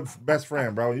childhood best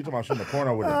friend, bro. You talking about shooting a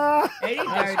porno with her. Hey, you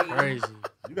dirty. Crazy.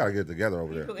 You gotta get it together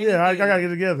over there. Do Yeah, I anything. gotta get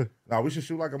together. No, we should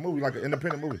shoot like a movie, like an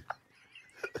independent movie.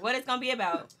 What it's gonna be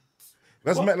about?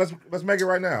 Let's make it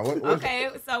right now. What Okay,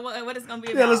 so what it's gonna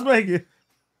be about? Yeah, let's make it.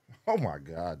 Oh my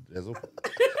God, Dizzle.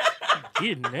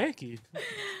 Get naked.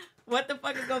 What the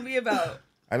fuck is gonna be about?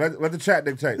 Hey, let the chat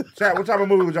dictate. Chat, what type of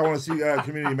movie would y'all want to see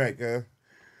community make?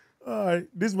 All right,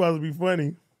 this about to be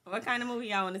funny. What kind of movie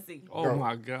y'all want to see? Oh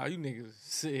my God, you niggas is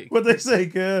sick. What they say,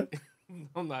 cuz?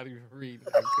 I'm not even reading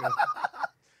it, cuz.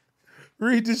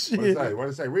 Read the shit. What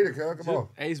did it say? Read it, cuz. Come on.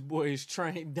 Ace Boy is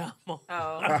trained Damo. Oh,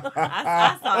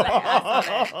 I saw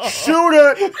that. Shoot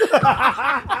it!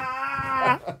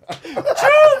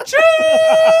 Choo-choo!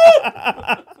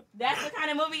 That's the kind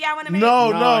of movie y'all want to make?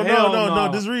 No.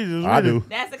 Just read it. I do.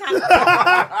 That's the kind of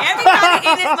everybody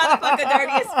in this motherfucker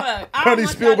dirty as fuck. Cody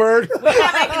Spielberg.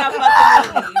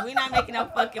 We're not making no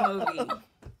fucking movie.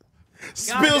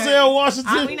 Spills L.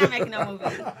 Washington. We're not making no movie.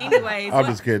 Anyways, I'm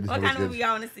just kidding. What kind of movie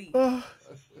y'all want to see?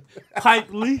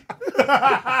 Pike Lee. Me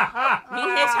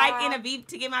hitchhiking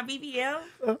to get my BBL?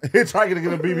 Hitchhiking to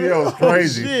get a BBL is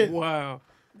crazy. Shit. Wow.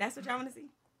 That's what y'all want to see?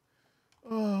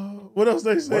 What else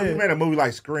they What if you said? made a movie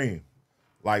like Scream?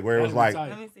 Like where it was like,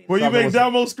 Where you make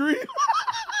Damo scream?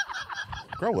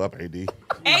 grow up, AD.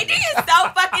 AD is so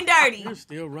fucking dirty. You're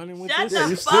still running with Shut this? the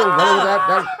You fuck still running with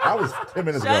up. that was 10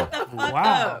 minutes Shut ago. the fuck Wow.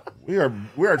 up. We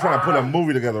are trying to put a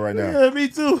movie together right now. Yeah, me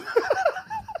too.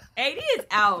 AD is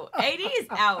out. AD is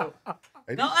out.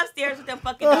 AD Go upstairs with them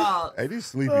fucking dogs. AD's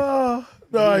sleepy. No,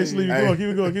 I ain't sleeping. Hey. Keep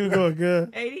it going, cuz.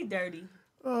 AD dirty.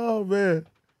 Oh, man.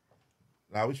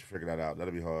 Nah, we should figure that out.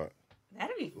 That'll be hard.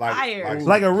 That'd be Like- fire.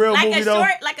 Like a real movie, though?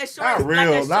 Like a short, Not real,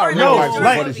 like a not short real, No, like movie. some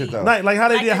funny shit though. Like how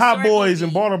they Like did a Hot short Boys movie.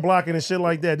 and Barter Blocking and shit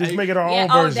like that. Just make it our Yeah, own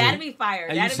oh, version. that'd be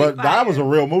fire. That'd But be fire. that was a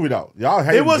real movie though. Y'all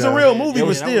hated It was a that. real movie, It but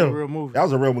was still. a real movie. That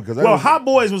was a real movie because Well, Hot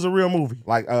Boys was a real movie.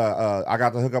 like I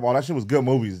got to hook up all that shit was good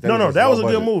movies. They No, was just that low was a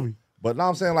good budget. movie. But now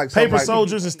I'm saying like something Paper like,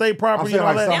 Soldiers and State Property and saying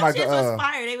all like that. Them something shits like was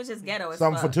fire. They was just ghetto as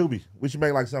something fuck. for Tubi. We should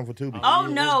make like something for Tubi. Oh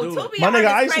no, let's do Tubi. My nigga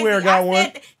art is Icewear crazy. got I one.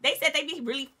 said they said they be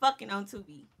really fucking on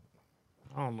Tubi.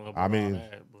 I don't know about I mean- all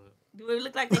that, but Do it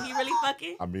look like they be really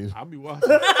fucking? I mean, I'll be watching.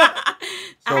 so I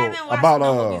haven't watched about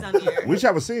no movies on here. we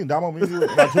haven't seen Damo movie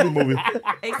about Tubi movie.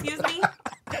 Excuse me.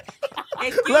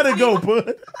 Excuse Let it me? go,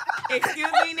 bud.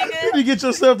 Excuse me, nigga. You get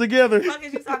yourself together. What the fuck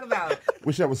is you talking about?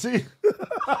 We haven't seen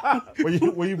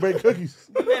when you bake cookies.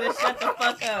 You better shut the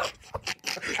fuck up.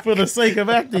 For the sake of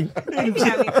acting. They be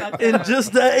having me fucked In up.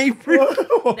 just the April.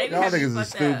 They be Y'all having me niggas is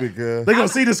fucked up. stupid, cuz. They gonna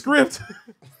see the script.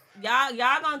 Y'all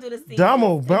gonna do the scene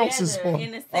Damo together bounces for-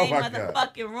 in the Oh same my God.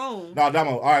 motherfucking room. No,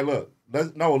 Damo. All right, look.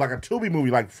 No, like a Tubi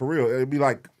movie, like for real. It'd be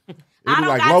like I it'd be don't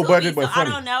like got low Tubi, budget so but I funny.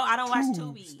 don't know. I don't watch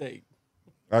Tubi. Steak.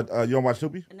 You don't watch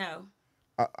Tubi? No.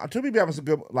 Tubi be having some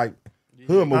good like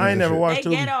hood movies. I ain't and never shit. watched They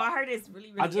Tubi. ghetto. I heard it's really,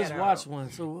 really I just ghetto. watched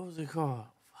one. So what was it called?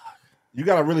 You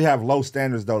gotta really have low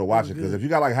standards though to watch it because if you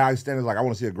got like high standards, like I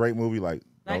want to see a great movie, like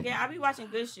Like, yeah, I be watching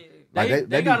good shit. Like, They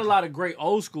be- got a lot of great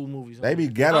old school movies. they on be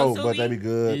there. ghetto, On but they be Tubi?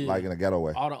 good, Yeah. like in a ghetto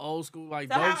way. All the old school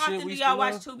like So dope how shit often we do used y'all to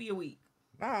watch love. Tubi a week?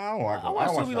 Nah, I don't watch. I watch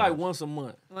Tubi that like much. once a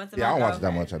month. Once a Yeah, I don't month? watch that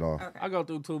Okay. much at all. Okay. I go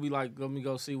through Tubi like let me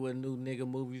go see what new nigga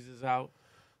movies is out.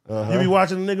 You be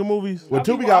watching the nigga movies? Well, I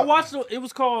Tubi I got watched it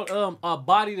was called a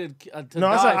body to No,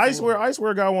 I said die for.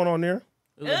 Icewear got one on there.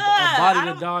 It was a I body to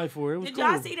don't- die for. It was Did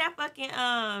cool. y'all see that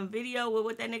fucking video with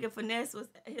what that nigga Finesse was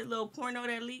his little porno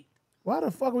that leaked? Why the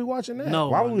fuck are we watching that? No.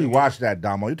 Why would we watch that,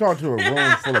 Damo? You talking to a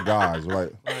room full of guys,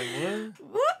 right? Like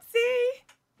Whoopsie.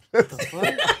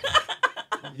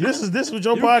 This is what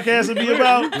your podcast would be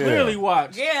about? Clearly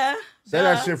watch. Yeah. Say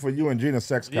that shit for you and Gina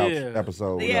Sex Couch Yeah.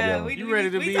 episode. Yeah, You ready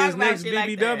to be talk his about next shit like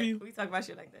BBW? that. We talk about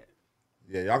shit like that.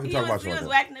 Yeah, y'all can talk about He shit was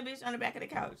like that. whacking the bitch on the back of the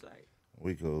couch. Like,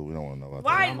 We cool. We don't want to know about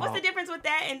why? that. What's the difference with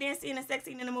that and then seeing a sex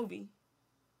scene in a movie?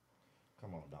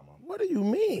 Come on, Damo. What do you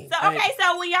mean? So okay,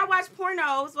 so when y'all watch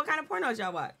pornos, what kind of pornos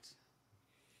y'all watch?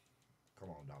 Come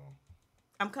on, Damo.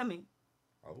 I'm coming.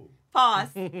 Oh. Pause.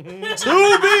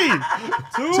 Tubi!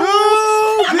 Woo!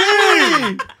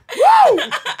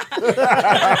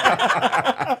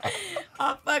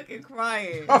 I'm fucking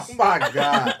crying. Oh my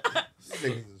God. This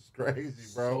niggas is crazy,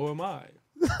 bro. So am I.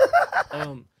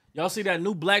 Y'all see that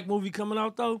new black movie coming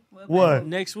out though? What?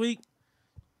 Next week?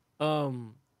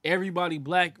 Everybody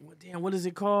Black. Damn, what is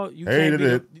it called? You Hated be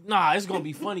it. Nah, it's gonna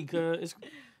be funny, cause it's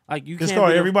like you It's can't.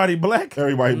 called be Everybody Black?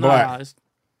 Everybody Nah, black. it's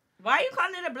Why are you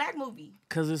calling it a black movie?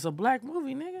 cause it's a black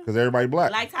movie, nigga. Because everybody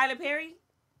black. Like Tyler Perry?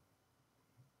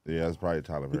 Yeah, it's probably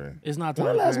Tyler Perry. It's not When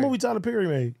Tyler the last Perry. movie Tyler Perry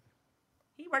made?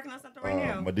 He working on something right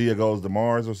now. Medea Goes to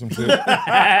Mars or some shit.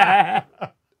 That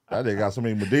nigga got so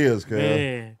many Medeas, cuz.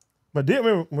 Man, But then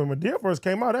when Medea first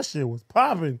came out, that shit was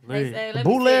popping. They said, let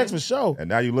me Bootlegs see. for sure. And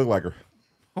now you look like her.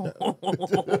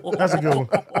 That's a good one.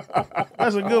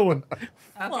 That's a good one.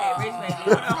 Okay, Rich Baby.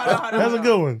 Hold on. That's a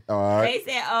good one. All right.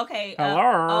 They said, okay,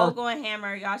 Hello. Ogo and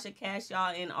Hammer, y'all should cast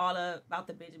y'all in all about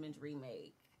the Benjamins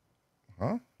remake.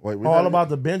 Huh? Wait, we All never- about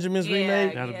the Benjamins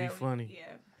remake. That'd be funny. Yeah.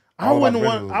 I All About wouldn't the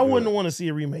want. Benjamins I was wouldn't good. want to see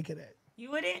a remake of that. You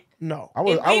wouldn't? No. I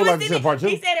would like to see part 2.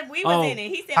 He said if we was in it,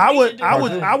 he said I we would. should do I it.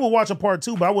 would. I would watch a part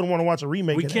 2, but I wouldn't want to watch a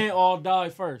remake. We of can't all die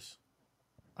first.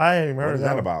 I ain't even What heard is of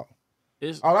that that about?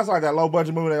 It's, Oh, that's like that low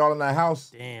budget movie. They all in that house.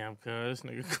 damn, cuz this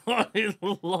nigga called it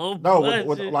low No, budget.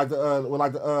 with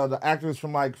the actors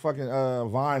from like fucking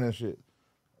Vine and shit.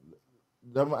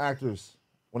 Them actors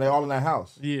when they all in that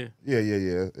house. Yeah. Yeah.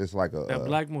 It's like a That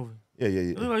black movie. Yeah.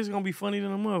 It looks like it's gonna be funny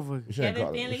than a motherfucker.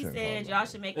 Kevin Finley said y'all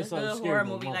should make a good horror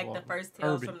movie like the first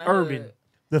Tales from the Hood.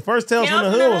 The first Tales from the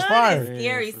Hood was fire. Is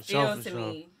scary still to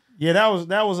me. Yeah, that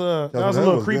was a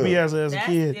little creepy as a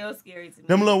kid. That's still scary to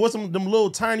me. Them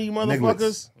little tiny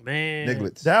motherfuckers. Man,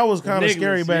 Nigglets. That was kind of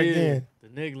scary back then. The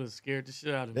Nigglets scared the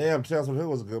shit out of me. Damn, Tales from the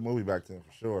Hood was a good movie back then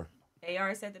for sure.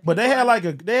 AR said the But they had like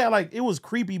it was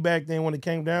creepy back then when it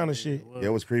came down to shit. Yeah, it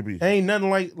was creepy. Ain't nothing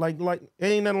like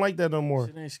ain't nothing like that no more.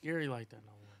 Shit ain't scary like that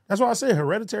no more. That's why I said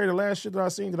Hereditary, the last shit that I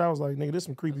seen, that I was like, nigga, this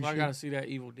some creepy So shit. I gotta see that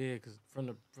Evil Dead because from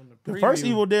the The preview, first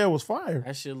Evil Dead was fire.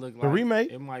 that shit looked The like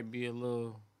remake? It might be a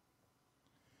little.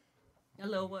 A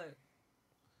little what?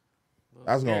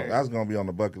 That's gonna be on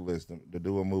the bucket list to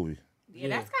do a movie. Yeah,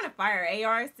 that's kind of fire.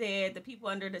 AR said The People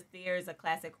Under the Stairs, a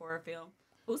classic horror film.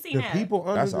 Who's seen The that? People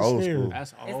Under That's the old Stairs. school.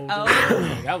 That's It's old. old.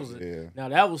 That was Now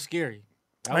that was scary.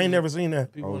 That I ain't was- never seen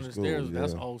that. People Old Under the school, Stairs.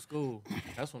 That's yeah. old school.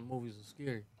 That's when movies are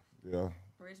scary. Yeah.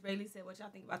 Rich Bailey said, what y'all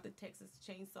think about the Texas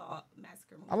Chainsaw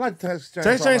Massacre movie? I like Texas Chainsaw.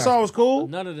 Texas Chainsaw was cool.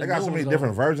 None of the They got new so many ones,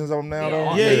 different though. versions of them now,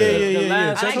 though. Yeah. The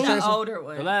last I like two- the older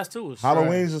one. The last two was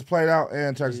Halloween's is played out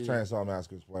and Texas Chainsaw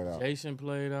Massacre is played out. Jason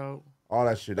played out. All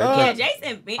that shit. They Yeah, took- Jason.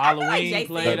 I feel like Halloween Jason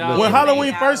played been out. When played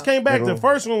Halloween out. first came back, Nigga, the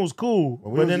first one was cool,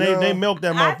 when we but was then they young- milked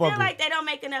that I feel motherfucker. like they don't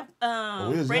make enough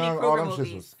when we was Freddy young, all Krueger them shits was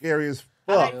movies. scary as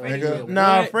I like fuck, Freddy nigga. Krueger.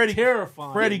 Nah, What? Freddy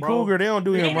Terrifying, bro. Krueger, they don't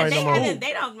do him right no more.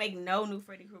 They don't make no new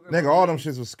Freddy Krueger Nigga, movies. all them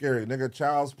shits was scary. Nigga,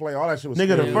 Child's Play, all that shit was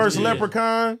Nigga, scary. the first Yeah.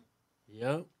 Leprechaun.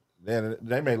 Yep. Then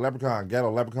they made Leprechaun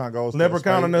Ghetto. Leprechaun goes to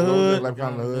Leprechaun the in the space, Hood.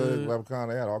 Leprechaun in the Hood. Leprechaun,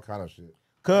 they had all kind of shit.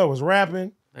 Cuz was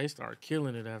rapping. They start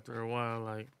killing it after a while,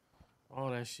 like all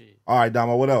that shit. All right,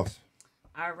 Damo, what else?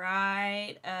 All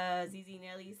right. ZZ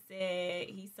Nelly said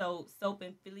he sold soap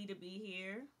in Philly to be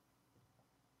here.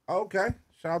 Okay.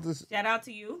 Shout out to... Shout out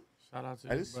to you. Shout out to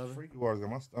Hey, you, this is brother. freaky waters got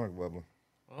my stomach bubbling.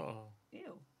 Uh-oh. Ew.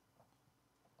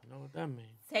 You know what that means?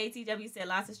 Tay TW said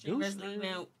lots of streamers stream?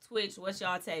 leaving Twitch. What's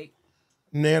y'all take?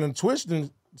 Now and Twitch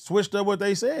done switched up what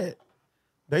they said.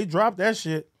 They dropped that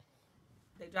shit.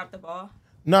 They dropped the ball.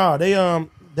 Nah,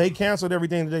 they canceled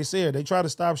everything that they said. They tried to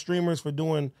stop streamers for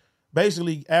doing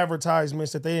basically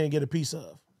advertisements that they didn't get a piece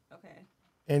of. Okay.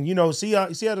 And you know, see at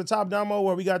the top demo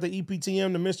where we got the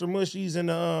EPTM, the Mr. Mushies, and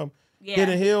the Yeah.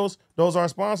 Hidden Hills. Those are our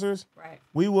sponsors. Right.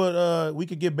 We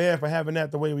could get banned for having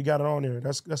that the way we got it on there.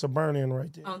 That's a burn in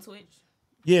right there. On Twitch.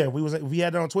 Yeah, if we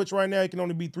had it on Twitch right now, it can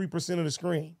only be 3% of the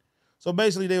screen. So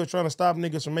basically, they were trying to stop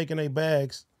niggas from making their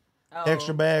bags,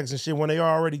 extra bags and shit, when they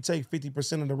already take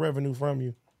 50% of the revenue from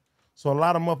you. So a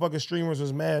lot of motherfucking streamers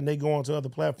was mad and they go on to other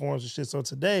platforms and shit. So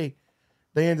today,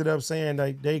 they ended up saying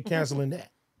they canceling that.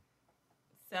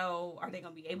 So are they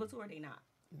gonna be able to or are they not?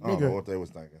 I don't know what they was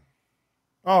thinking.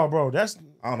 Oh, bro, I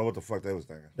don't know what the fuck they was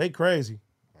thinking. they crazy.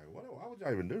 Like, why would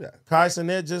y'all even do that? Kai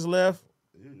Sinet just left.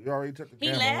 You already took the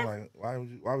He camera. left?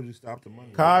 Like, why would you stop the money?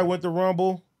 Kai went to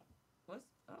Rumble. What's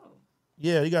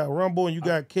Yeah, you got Rumble and you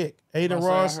got Kick. Aiden I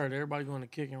Ross. heard everybody going to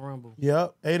Kick and Rumble.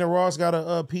 Yep. Aiden Ross got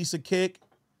a piece of Kick.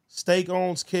 Steak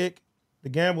owns Kick. The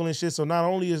gambling shit. So not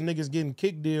only is niggas getting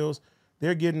Kick deals,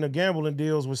 they're getting the gambling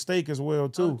deals with Steak as well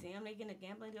too. Oh, damn, they getting a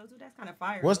gambling deal too? That's kind of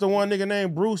fire. What's the one nigga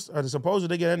named Bruce? Supposedly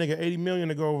they get that nigga $80 million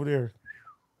to go over there.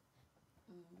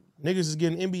 Niggas is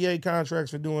getting NBA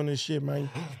contracts for doing this shit, man.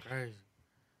 Crazy.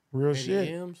 Real 80 shit.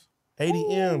 M's?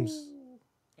 80 M's.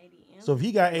 80 M's? So if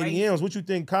he got 80 Crazy. M's, what you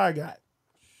think Kai got?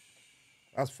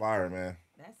 That's fire, man.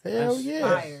 Hell That's yeah.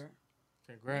 Fire.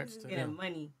 Congrats Niggas to getting them.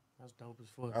 money. That's dope as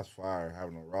fuck. That's fire,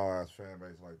 having a raw ass fan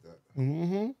base like that.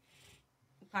 Mm-hmm.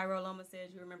 Pyro Loma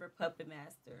says you remember Puppet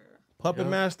Master. Puppet Yup.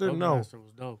 Master? Puppet No. Master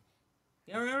was dope.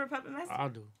 You don't remember Puppet Master? I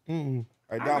do. Mm-mm.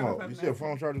 Hey, I remember Damo, Puppet you see a Master.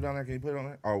 phone charger down there? Can you put it on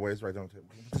there? Oh, wait, it's right there on the table.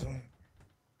 Can you put it on there?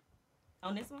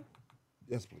 On this one?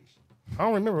 Yes, please. I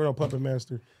don't remember no Puppet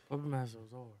Master. Puppet Master was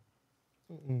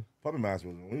hard. Mm-mm. Puppet Master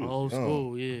was when we was Old young.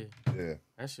 school, yeah. Yeah.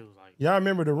 That shit was like Y'all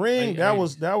remember the Ring? Late That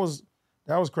 80s.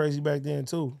 was crazy back then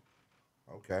too.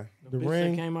 Okay. the The bitch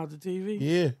Ring. that came out the TV.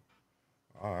 Yeah.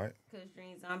 All right. Because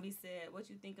Dream Zombie said, what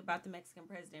you think about the Mexican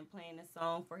president playing a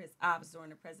song for his ops during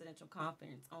the presidential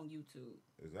conference on YouTube?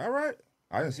 Is that right?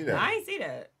 I didn't see that. I ain't see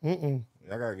that. Mm-mm.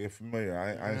 Y'all gotta get familiar.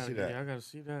 I didn't see that. Yeah, I gotta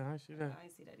see that. I ain't see that. I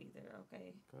ain't see that either.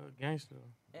 Okay. Gangster.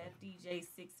 FDJ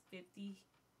 650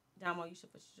 Damo, you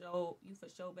for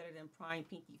sure better than Prime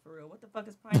Pinky for real. What the fuck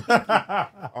is Prime Pinky?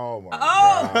 Oh my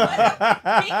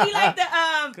god. Pinky like the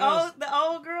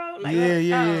old girl. Like,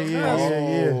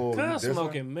 Oh, Cuz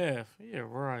smoking meth. Yeah,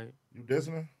 right. You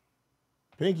dissing her?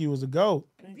 Pinky was a goat.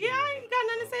 Yeah, I ain't got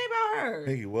nothing to say about her.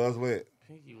 Pinky was lit.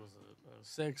 Pinky was a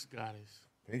sex goddess.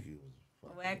 Pinky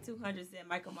was. WAG 200 said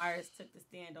Michael Myers took the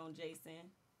stand on Jason.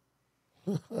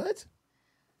 What?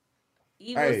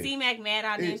 Evil C-Mac mad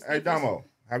out there. Hey, Damo,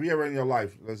 have you ever in your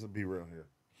life, let's be real here.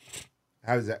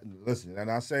 How is that? Listen, I'm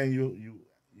not saying you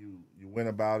went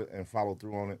about it and followed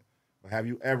through on it, but have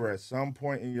you ever at some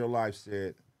point in your life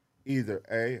said either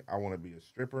A, I want to be a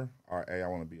stripper, or A, I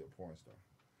want to be a porn star?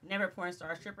 Never porn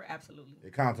star. Stripper, absolutely.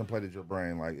 It contemplated your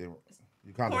brain like you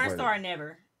contemplated. Porn star,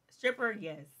 never. Stripper,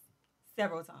 yes.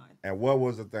 Several times. And what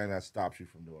was the thing that stopped you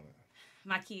from doing it?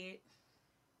 My kid.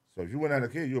 So if you went out a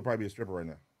kid, you would probably be a stripper right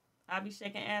now. I'd be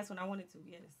shaking ass when I wanted to,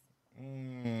 yes.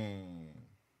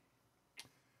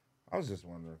 I was just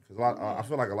wondering because I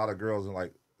feel like a lot of girls in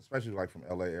like, especially like from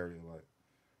LA area, like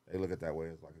they look at that way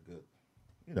as like a good,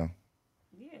 you know.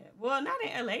 Yeah, well, not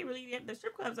in LA really. The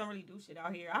strip clubs don't really do shit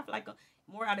out here. I feel like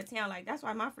more out of town. Like that's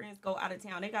why my friends go out of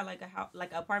town. They got like a house,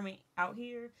 like an apartment out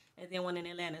here, and then one in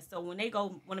Atlanta. So when they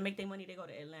want to make their money, they go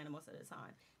to Atlanta most of the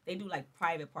time. They do like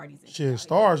private parties and shit.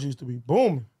 Stars used to be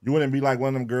booming. You wouldn't be like one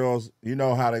of them girls. You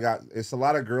know how they got? It's a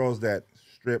lot of girls that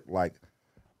strip like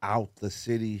out the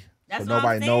city, that's so what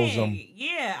nobody I'm knows saying. them.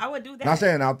 Yeah, I would do that. Not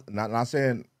saying out, not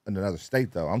saying in another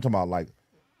state though. I'm talking about like,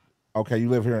 okay, you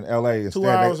live here in LA. Instead, 2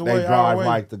 hours they away, drive away.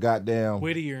 like the goddamn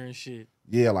Whittier and shit.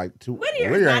 Yeah, like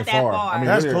Whittier's not ain't that far. I mean,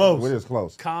 That's close. Whittier's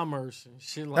close. Commerce and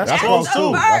shit like That's that. close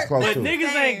too. That's close But too.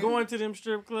 niggas ain't going to them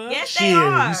strip clubs. Yes, Shit, they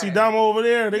are. you see Damo over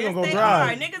there, they Yes, gonna go they drive.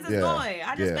 are. Niggas is Yeah. going.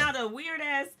 I just Yeah. found a weird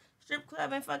ass strip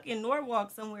club in fucking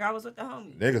Norwalk somewhere. I was with the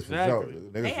homies. Niggas for sure. Exactly.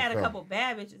 Niggas They for had a sure. couple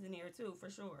bad bitches in here too, for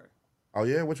sure. Oh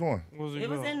yeah, which one? What was It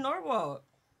was in Norwalk.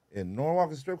 In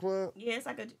Norwalk, a strip club? Yeah, it's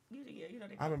like a you know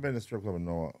they I haven't been to a strip club in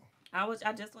Norwalk.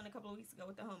 I just went a couple of weeks ago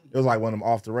with the homies. It was like one of them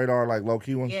off the radar, like low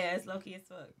key ones. Yeah, it's low key as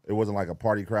fuck. It wasn't like a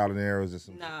party crowd in there. It was just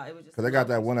some, Nah, it was just because they got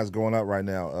that one that's going up right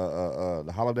now,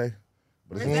 the Holiday,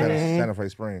 but it's in Where's that at? Santa Fe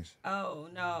Springs Oh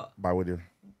no, by Whittier.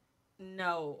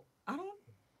 no, I don't.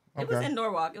 It was Okay. in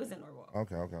Norwalk. It was in Norwalk.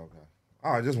 Okay.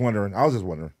 All right, just wondering. I was just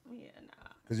wondering. Yeah, nah.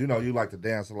 Because you know you like to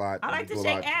dance a lot. I like to you do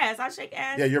a shake lot. ass. I shake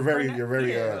ass. Yeah, you're very.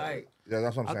 Yeah, like, Yeah,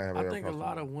 that's what I'm saying. I think a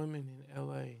lot of women in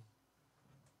LA,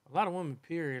 a lot of women,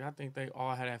 period, I think they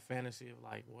all had that fantasy of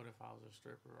like, what if I was a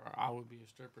stripper, or I would be a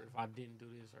stripper if I didn't do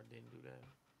this or didn't do that.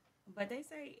 but they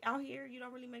say out here you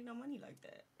don't really make no money like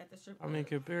that at the strip I club. mean,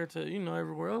 compared to,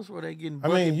 everywhere else where they getting I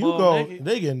mean, you butt go, naked.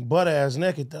 they getting butt ass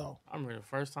naked though. I remember the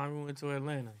first time we went to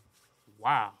Atlanta.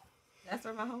 Wow. That's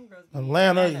where my homegirls be.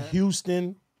 Atlanta,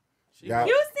 Houston. Yeah.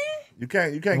 Houston? You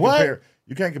can't What? compare.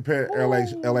 You can't compare LA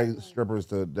strippers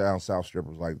to down south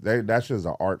strippers. Like that shit is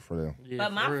an art for them. Yeah,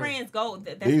 But my for real. friends go.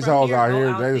 That's These from hoes out go here,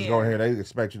 out they just go there. here. They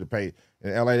expect you to pay.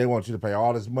 In LA, they want you to pay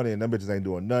all this money, and them bitches ain't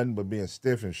doing nothing but being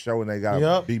stiff and showing they got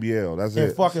Yep. a BBL. That's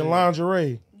And it. fucking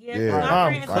lingerie. Yeah, Yeah. my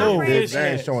I'm friends, cool. my They friends.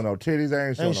 ain't showing no titties. They ain't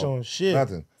Ain't showing showing shit.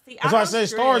 nothing. See, That's why I don't say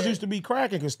stars strip. used to be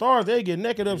cracking, because stars, they get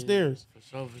naked upstairs. For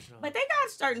sure. But they got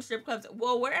certain strip clubs.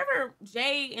 Well, wherever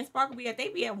Jay and Sparkle be at, they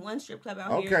be at one strip club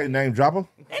out here. Okay, name dropper.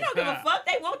 They don't give a fuck.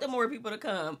 They want the more people to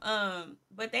come.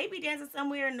 But they be dancing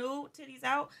somewhere nude, titties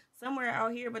out, somewhere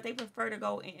out here. But they prefer to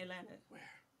go in Atlanta. Where?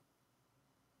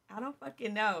 I don't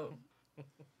fucking know.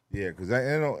 Yeah, because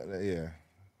yeah.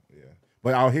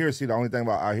 But out here, see, the only thing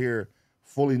about out here,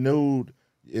 fully nude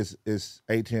is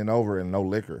 18 over and no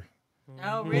liquor.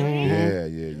 Oh, really?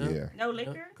 Yeah. No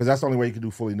liquor? Because that's the only way you can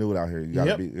do fully nude out here. You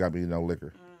gotta be no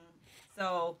liquor.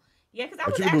 So, yeah, because I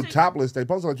But was you can actually... do topless. They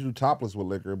supposed to let you do topless with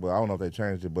liquor, but I don't know if they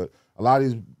changed it. But a lot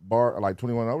of these like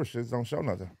 21 over shits don't show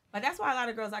nothing. But that's why a lot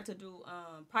of girls like to do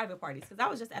private parties. Because I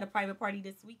was just at a private party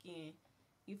this weekend.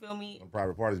 You feel me? Them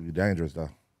private parties be dangerous though.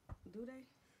 Do they?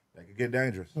 They could get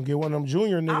dangerous. Don't get one of them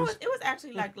junior niggas. It was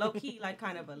actually like low key, like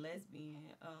kind of a lesbian.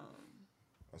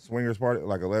 A swingers party,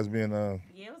 like a lesbian.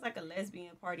 Yeah, it was like a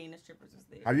lesbian party, and the strippers was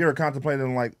there. Have you ever contemplated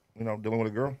on like dealing with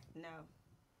a girl? No,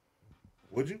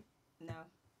 Would you? no,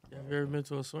 Have you ever been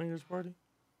to a swingers party?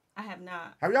 I have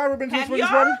not. Have y'all ever been to a Have swingers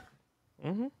y'all? party?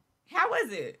 Mm-hmm. How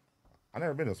was it? I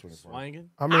never been to a swingers party. Swinging?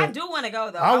 I do want to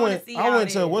go though. I want to see how I went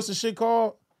it to is. what's the shit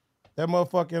called? That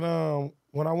motherfucking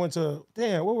when I went to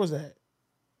what was that?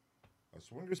 A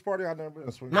swingers party? I've never been to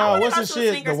a swingers No, party. what's the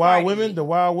shit? The Wild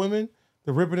Women,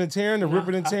 the ripping and tearing, the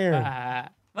ripping and tearing.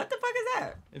 What the fuck is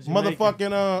that? Motherfucking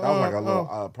That was like a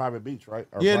little private beach, right?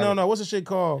 Or yeah, private- no. What's the shit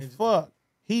called? Fuck.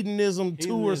 Hedonism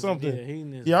 2 or something. Yeah,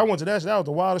 hedonism. Yeah, I went to that shit. That was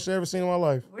the wildest shit I ever seen in my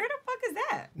life. Where the fuck is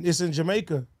that? It's in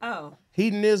Jamaica. Oh,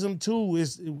 Hedonism too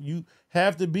is you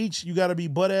half the beach. You got to be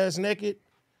butt ass naked.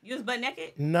 You was butt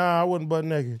naked? Nah, I wasn't butt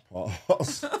naked.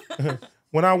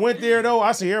 When I went there though,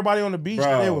 I see everybody on the beach.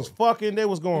 Bro. They was fucking. They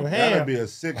was going ham. That'd be a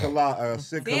sick collision.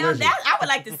 I would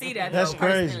like to see that. That's though,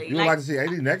 crazy. personally. You would like to see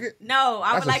 80 naked? No,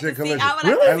 I That's would a like to sick see. collision. I would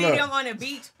like Really? to see Hey, them look. on the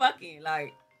beach fucking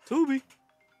like. Tubi.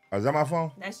 Oh, is that my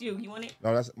phone? That's you. You want it?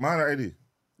 No, that's mine or 80.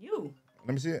 You.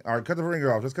 Let me see it. All right, cut the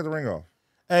ringer off. Just cut the ring off.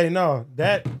 Hey, no,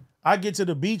 that I get to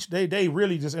the beach. They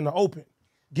really just in the open,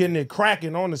 getting it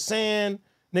cracking on the sand,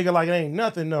 nigga. Like it ain't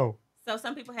nothing though. So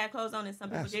some people had clothes on and some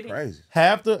people didn't. Crazy.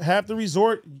 Half the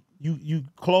resort you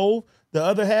clothe. The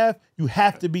other half you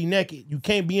have to be naked. You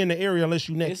can't be in the area unless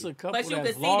you naked. It's a couple But you that's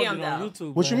could see vlogging them, on though.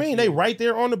 YouTube. What you last mean? year. They right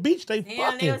there on the beach. They Damn,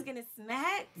 fucking. they was getting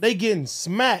smacked. They getting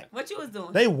smacked. What you was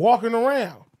doing? They walking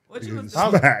around. What you was I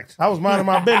doing? was, I was minding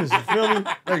my business. You feel me?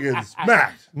 They getting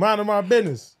smacked. Minding my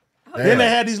business. Damn. Then they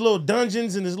had these little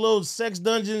dungeons and these little sex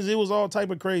dungeons. It was all type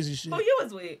of crazy shit. Who you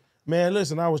was with? Man,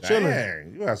 listen, I was chilling.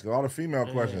 Dang, you asking all the female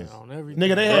questions.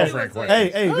 Nigga, they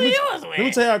had. Hey, let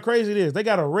me tell you how crazy it is. They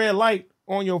got a red light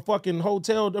on your fucking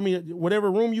hotel. I mean,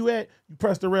 whatever room you at, you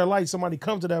press the red light. Somebody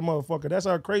come to that motherfucker. That's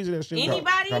how crazy that shit go.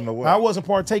 Anybody? Come to what? I wasn't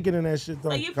partaking in that shit though.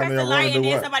 So you Come press to the your room light and and do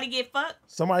then what? somebody get fucked?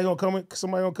 Somebody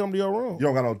gonna come to your room. You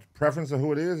don't got no preference of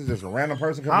who it is? It's just a random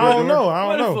person coming I to your don't door? know. I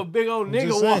What don't if know. a big old I'm just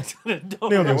nigga saying. walked to the door?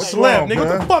 Nigga done what's slept. wrong, Nigga, what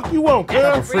the man? fuck you want, What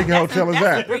type of cuz? freaky hotel is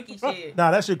that? Freaky shit.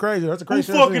 Nah, that shit crazy. That's a Who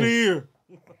crazy fucking shit. here?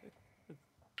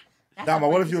 Dama,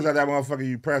 what if you was at that motherfucker,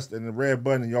 you pressed in the red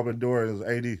button and you opened the door and it was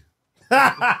AD?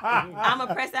 I'm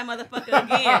gonna press that motherfucker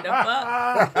again. The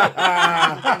fuck?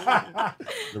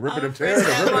 The ripping and Press tearing,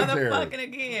 that the ripping and tearing. motherfucking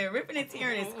again. Ripping and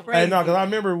tearing is crazy. Hey, no, because I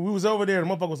remember we was over there. The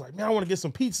motherfucker was like, man, I want to get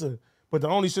some pizza. But the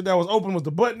only shit that was open was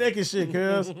the butt naked shit,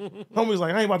 cuz. Homie was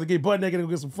like, I ain't about to get butt naked and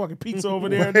go get some fucking pizza over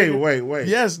there. Wait.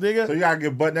 Yes, nigga. So you gotta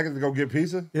get butt naked to go get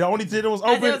pizza? The only thing that was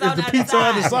Cause open it was is on the the other pizza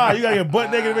on the side. side. You gotta get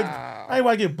butt naked. I ain't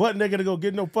about to get butt naked to go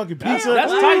get no fucking pizza.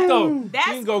 That's tight though. That's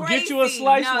You can go get you a crazy.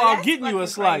 slice No, while that's getting you a fucking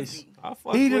slice. crazy. I fuck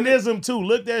with it. Hedonism too.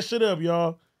 Look that shit up,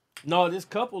 y'all. No, this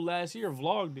couple last year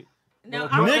vlogged it. No,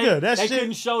 But I Nigga, wanna- that they shit.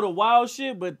 couldn't show the wild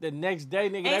shit, but the next day,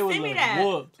 nigga, Hey, they was send me like that.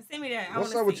 whooped. Send me that. I What's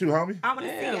wanna up with see. you, homie? I want to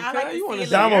see. Damn, I like cuz, to you wanna see.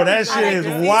 see Damo, that I shit like is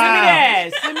to see.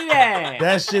 wild. Send me that.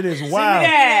 That shit is Send me wild.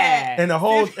 that. And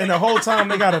the whole time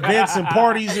they got events and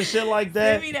parties and shit like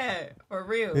that. Send me that for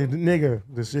real. Nigga,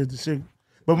 the shit.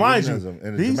 But mind you, Hedonism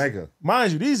in these, Jamaica.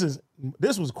 mind you,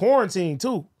 this was quarantine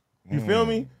too. You feel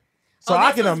me? So Oh,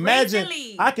 I this can was imagine.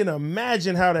 recently. I can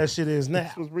imagine how that shit is now.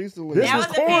 This was recently. This That was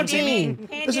was the quarantine.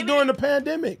 pandemic? This is during the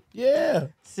pandemic. Yeah,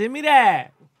 Send me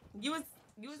that. You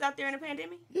was out there in the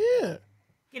pandemic yeah.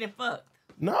 getting fucked.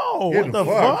 No, Getting what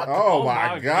the fucked. fuck? Oh, Oh my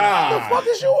my God. What the fuck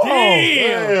is you on?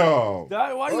 Damn.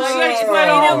 Damn. Why you Oh. sex So play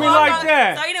you on didn't me walk like over-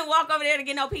 that? So you didn't walk over there to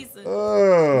get no pizza. Get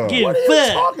What are you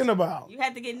fucked. talking about? You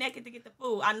had to get naked to get the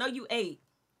food. I know you ate.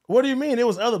 What do you mean? It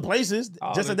was other places.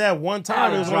 Oh, Just they- at that one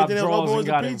time, it was the only Drop thing that was draws open was and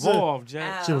the got pizza. involved,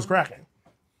 Jack. Shit was cracking.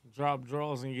 Drop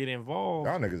draws and get involved.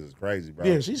 Y'all niggas is crazy, bro.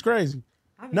 Yeah, she's crazy.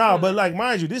 I be Nah, feeling but it. like,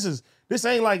 mind you, this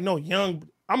ain't like no young.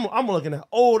 I'm looking at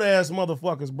old ass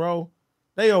motherfuckers, bro.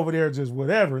 They over there just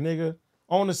whatever, nigga,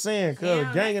 on the sand, cuz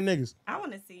Yeah. gang of niggas. I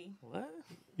want to see. What?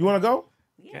 You want to go?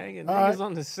 Yeah. Gang of All niggas right.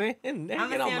 on the sand. I'm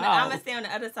Naked, gonna I'm stay out. on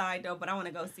the other side though, but I want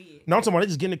to go see it. No, I'm talking about they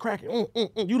just getting it cracking.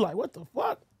 You like what the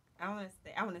fuck? I want to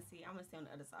stay. I want to see. I'm gonna stay on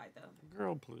the other side though.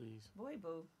 Girl, please. Boy,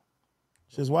 boo.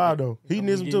 Shit's wild though.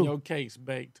 Hedonism Getting too. your cakes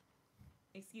baked.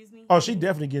 Excuse me. Oh, she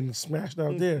definitely getting smashed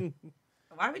out there.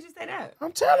 Why would you say that?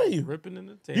 I'm telling you. Ripping in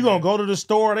the tail. You gonna go to the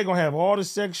store? They gonna have all the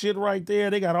sex shit right there.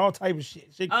 They got all type of shit.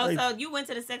 Shit Oh, crazy. so you went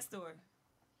to the sex store?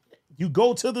 You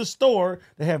go to the store,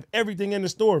 they have everything in the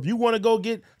store. If you want to go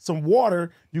get some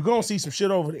water, you're going to see some shit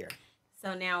over there.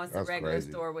 So now it's That's a regular crazy.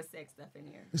 store with sex stuff in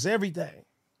here. It's everything.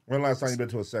 When last time you been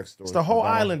to a sex store? It's the whole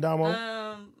Damo? island,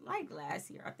 Damo. Like last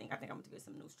year, I think I'm gonna get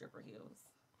some new stripper heels.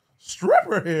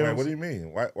 Stripper hills? Wait, what do you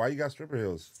mean? Why you got stripper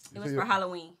heels? It was for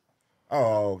Halloween.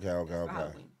 Oh, okay.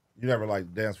 Halloween. You never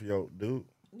like dance for your dude?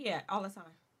 Yeah, all the time.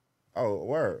 Oh,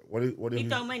 word. What do He you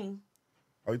throw money.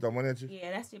 Oh, you throw money at you?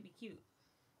 Yeah, that should be cute.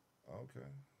 Okay.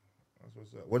 That's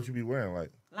what's up. What you be wearing?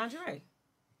 Like, Lingerie.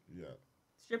 yeah.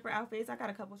 Stripper outfits. I got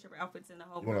a couple stripper outfits in the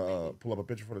whole You want room. to pull up a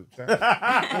picture for the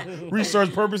chat?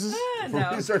 Research purposes? For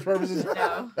No. research purposes?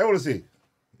 No. They want to see.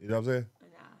 You know what I'm saying?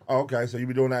 Oh, okay. So you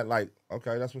be doing that like,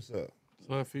 okay, that's what's up.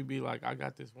 So if he be like, I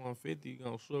got this 150, you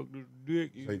gonna suck this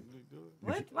dick. You So you- do it.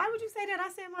 What? Why would you say that? I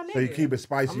said my nigga. So you keep it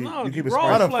spicy. No, You keep it role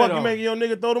How the spicy. play fuck you though. making your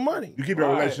nigga throw the money? You keep your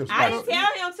Right. relationship I spicy. didn't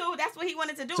tell him to. That's what he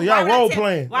wanted to do. So y'all Why would I role tell-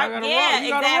 playing. Why, You gotta yeah, roll. You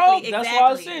gotta exactly. roll. That's why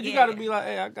I exactly, said you yeah. gotta be like,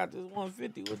 hey, I got this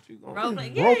 150. What you gonna Role do?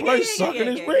 play. Role play sucking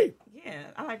his yeah. free. Yeah,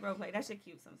 I like role play. That shit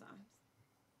cute sometimes.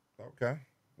 Okay.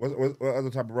 What other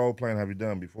type of role playing have you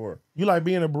done before? You like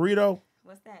being a burrito?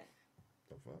 What's that?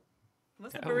 The fuck?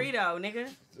 What's a burrito, nigga?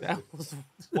 That was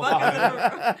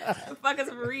The fuck is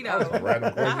a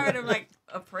burrito? I heard of like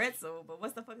a pretzel, but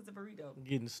what's the fuck is a burrito?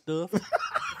 Getting stuff.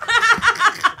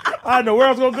 I know where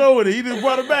I was gonna go with it. You just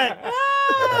brought it back.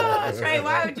 Trey,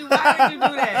 why would you do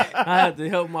that? I had to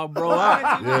help my bro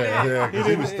out. Yeah, because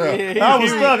he was stuck. I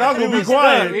was stuck. I was gonna be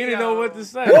quiet. He didn't know what to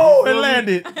say. Whoa, it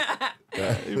landed.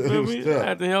 You feel me? I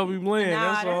had to help him land.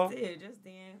 Nah, that's all. it. Just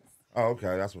dance. Oh,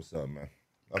 okay. That's what's up, man.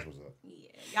 That's what's up. Yeah.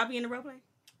 Y'all be in the role play?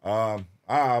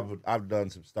 I've done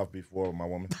some stuff before with my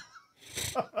woman.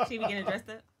 She be getting dressed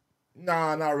up?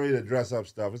 Nah, not really the dress up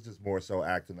stuff. It's just more so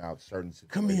acting out certain situations.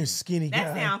 Come here, skinny guy.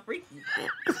 That sound freaky.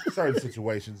 Certain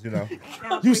situations, you know.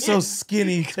 You so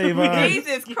skinny, Tavon.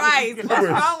 Jesus Christ. What's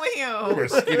wrong with him? Come here,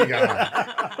 skinny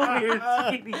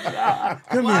guy.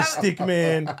 Come here, stick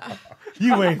man.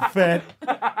 You ain't fat.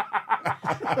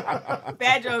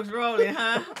 Bad jokes rolling,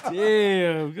 huh?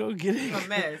 Damn, go get it. You a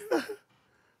mess.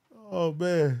 Oh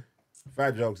man.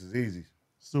 Fat jokes is easy.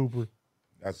 Super.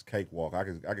 That's cakewalk. I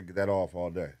could get that off all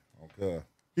day. Okay.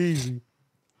 Easy.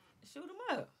 Shoot them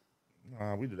up.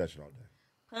 Nah, we do that shit all day.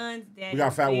 Puns, daddy. We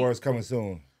got Fat Wars coming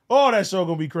soon. Oh, that show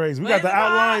gonna be crazy. We got the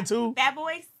outline too. Fat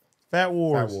Boys? Fat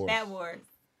Wars. Fat Wars.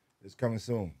 It's coming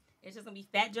soon. It's just gonna be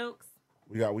fat jokes?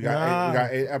 We got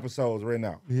 8 episodes right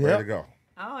now. Yep. Ready to go.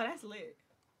 Oh, that's lit.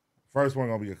 First one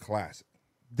gonna be a classic.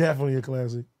 Definitely a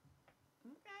classic.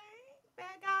 Bad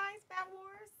guys, Fat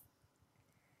Wars.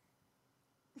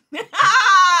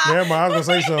 Never mind, I was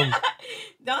gonna say something.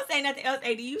 Don't say nothing else,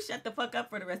 AD. You shut the fuck up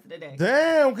for the rest of the day.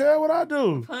 Damn, girl, what I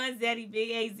do? Puns Daddy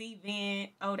Big AZ Van.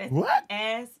 Oh, that's what?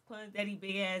 Ass Puns Daddy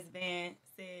Big Ass Van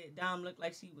said Dom looked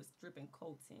like she was stripping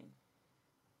Colton.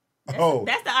 That's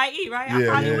the IE, right?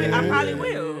 Yeah, I probably yeah,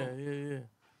 will. Yeah.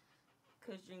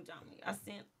 Cause Dream Johnny, I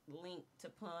sent link to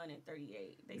Pun in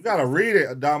 38. You gotta read it,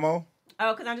 Adamo.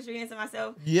 Oh, cause I'm just reading it to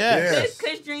myself. Yes.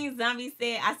 Kush Dream Zombie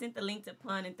said I sent the link to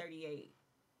Pun in 38.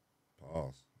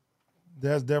 Pause.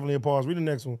 That's definitely a pause. Read the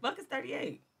next one. Fuck is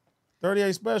 38.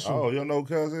 38 special. Oh, you don't know who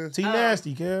cuz is? T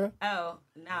Nasty, Kara. Oh,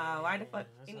 no. Why the fuck?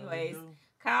 Anyways,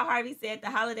 Kyle Harvey said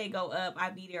the holiday go up. I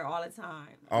be there all the time.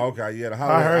 Oh, okay, yeah, the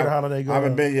holiday. I heard the holiday go I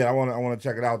haven't up. been yet. I want to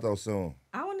check it out though soon.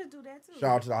 I want to do that too.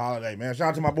 Shout out to the holiday, man. Shout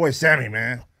out to my boy Sammy,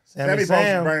 man. Sammy supposed to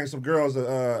Sam. bring some girls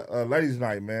to ladies'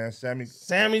 night, man. Sammy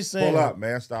Sam. Pull up,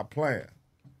 man. Stop playing.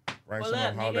 Bring Pull some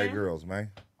up, holiday nigga. girls, man.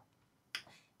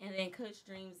 And then Kush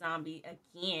Dream Zombie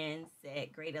again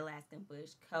said Great Alaskan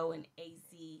Bush, Co and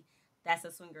AZ. That's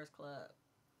a swingers club.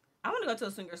 I want to go to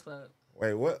a swingers club.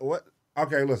 Wait, what?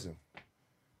 Okay, listen.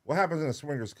 What happens in a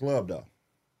swingers club, though?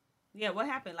 Yeah, what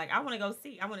happened? Like, I want to go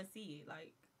see. I want to see it.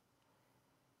 Like,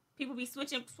 people be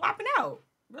swapping out.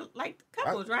 Like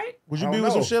couples, right? Would you I be don't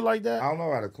with some know. shit like that? I don't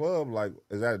know. At a club, like,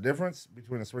 is that a difference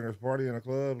between a swingers party and a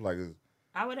club? Like,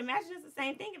 I would imagine it's the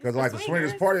same thing. because like a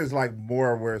swingers party is like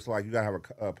more where it's like you gotta have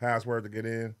a password to get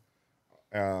in,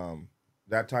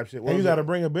 that type shit. What And you was got to it?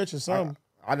 bring a bitch or something.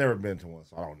 I never been to one,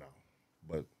 so I don't know.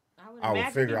 But I would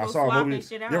imagine figure. I people saw a swapping movie.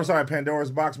 shit You ever out. saw that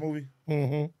Pandora's Box movie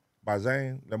Mm-hmm. by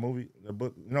Zane? The movie, the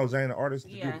book. You know Zane, the artist.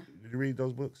 Yeah. Did you read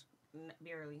those books?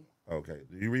 Barely. Okay.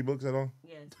 Do you read books at all?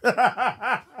 Yes.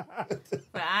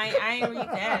 But I ain't read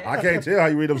that. I can't tell how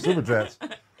you read them super chats.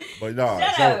 But no,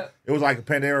 Shut so up. it was like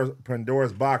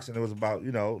Pandora's Box, and it was about,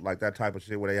 you know, like that type of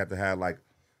shit where they have to have like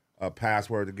a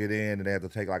password to get in, and they have to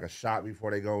take like a shot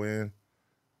before they go in,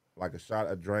 like a shot,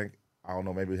 a drink. I don't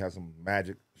know, maybe it has some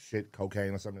magic shit,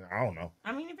 cocaine or something. I don't know.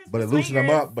 I mean, if it's But for it loosened them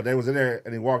swingers- up. But they was in there,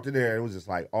 and he walked in there. It was just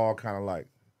like all kind of like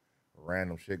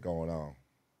random shit going on.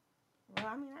 Well,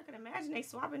 I mean, I can imagine they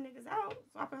swapping niggas out,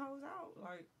 swapping hoes out.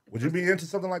 Like, Would you be into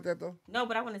something like that though? no,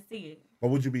 but I want to see it. Or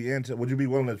would you be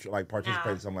willing to like participate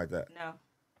Nah. in something like that? No,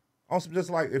 Also, just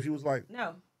like if you was like,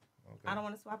 no, I don't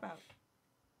want to swap out.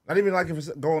 not even like if it's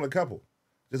going a couple,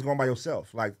 just going by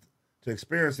yourself, like to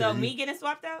experience it. So You- me getting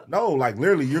swapped out? No, like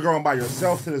literally, you're going by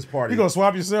yourself to this party. You gonna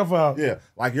swap yourself out? Yeah,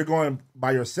 like you're going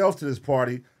by yourself to this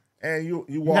party, and you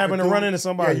walk happen to run into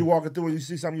somebody. Yeah, you walking through and you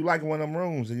see something you like in one of them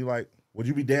rooms, and you like, would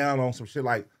you be down on some shit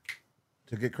like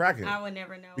to get cracking? I would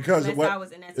never know Because unless what, I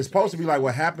was in that it's supposed to be situation. like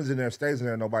what happens in there stays in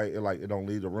there. Nobody it don't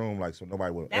leave the room, like so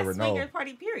nobody will That's ever swingers know.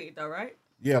 party period, though, right?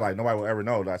 Yeah, like nobody will ever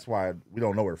know. That's why we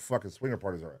don't know where fucking swinger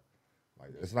parties are at.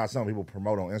 Like it's not something people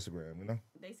promote on Instagram, you know.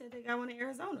 They said they got one in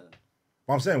Arizona.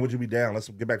 Well, I'm saying, would you be down? Let's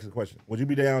get back to the question. Would you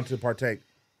be down to partake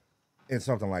in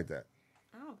something like that?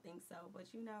 I don't think so, but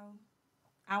you know,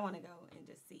 I want to go and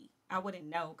just see. I wouldn't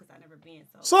know because I never been.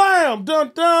 So Slam!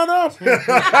 Dun dun up! Dun dun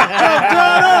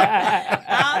up!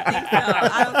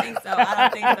 I don't think so. I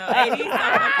don't think so. Hey, he's so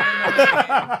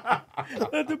fucking annoying.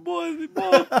 Let the boys be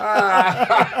boys.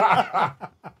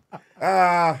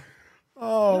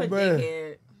 Oh You a man.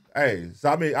 dickhead. Hey, so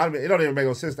I mean, it don't even make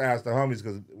no sense to ask the homies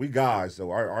because we guys,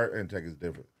 so our intake is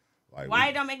different. Like, Why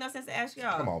it don't make no sense to ask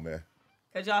y'all? Come on, man.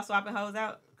 Cause y'all swapping hoes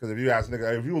out. Because if you ask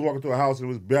nigga, if you was walking through a house and there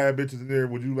was bad bitches in there,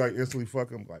 would you like instantly fuck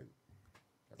them? Like,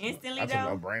 Instantly that's though.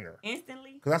 a no-brainer.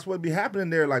 Instantly. Because that's what be happening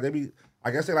there. Like they be,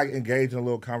 I guess they like engage in a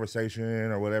little conversation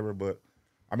or whatever. But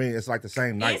I mean, it's like the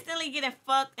same night. Instantly getting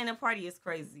fucked in a party is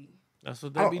crazy. That's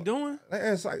what they be doing.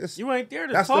 It's like You ain't there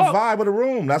to that's talk. the vibe of the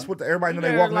room. That's what everybody know they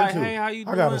there walking like, into. Hey, how you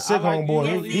I got doing? a sick like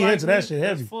homeboy. you. He Like into that me? shit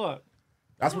heavy. Fuck.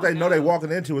 That's what they know they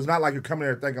walking into. It's not like you're coming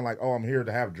there thinking like, oh, I'm here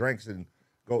to have drinks and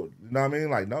go. You know what I mean?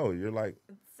 Like, no, you're like.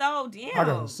 So damn. I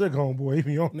got a sick homeboy. He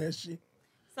be on that shit.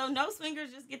 So no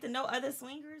swingers just get to know other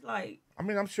swingers, like. I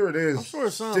mean, I'm sure it is some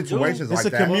situations do. like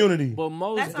It's a that. community. But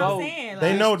most That's what go. I'm saying. They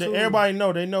like- know that everybody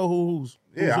know. They know who's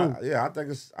Yeah, who. I think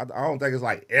it's. I don't think it's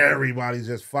like everybody's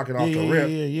just fucking off the rip.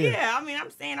 Yeah, I mean, I'm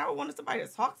saying I wanted somebody to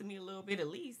talk to me a little bit at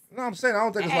least. No, I'm saying I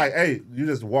don't think it's like, hey, you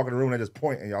just walk in the room and they just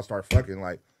point and y'all start fucking.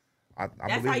 Like, I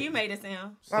That's believe how it. you made it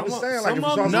sound. I'm just saying, like, if you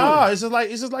saw Nah, it's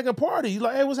just like a party. You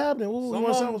like, hey, what's happening? Ooh, you Some want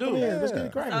of something? them Come do. in. Let's get it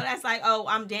So cracking. that's like, oh,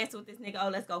 I'm dancing with this nigga. Oh,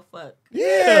 let's go fuck.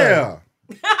 Yeah.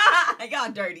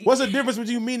 Y'all dirty. What's the difference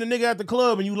between meeting a nigga at the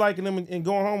club and you liking them and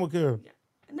going home with her?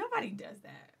 Nobody does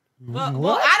that. What?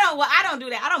 Well, I don't do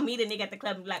that. I don't meet a nigga at the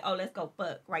club and be like, oh, let's go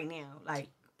fuck right now. Like,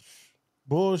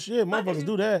 Bullshit. Motherfuckers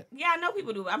do that. yeah, I know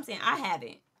people do. I'm saying I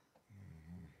haven't.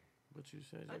 But you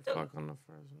said you fuck on the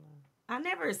first night. I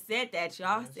never said that.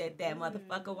 Y'all said that,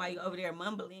 motherfucker, while you over there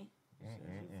mumbling.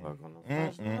 Fuck on the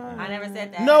first night. I never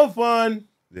said that. No fun.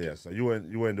 Yeah, so you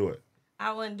wouldn't do it.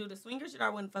 I wouldn't do the swinger shit. Or I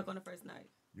wouldn't fuck on the first night.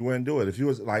 You wouldn't do it if you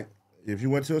was like if you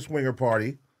went to a swinger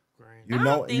party. You I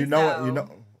know, don't think you know, so. you know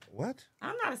what?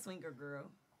 I'm not a swinger girl.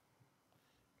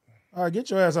 All right, get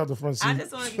your ass out the front seat. I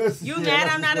just want to. You mad?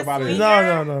 I'm not a about it.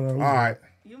 swinger. No. All right,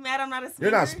 You mad? I'm not a swinger.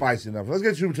 you're not spicy enough. Let's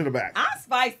get you to the back. I'm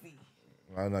spicy.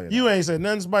 I know you're You not. ain't said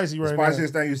nothing spicy The right now.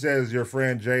 spiciest thing you said is your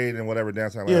friend Jade and whatever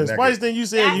dancing. Yeah, like spicy thing you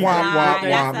said. You Womp, womp, womp.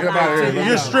 That's a Get about lie. here.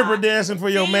 You're stripper dancing for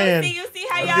your man. You see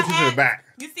how Let's y'all get you to the act? back.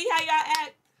 You see how y'all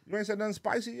act? You ain't said nothing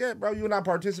spicy yet, bro. You're not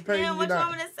participating. Man, what you You're not-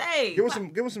 want me to say? Give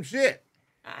us some shit.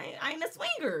 I ain't a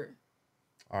swinger.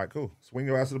 All right, cool. Swing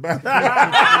your ass to the back.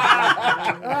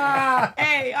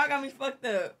 Hey, y'all got me fucked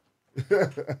up.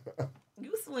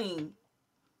 You swing.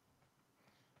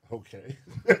 Okay.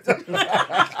 Is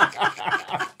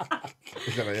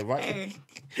that an invite? Hey.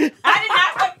 I did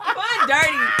not fuck fun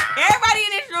dirty. Everybody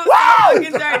in this room is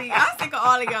fucking dirty. I'm sick of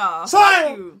all of y'all.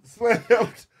 Slam! Fuck you.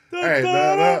 Slammed. Hey,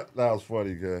 that was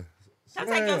funny, good. Come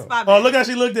take your spot Oh, back. look how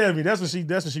she looked at me. That's what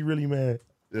she really mad.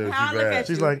 Yeah, How I she look bad. at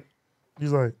She's you?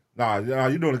 like, Nah,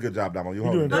 you're doing a good job, Damo. You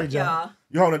doing a great Fuck job. y'all.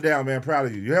 You holding it down, man. Proud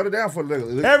of you. You held it down for a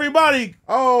little. Everybody,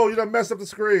 Oh, you done messed up the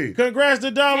screen. congrats to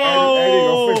AD, Damo.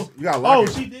 go fix it. You gotta lock Oh,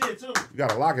 it. she did too. You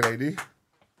gotta lock it, AD.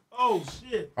 Oh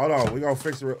shit. Hold on, we gonna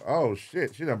fix it. Oh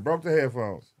shit, she done broke the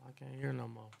headphones. I can't hear no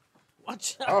more.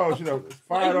 Watch out. Oh, she done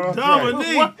fired on her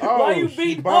Dominique. track. Why Oh, you she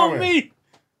beating bombing. on me?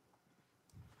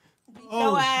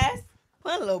 Your ass.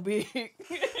 Put a little bit.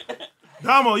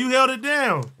 Damo, you held it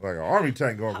down. Like an army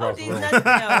tank going across the These room. nuts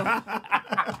down.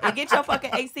 And get your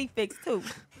fucking AC fixed too.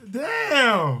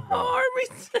 Damn. Army.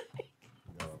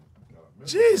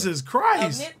 Jesus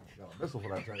Christ. This one for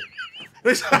that tank.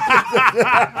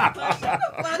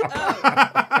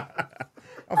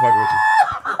 I'm fucking with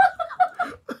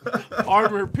you.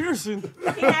 Armor Pearson.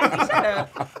 Shut up.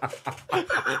 I'm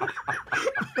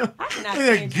not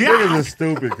saying Niggas is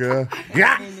stupid, girl.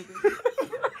 Yeah.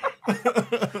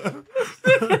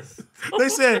 They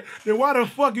said, then why the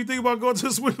fuck you think about going to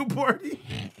a swinger party?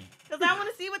 because I want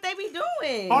to see what they be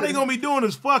doing. All they gonna be doing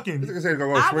is fucking. This nigga said he's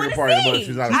gonna go to I swinger wanna party, but see.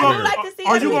 she's not a I swinger. would like to see.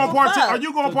 Are other you gonna people fuck. Are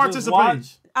you gonna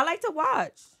participate? I like to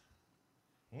watch.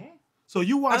 So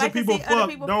you watching like to people see other fuck?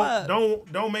 people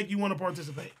Don't make you want to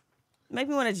participate. Make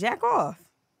me want to jack off.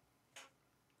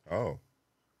 Oh.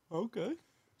 Okay.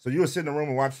 So you would sit in the room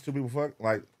and watch two people fuck?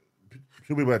 Like,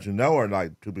 two people that you know or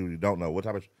like two people you don't know? What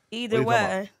type of... Either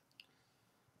way.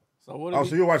 So what? Oh,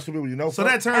 so you watch two people you know So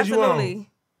fuck? that turns you on.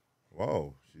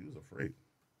 Whoa, she was a freak.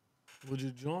 Would you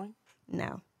join?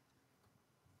 No.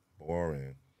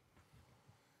 Boring.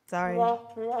 Sorry. Yeah,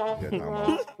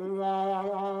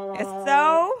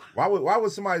 So why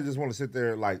would somebody just want to sit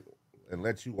there like and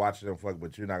let you watch them fuck,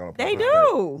 but you're not gonna? they participate?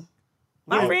 do.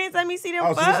 My friends let me see them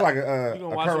Oh, fuck. so it's like You gonna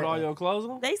watch with all your clothes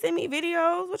on? They send me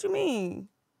videos. What you mean?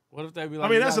 What if they be like? I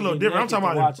mean, you that's a gotta little be different. I'm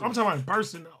naked to watch talking it? about in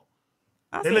person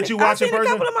though. They seen let you watch in I've seen person? a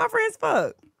couple of my friends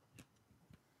fuck.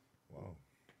 Wow.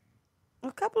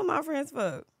 A couple of my friends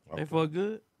fuck. They fuck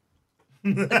good.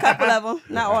 A couple of them,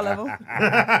 not all of them.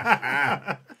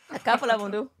 A couple of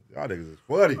them do. Y'all niggas is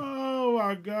funny. Oh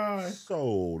my god.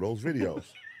 So those videos.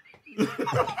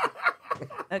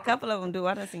 A couple of them do.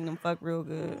 I done seen them fuck real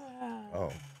good.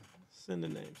 Oh. Send the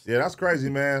names. Yeah, that's crazy,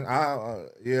 man.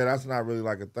 Yeah, that's not really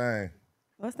like a thing.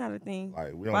 What's not a thing?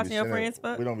 Like we don't Watching be your sending, friends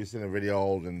fuck? We don't be sending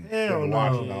videos and Hell no.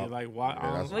 watching. Yeah, them. like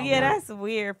that's Well, yeah, that's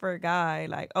weird for a guy.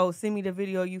 Like, oh, send me the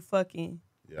video you fucking.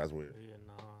 Yeah, that's weird. Yeah,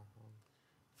 nah.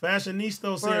 Fashionista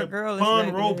For a said girl, it's pun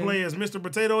right role there. play as Mr.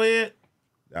 Potato Head.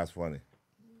 That's funny.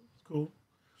 Cool.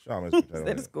 Shout out, Mr. Potato That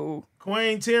Head. is cool.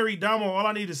 Quayne, Terry, Damo, all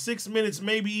I need is 6 minutes,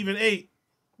 maybe even 8.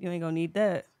 You ain't gonna need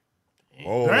that.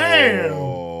 Oh. Damn.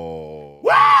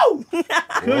 Woo! Kush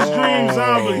Dream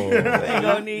Zombie. You ain't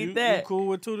gonna need You that. cool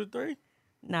with 2 to 3?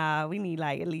 Nah, we need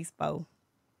like at least 4.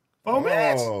 4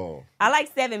 minutes? Oh. I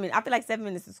like 7 minutes. I feel like 7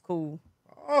 minutes is cool.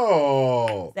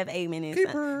 Oh. 7, 8 minutes.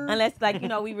 Keeper. Unless, like, you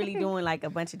know, we really doing like a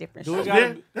bunch of different Do it shit.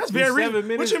 gotta be- That's be very 7 reasonable.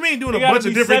 minutes? What you mean doing It a gotta bunch of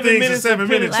be different 7 things in minutes 7 of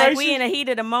minutes? Like we in the heat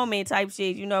of the moment type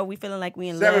shit. You know, we feeling like we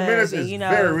in 7 love. minutes and, is you know,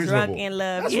 very reasonable. drunk in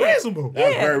love. That's yeah. reasonable.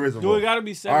 That's Yeah. very reasonable. Do it gotta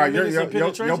be 7 All right, minutes of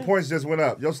penetration? your points just went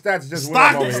up. Your stats just went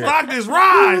up over here. Stock this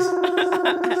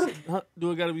rise. Huh?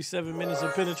 Do it gotta be 7 minutes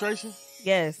of penetration?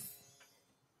 Yes.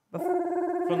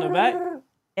 From the back?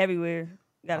 Everywhere.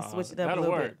 You gotta switch it up a That'll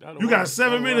little work. bit. That'll You got work.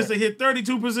 7 That'll minutes work. to hit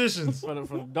 32 positions. For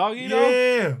the doggy though?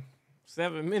 Yeah.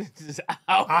 7 minutes is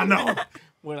out. I know.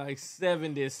 With like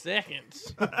 70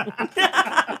 seconds.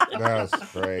 That's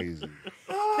crazy.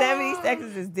 70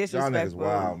 seconds is Y'all disrespectful. niggas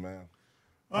wild, man.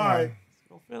 All right.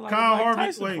 Feel like Kyle a Mike Harvey,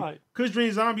 Tyson wait. fight. Kush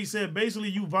Dream Zombie said basically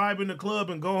you vibe in the club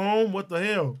and go home. What the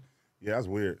hell? Yeah, that's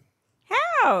weird.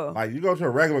 How? Like, you go to a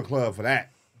regular club for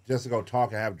that, just to go talk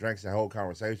and have drinks and hold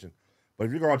conversation. But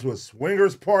if you're going to a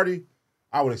swingers party,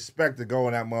 I would expect to go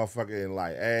in that motherfucker and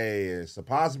like, hey, it's a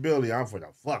possibility I'm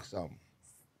finna fuck something.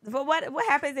 But what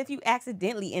happens if you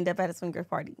accidentally end up at a swinger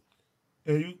party?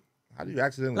 How do you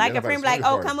accidentally Like end a up at friend be like,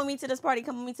 swingers oh, party? come with me to this party,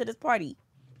 come with me to this party.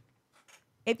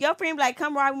 If your friend be like,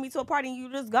 come ride with me to a party and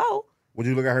you just go. Would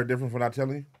you look at her different for not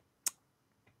telling you?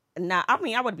 Nah, I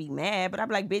mean, I would be mad, but I'd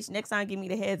be like, bitch, next time give me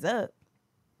the heads up.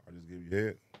 I just give you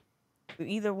head.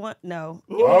 Either one, no.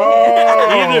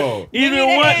 Oh. Either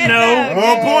one, no.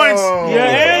 More points. Your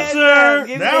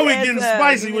answer. Now we getting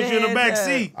spicy with you in the back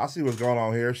seat. I see what's going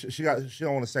on here. She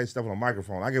don't want to say stuff on the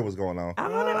microphone. I get what's going on. I'm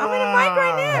in the mic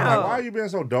right I'm now. like, why are you being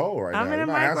so dull right I'm now? in You're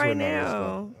the not mic answering right none of this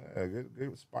now. stuff. Yeah,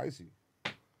 get spicy.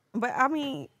 But I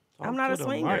mean, I'm not to a the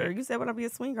swinger. mic. You said when I be a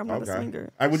swinger, I'm not a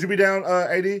swinger. Hey, would you be down,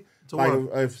 AD? To Like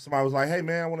what? if somebody was like, hey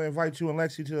man, I want to invite you and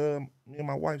Lexi to me and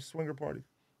my wife's swinger party.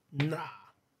 Nah.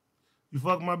 You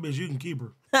fuck my bitch, you can keep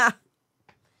her.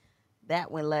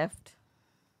 That one left.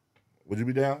 Would you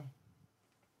be down?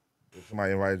 If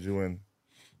somebody invited you and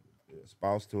your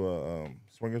spouse to a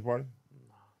swingers party?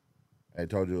 They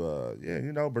told you, yeah,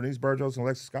 you know, Bernice Burgos and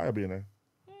Alexis Sky will be in there.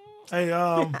 Hey,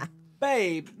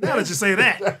 Babe. now that you say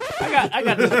that. I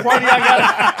got this party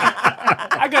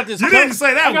I got this. You didn't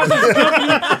say that I got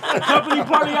this company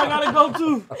party I gotta go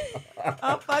to.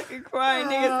 I'm fucking crying.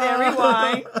 Nigga said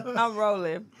rewind. I'm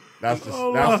rolling. That's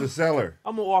the seller.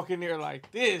 I'm gonna walk in there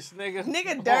like this, nigga.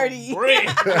 Nigga dirty.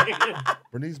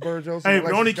 Bernice Burgos. Hey, and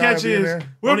the Alexis only Sky catch will be in is, there.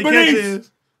 Where only catch Bernice?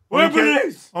 is, Where only catch-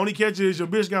 Bernice? only catch is your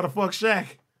bitch gotta fuck Shaq.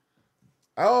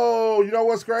 Oh, you know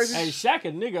what's crazy? Hey, Shaq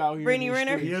a nigga out here. Brittany in these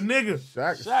Renner? streets. Yeah, nigga.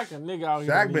 Shaq a nigga out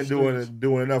here. Shaq in been these streets.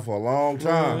 doing enough for a long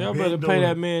time. Y'all better pay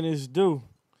that man his due.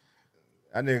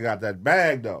 That nigga got that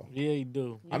bag though. Yeah, he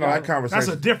do. I know that conversation.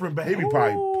 That's a different bag. He be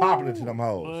probably popping it to them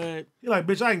hoes. But He like,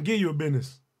 bitch, I can give you a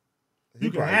business. He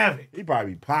You can probably- have it. He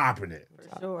probably be popping it.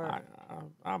 For sure.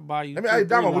 I'll buy you. Let me, hey, 2-3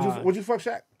 Damo, lives. would you fuck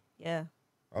Shaq? Yeah.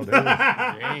 Oh, damn.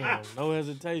 Damn, no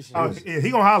hesitation. Oh, yeah, he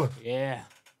gonna holler. Yeah.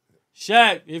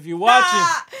 Shaq, if you're watching,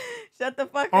 Shut the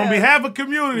fuck up. On behalf of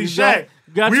community, You Shaq,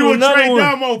 got we you will another trade one.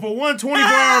 Damo for one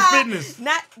 24-hour fitness.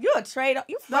 Not you a trade.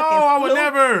 You No, fucking I would fluke,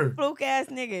 never. fluke ass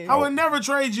nigga. I would never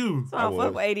trade you. So I don't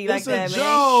fuck with AD like It's a that, man.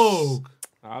 joke.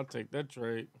 I'll take that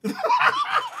trade.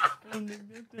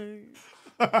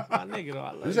 My nigga, though,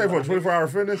 I love You say for a 24-hour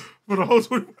fitness? For the whole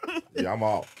 20. Yeah, I'm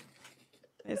off.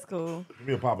 It's cool. Give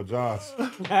me a Papa John's.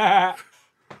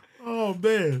 Oh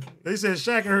man, they said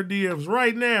Shaq in her DMs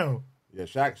right now. Yeah,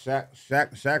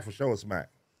 Shaq for sure is smack.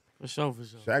 For sure, for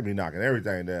sure. Shaq be knocking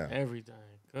everything down. Everything.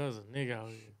 Cause a nigga out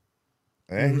here.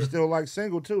 And he's still like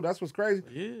single too. That's what's crazy.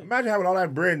 Yeah. Imagine having all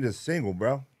that bread and just single,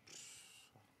 bro.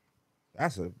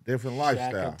 That's a different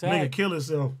lifestyle. Nigga kill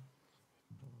himself.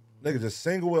 Nigga just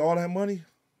single with all that money.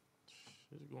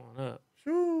 It's going up.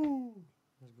 Shoo.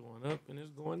 It's going up and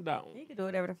it's going down. He can do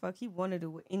whatever the fuck he want to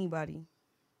do with anybody.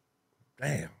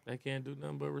 Damn. They can't do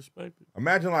nothing but respect it.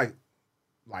 Imagine like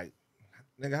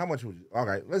nigga, how much would you?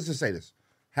 Okay, let's just say this: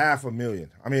 $500,000.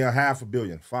 I mean, $500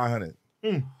 million, 500.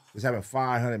 Just having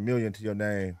 500 million to your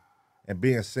name, and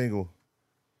being single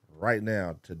right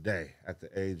now, today, at the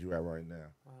age you're at right now.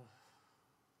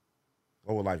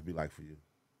 What would life be like for you?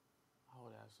 I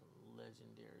would have some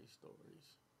legendary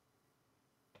stories.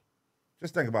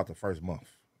 Just think about the first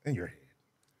month in your head.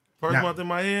 First month in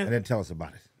my head? And then tell us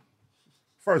about it.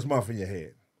 First month in your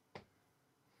head.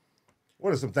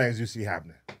 What are some things you see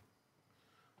happening?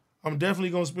 I'm definitely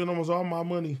going to spend almost all my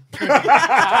money. I'm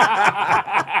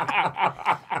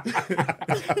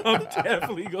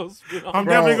definitely going to spend all my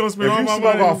money. If you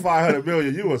smoke off 500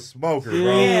 million, you a smoker, bro.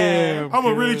 Yeah. I'm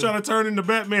going to really try to turn into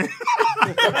Batman.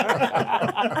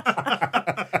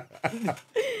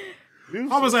 I'm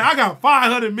going to say, I got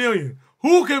 500 million.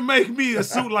 Who can make me a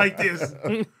suit like this?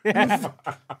 I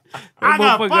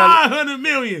got 500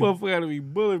 million. Motherfucker got to be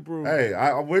bulletproof. Hey,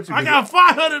 I'm with you. I got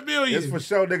 500 million. It's for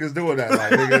sure niggas doing that.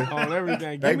 Like, nigga, on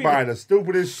everything. They buying the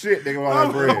stupidest shit, nigga, on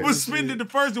that bread. I'm going to spend it the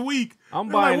first week. I'm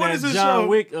buying like, that John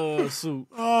Wick suit.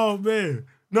 Oh, man.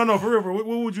 No, for real. What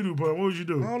would you do, bro? What would you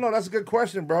do? I don't know. That's a good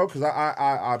question, bro, because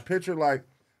I picture, like,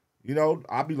 you know,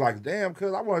 I'd be like, damn,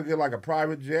 cuz I want to get like a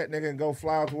private jet, nigga, and go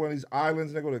fly out to one of these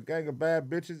islands, nigga, with a gang of bad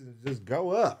bitches and just go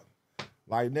up.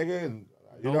 Like, nigga, and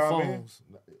you know what I mean?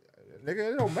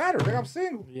 Nigga, it don't matter. Nigga, I'm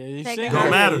single. Yeah, you single. It don't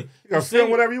matter. You can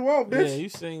film whatever you want, bitch. Yeah, you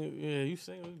single. Yeah, you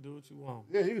single. You do what you want.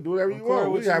 Yeah, you can do whatever you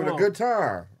want. We having a good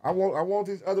time. I want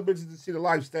these other bitches to see the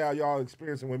lifestyle y'all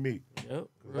experiencing with me. Yep.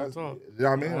 Real talk. You know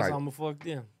what I mean? That's like, how I'ma fuck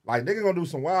them. Like, nigga gonna do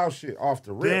some wild shit off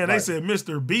the rip. Damn, they like, said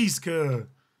Mr. Beast, cuz.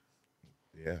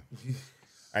 Yeah.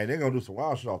 Hey, they gonna do some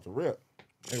wild shit off the rip.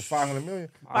 Nigga, 500 million.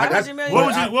 500 million. What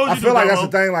would you I do, feel like that's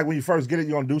Damo? the thing. Like when you first get it,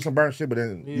 you gonna do some burn shit, but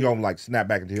then you gonna like snap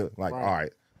back into it. Like, all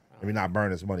right, let me not burn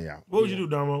this money out. What would you do,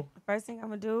 Damo? First thing I'm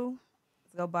gonna do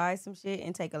is go buy some shit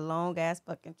and take a long ass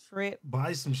fucking trip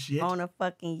Buy some shit. on a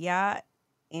fucking yacht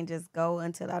and just go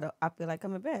until I feel like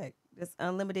coming back. Just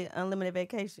unlimited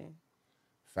vacation.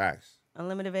 Facts.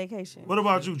 Unlimited vacation. What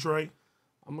about you, Trey?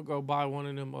 I'm gonna go buy one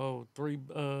of them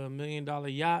 $3 million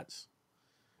yachts.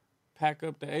 Pack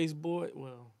up the Ace Boy,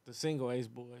 well, the single Ace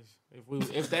Boys.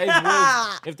 If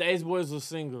the Ace Boys were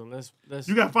single, let's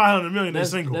You got 500 million. They're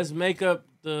single. Let's make up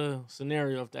the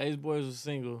scenario. If the Ace Boys were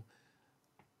single,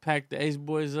 pack the Ace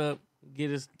Boys up,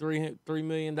 get us $3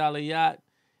 million yacht,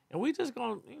 and we just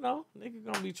gonna, nigga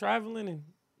gonna be traveling and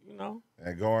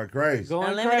and going crazy.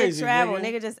 Unlimited travel,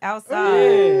 nigga just outside.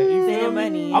 Yeah, you feel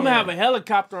spending me? money. I'm gonna have a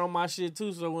helicopter on my shit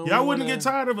too. So when Y'all wouldn't get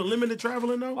tired of a limited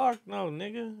traveling though? Fuck no,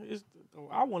 nigga.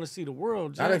 I want to see the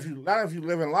world. Not if you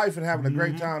living life and having a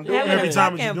great time doing it. Every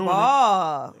time you're doing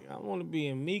ball. I want to be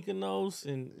in Mykonos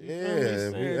and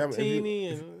if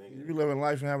Santini you living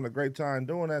life and having a great time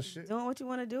doing that shit. Doing what you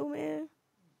want to do, man.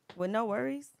 With no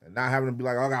worries. And not having to be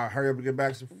like, oh, I gotta hurry up and get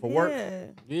back for work.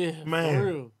 Yeah, man. For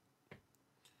real.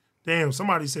 Damn,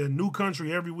 somebody said new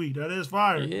country every week. That is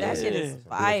fire. Yeah. That shit is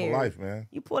fire. Life, man.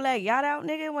 You pull that yacht out,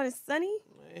 nigga, when it's sunny.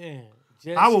 Man.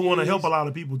 I would want to help a lot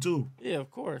of people too. Yeah,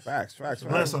 of course. Facts.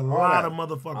 Bless a lot of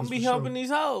motherfuckers. I'm be helping these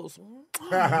hoes.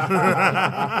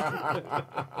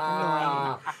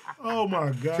 Oh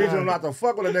my God. Teach them not to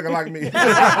fuck with a nigga like me.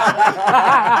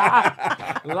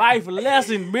 Life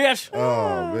lesson, bitch.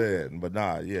 Oh man, but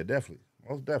nah, yeah, definitely,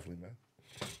 most definitely, man.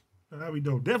 That'd be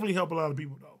dope. Definitely help a lot of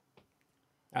people though.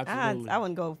 Absolutely. I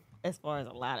wouldn't go as far as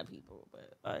a lot of people,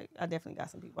 but I definitely got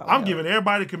some people. I'm giving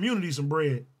everybody in the community some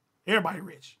bread. Everybody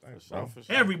rich. For sure.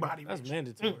 Everybody That's rich.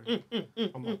 mandatory.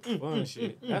 I'm on fun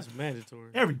shit. That's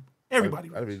mandatory. Everybody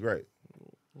That'd be great.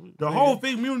 The whole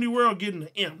community world getting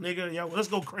the M, nigga. Yo, let's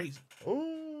go crazy.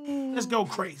 Ooh. Let's go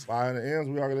crazy. 500 M's,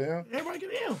 we all get an M? Everybody get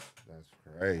an M. That's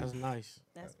crazy. That's nice.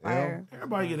 That's fire.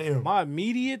 Everybody get an M. My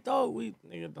immediate though,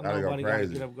 nigga, Gotta go nobody gotta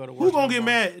crazy. get up, go to work. Who gonna get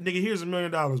mad? Nigga, here's $1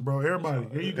 million, bro. Everybody.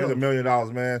 Here you go. Here's $1 million,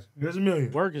 man. Here's $1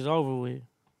 million. Work is over with.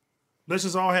 Let's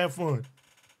just all have fun.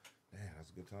 Damn, that's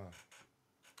a good time.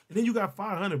 And then you got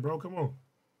 500, bro. Come on.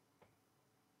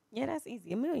 Yeah, that's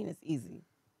easy. $1 million is easy.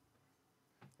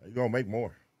 You're gonna make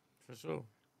more. For sure.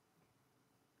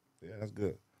 Yeah, that's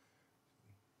good.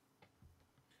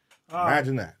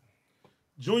 Imagine that.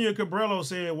 Junior Cabrello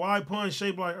said, why pun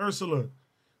shaped like Ursula?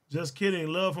 Just kidding.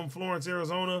 Love from Florence,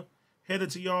 Arizona. Headed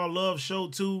to y'all love show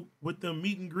too with the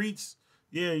meet and greets.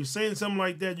 Yeah, you're saying something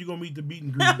like that, you're going to meet the meet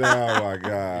and greet. Oh, my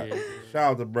God. Yeah.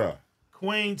 Shout out to bruh.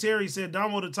 Quayne Terry said,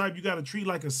 Damo the type you got to treat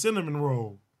like a cinnamon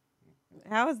roll.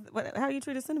 How you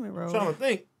treat a cinnamon roll? I'm trying to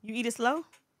think. You eat it slow?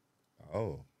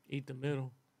 Oh. Eat the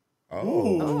middle.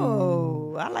 Oh.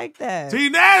 Oh, I like that. T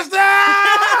Nasty!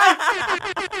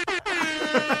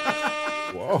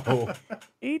 Whoa.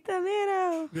 Eat the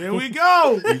little. There we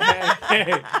go.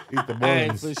 Eat the Hey,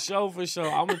 buns. for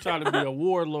sure. I'm gonna try to be a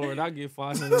warlord. I get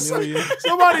 500 million.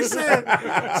 Somebody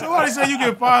said you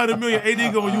get 500 million.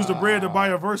 AD gonna use the bread to buy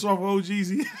a verse off of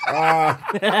OGZ.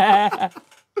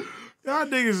 Y'all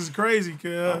niggas is crazy,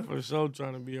 cuz. I'm for sure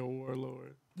trying to be a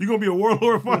warlord. You gonna be a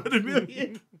warlord for 500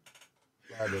 million?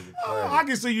 I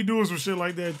can see you doing some shit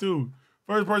like that too.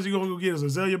 First person you gonna go get is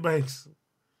Azalea Banks.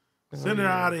 Send her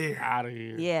out of here. Out of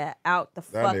here. Yeah, out the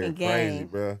That fucking nigga game. crazy,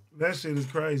 bro. That shit is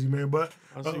crazy, man. But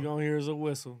All she gonna hear is a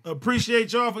whistle.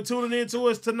 appreciate y'all for tuning in to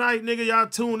us tonight, nigga. Y'all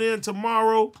tune in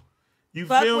tomorrow. You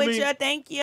Fuck feel with me? ya. Thank you.